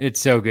 phenomenal. It's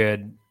so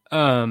good.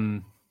 Yeah.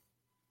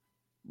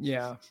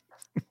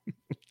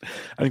 I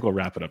think we'll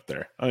wrap it up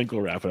there.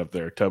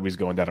 Toby's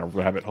going down a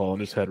rabbit hole in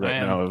his head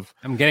right now.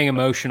 I'm getting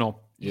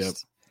emotional. Yep.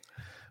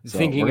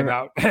 Thinking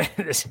about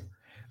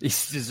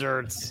these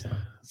desserts.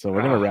 So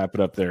we're going to wrap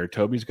it up there.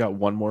 Toby's got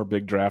one more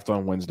big draft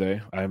on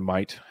Wednesday. I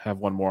might have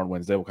one more on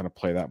Wednesday. We'll kind of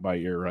play that by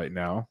ear right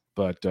now.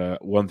 But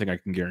one thing I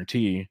can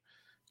guarantee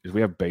is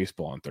we have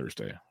baseball on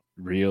Thursday.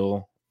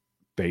 Real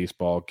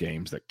baseball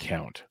games that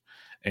count.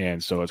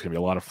 And so it's going to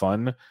be a lot of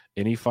fun.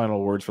 Any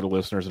final words for the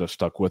listeners that have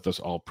stuck with us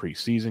all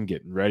preseason,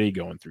 getting ready,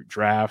 going through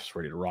drafts,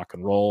 ready to rock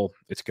and roll?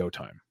 It's go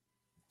time.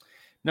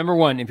 Number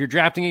one, if you're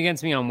drafting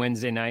against me on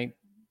Wednesday night,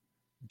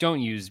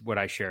 don't use what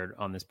I shared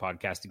on this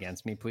podcast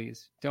against me,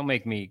 please. Don't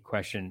make me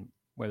question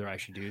whether I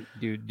should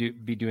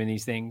be doing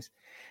these things.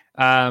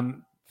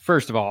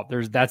 First of all,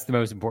 that's the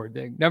most important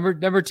thing.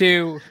 Number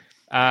two,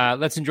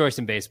 let's enjoy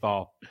some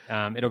baseball.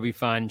 It'll be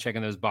fun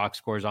checking those box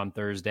scores on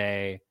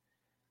Thursday.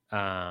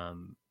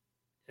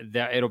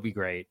 It'll be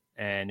great,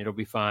 and it'll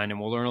be fun,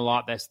 and we'll learn a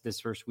lot this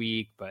first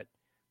week. But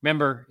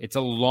remember, it's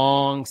a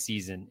long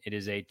season. It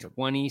is a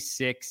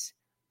 26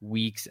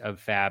 weeks of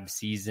FAAB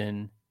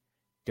season.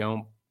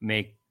 Don't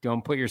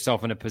put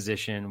yourself in a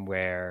position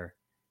where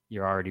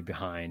you're already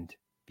behind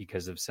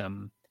because of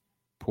some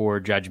poor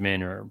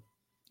judgment or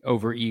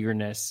over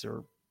eagerness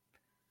or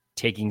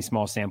taking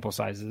small sample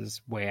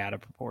sizes way out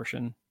of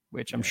proportion,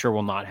 which I'm sure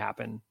will not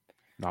happen.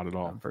 Not at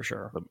all. For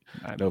sure.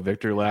 No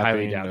victory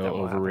lapping, no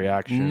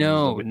overreaction.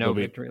 No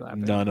victory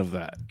lapping. None of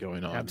that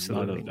going on.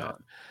 Absolutely none of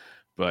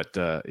that.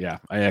 But yeah,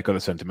 I echo the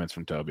sentiments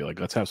from Toby. Like,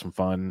 let's have some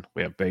fun.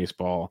 We have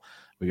baseball.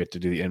 We get to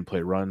do the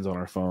in-play runs on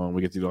our phone.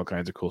 We get to do all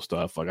kinds of cool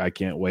stuff. Like, I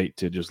can't wait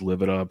to just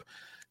live it up,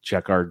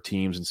 check our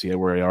teams and see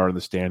where they are in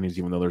the standings,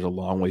 even though there's a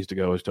long ways to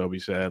go, as Toby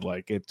said.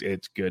 Like,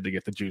 it's good to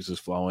get the juices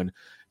flowing,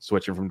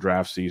 switching from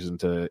draft season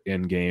to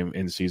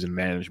in-season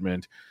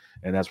management.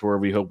 And that's where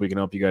we hope we can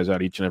help you guys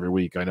out each and every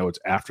week. I know it's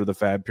after the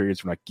FAAB period,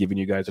 so we're not giving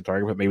you guys a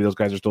target, but maybe those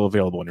guys are still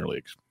available in your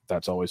leagues.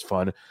 That's always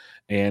fun.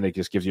 And it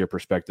just gives you a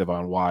perspective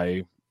on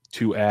why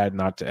to add,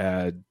 not to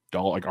add,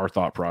 all like our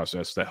thought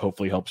process that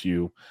hopefully helps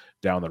you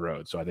down the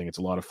road. So I think it's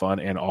a lot of fun,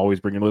 and always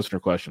bring your listener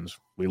questions.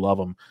 We love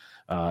them.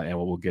 And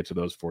we'll get to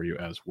those for you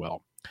as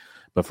well.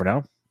 But for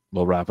now,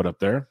 we'll wrap it up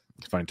there.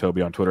 You can find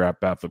Toby on Twitter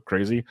at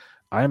BatFlipCrazy.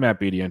 I am at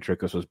BDNtrick.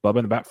 This was Bubba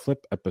and the Bat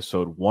Flip,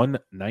 episode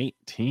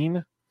 119.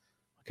 I'll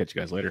catch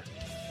you guys later.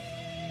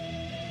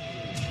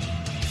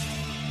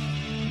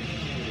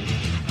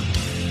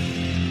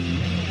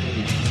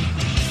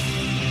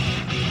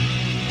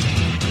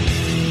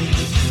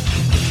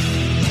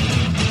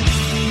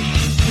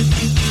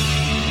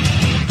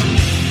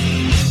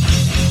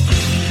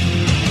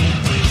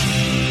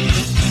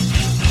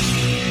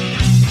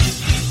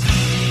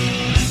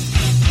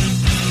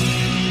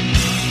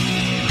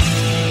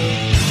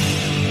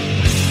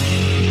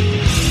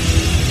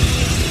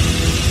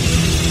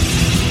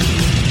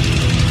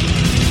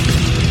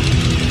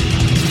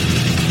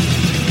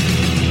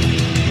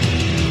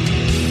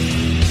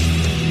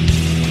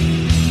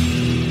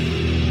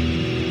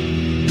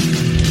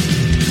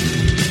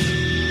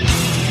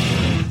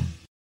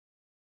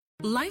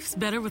 Life's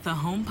better with a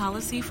home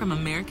policy from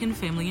American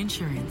Family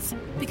Insurance,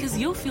 because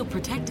you'll feel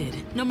protected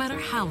no matter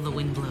how the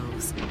wind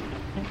blows.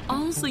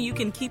 All so you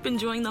can keep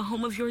enjoying the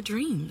home of your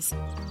dreams.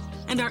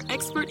 And our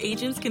expert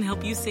agents can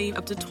help you save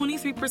up to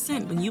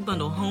 23% when you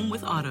bundle home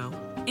with auto.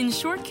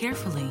 Insure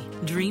carefully,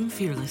 dream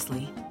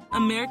fearlessly.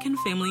 American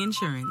Family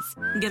Insurance.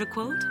 Get a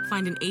quote?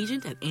 Find an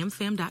agent at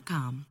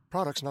amfam.com.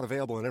 Products not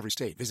available in every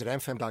state. Visit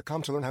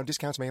amfam.com to learn how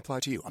discounts may apply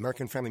to you.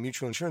 American Family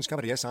Mutual Insurance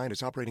Company, SI, and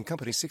its operating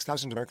company,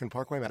 6000 American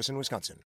Parkway, Madison, Wisconsin.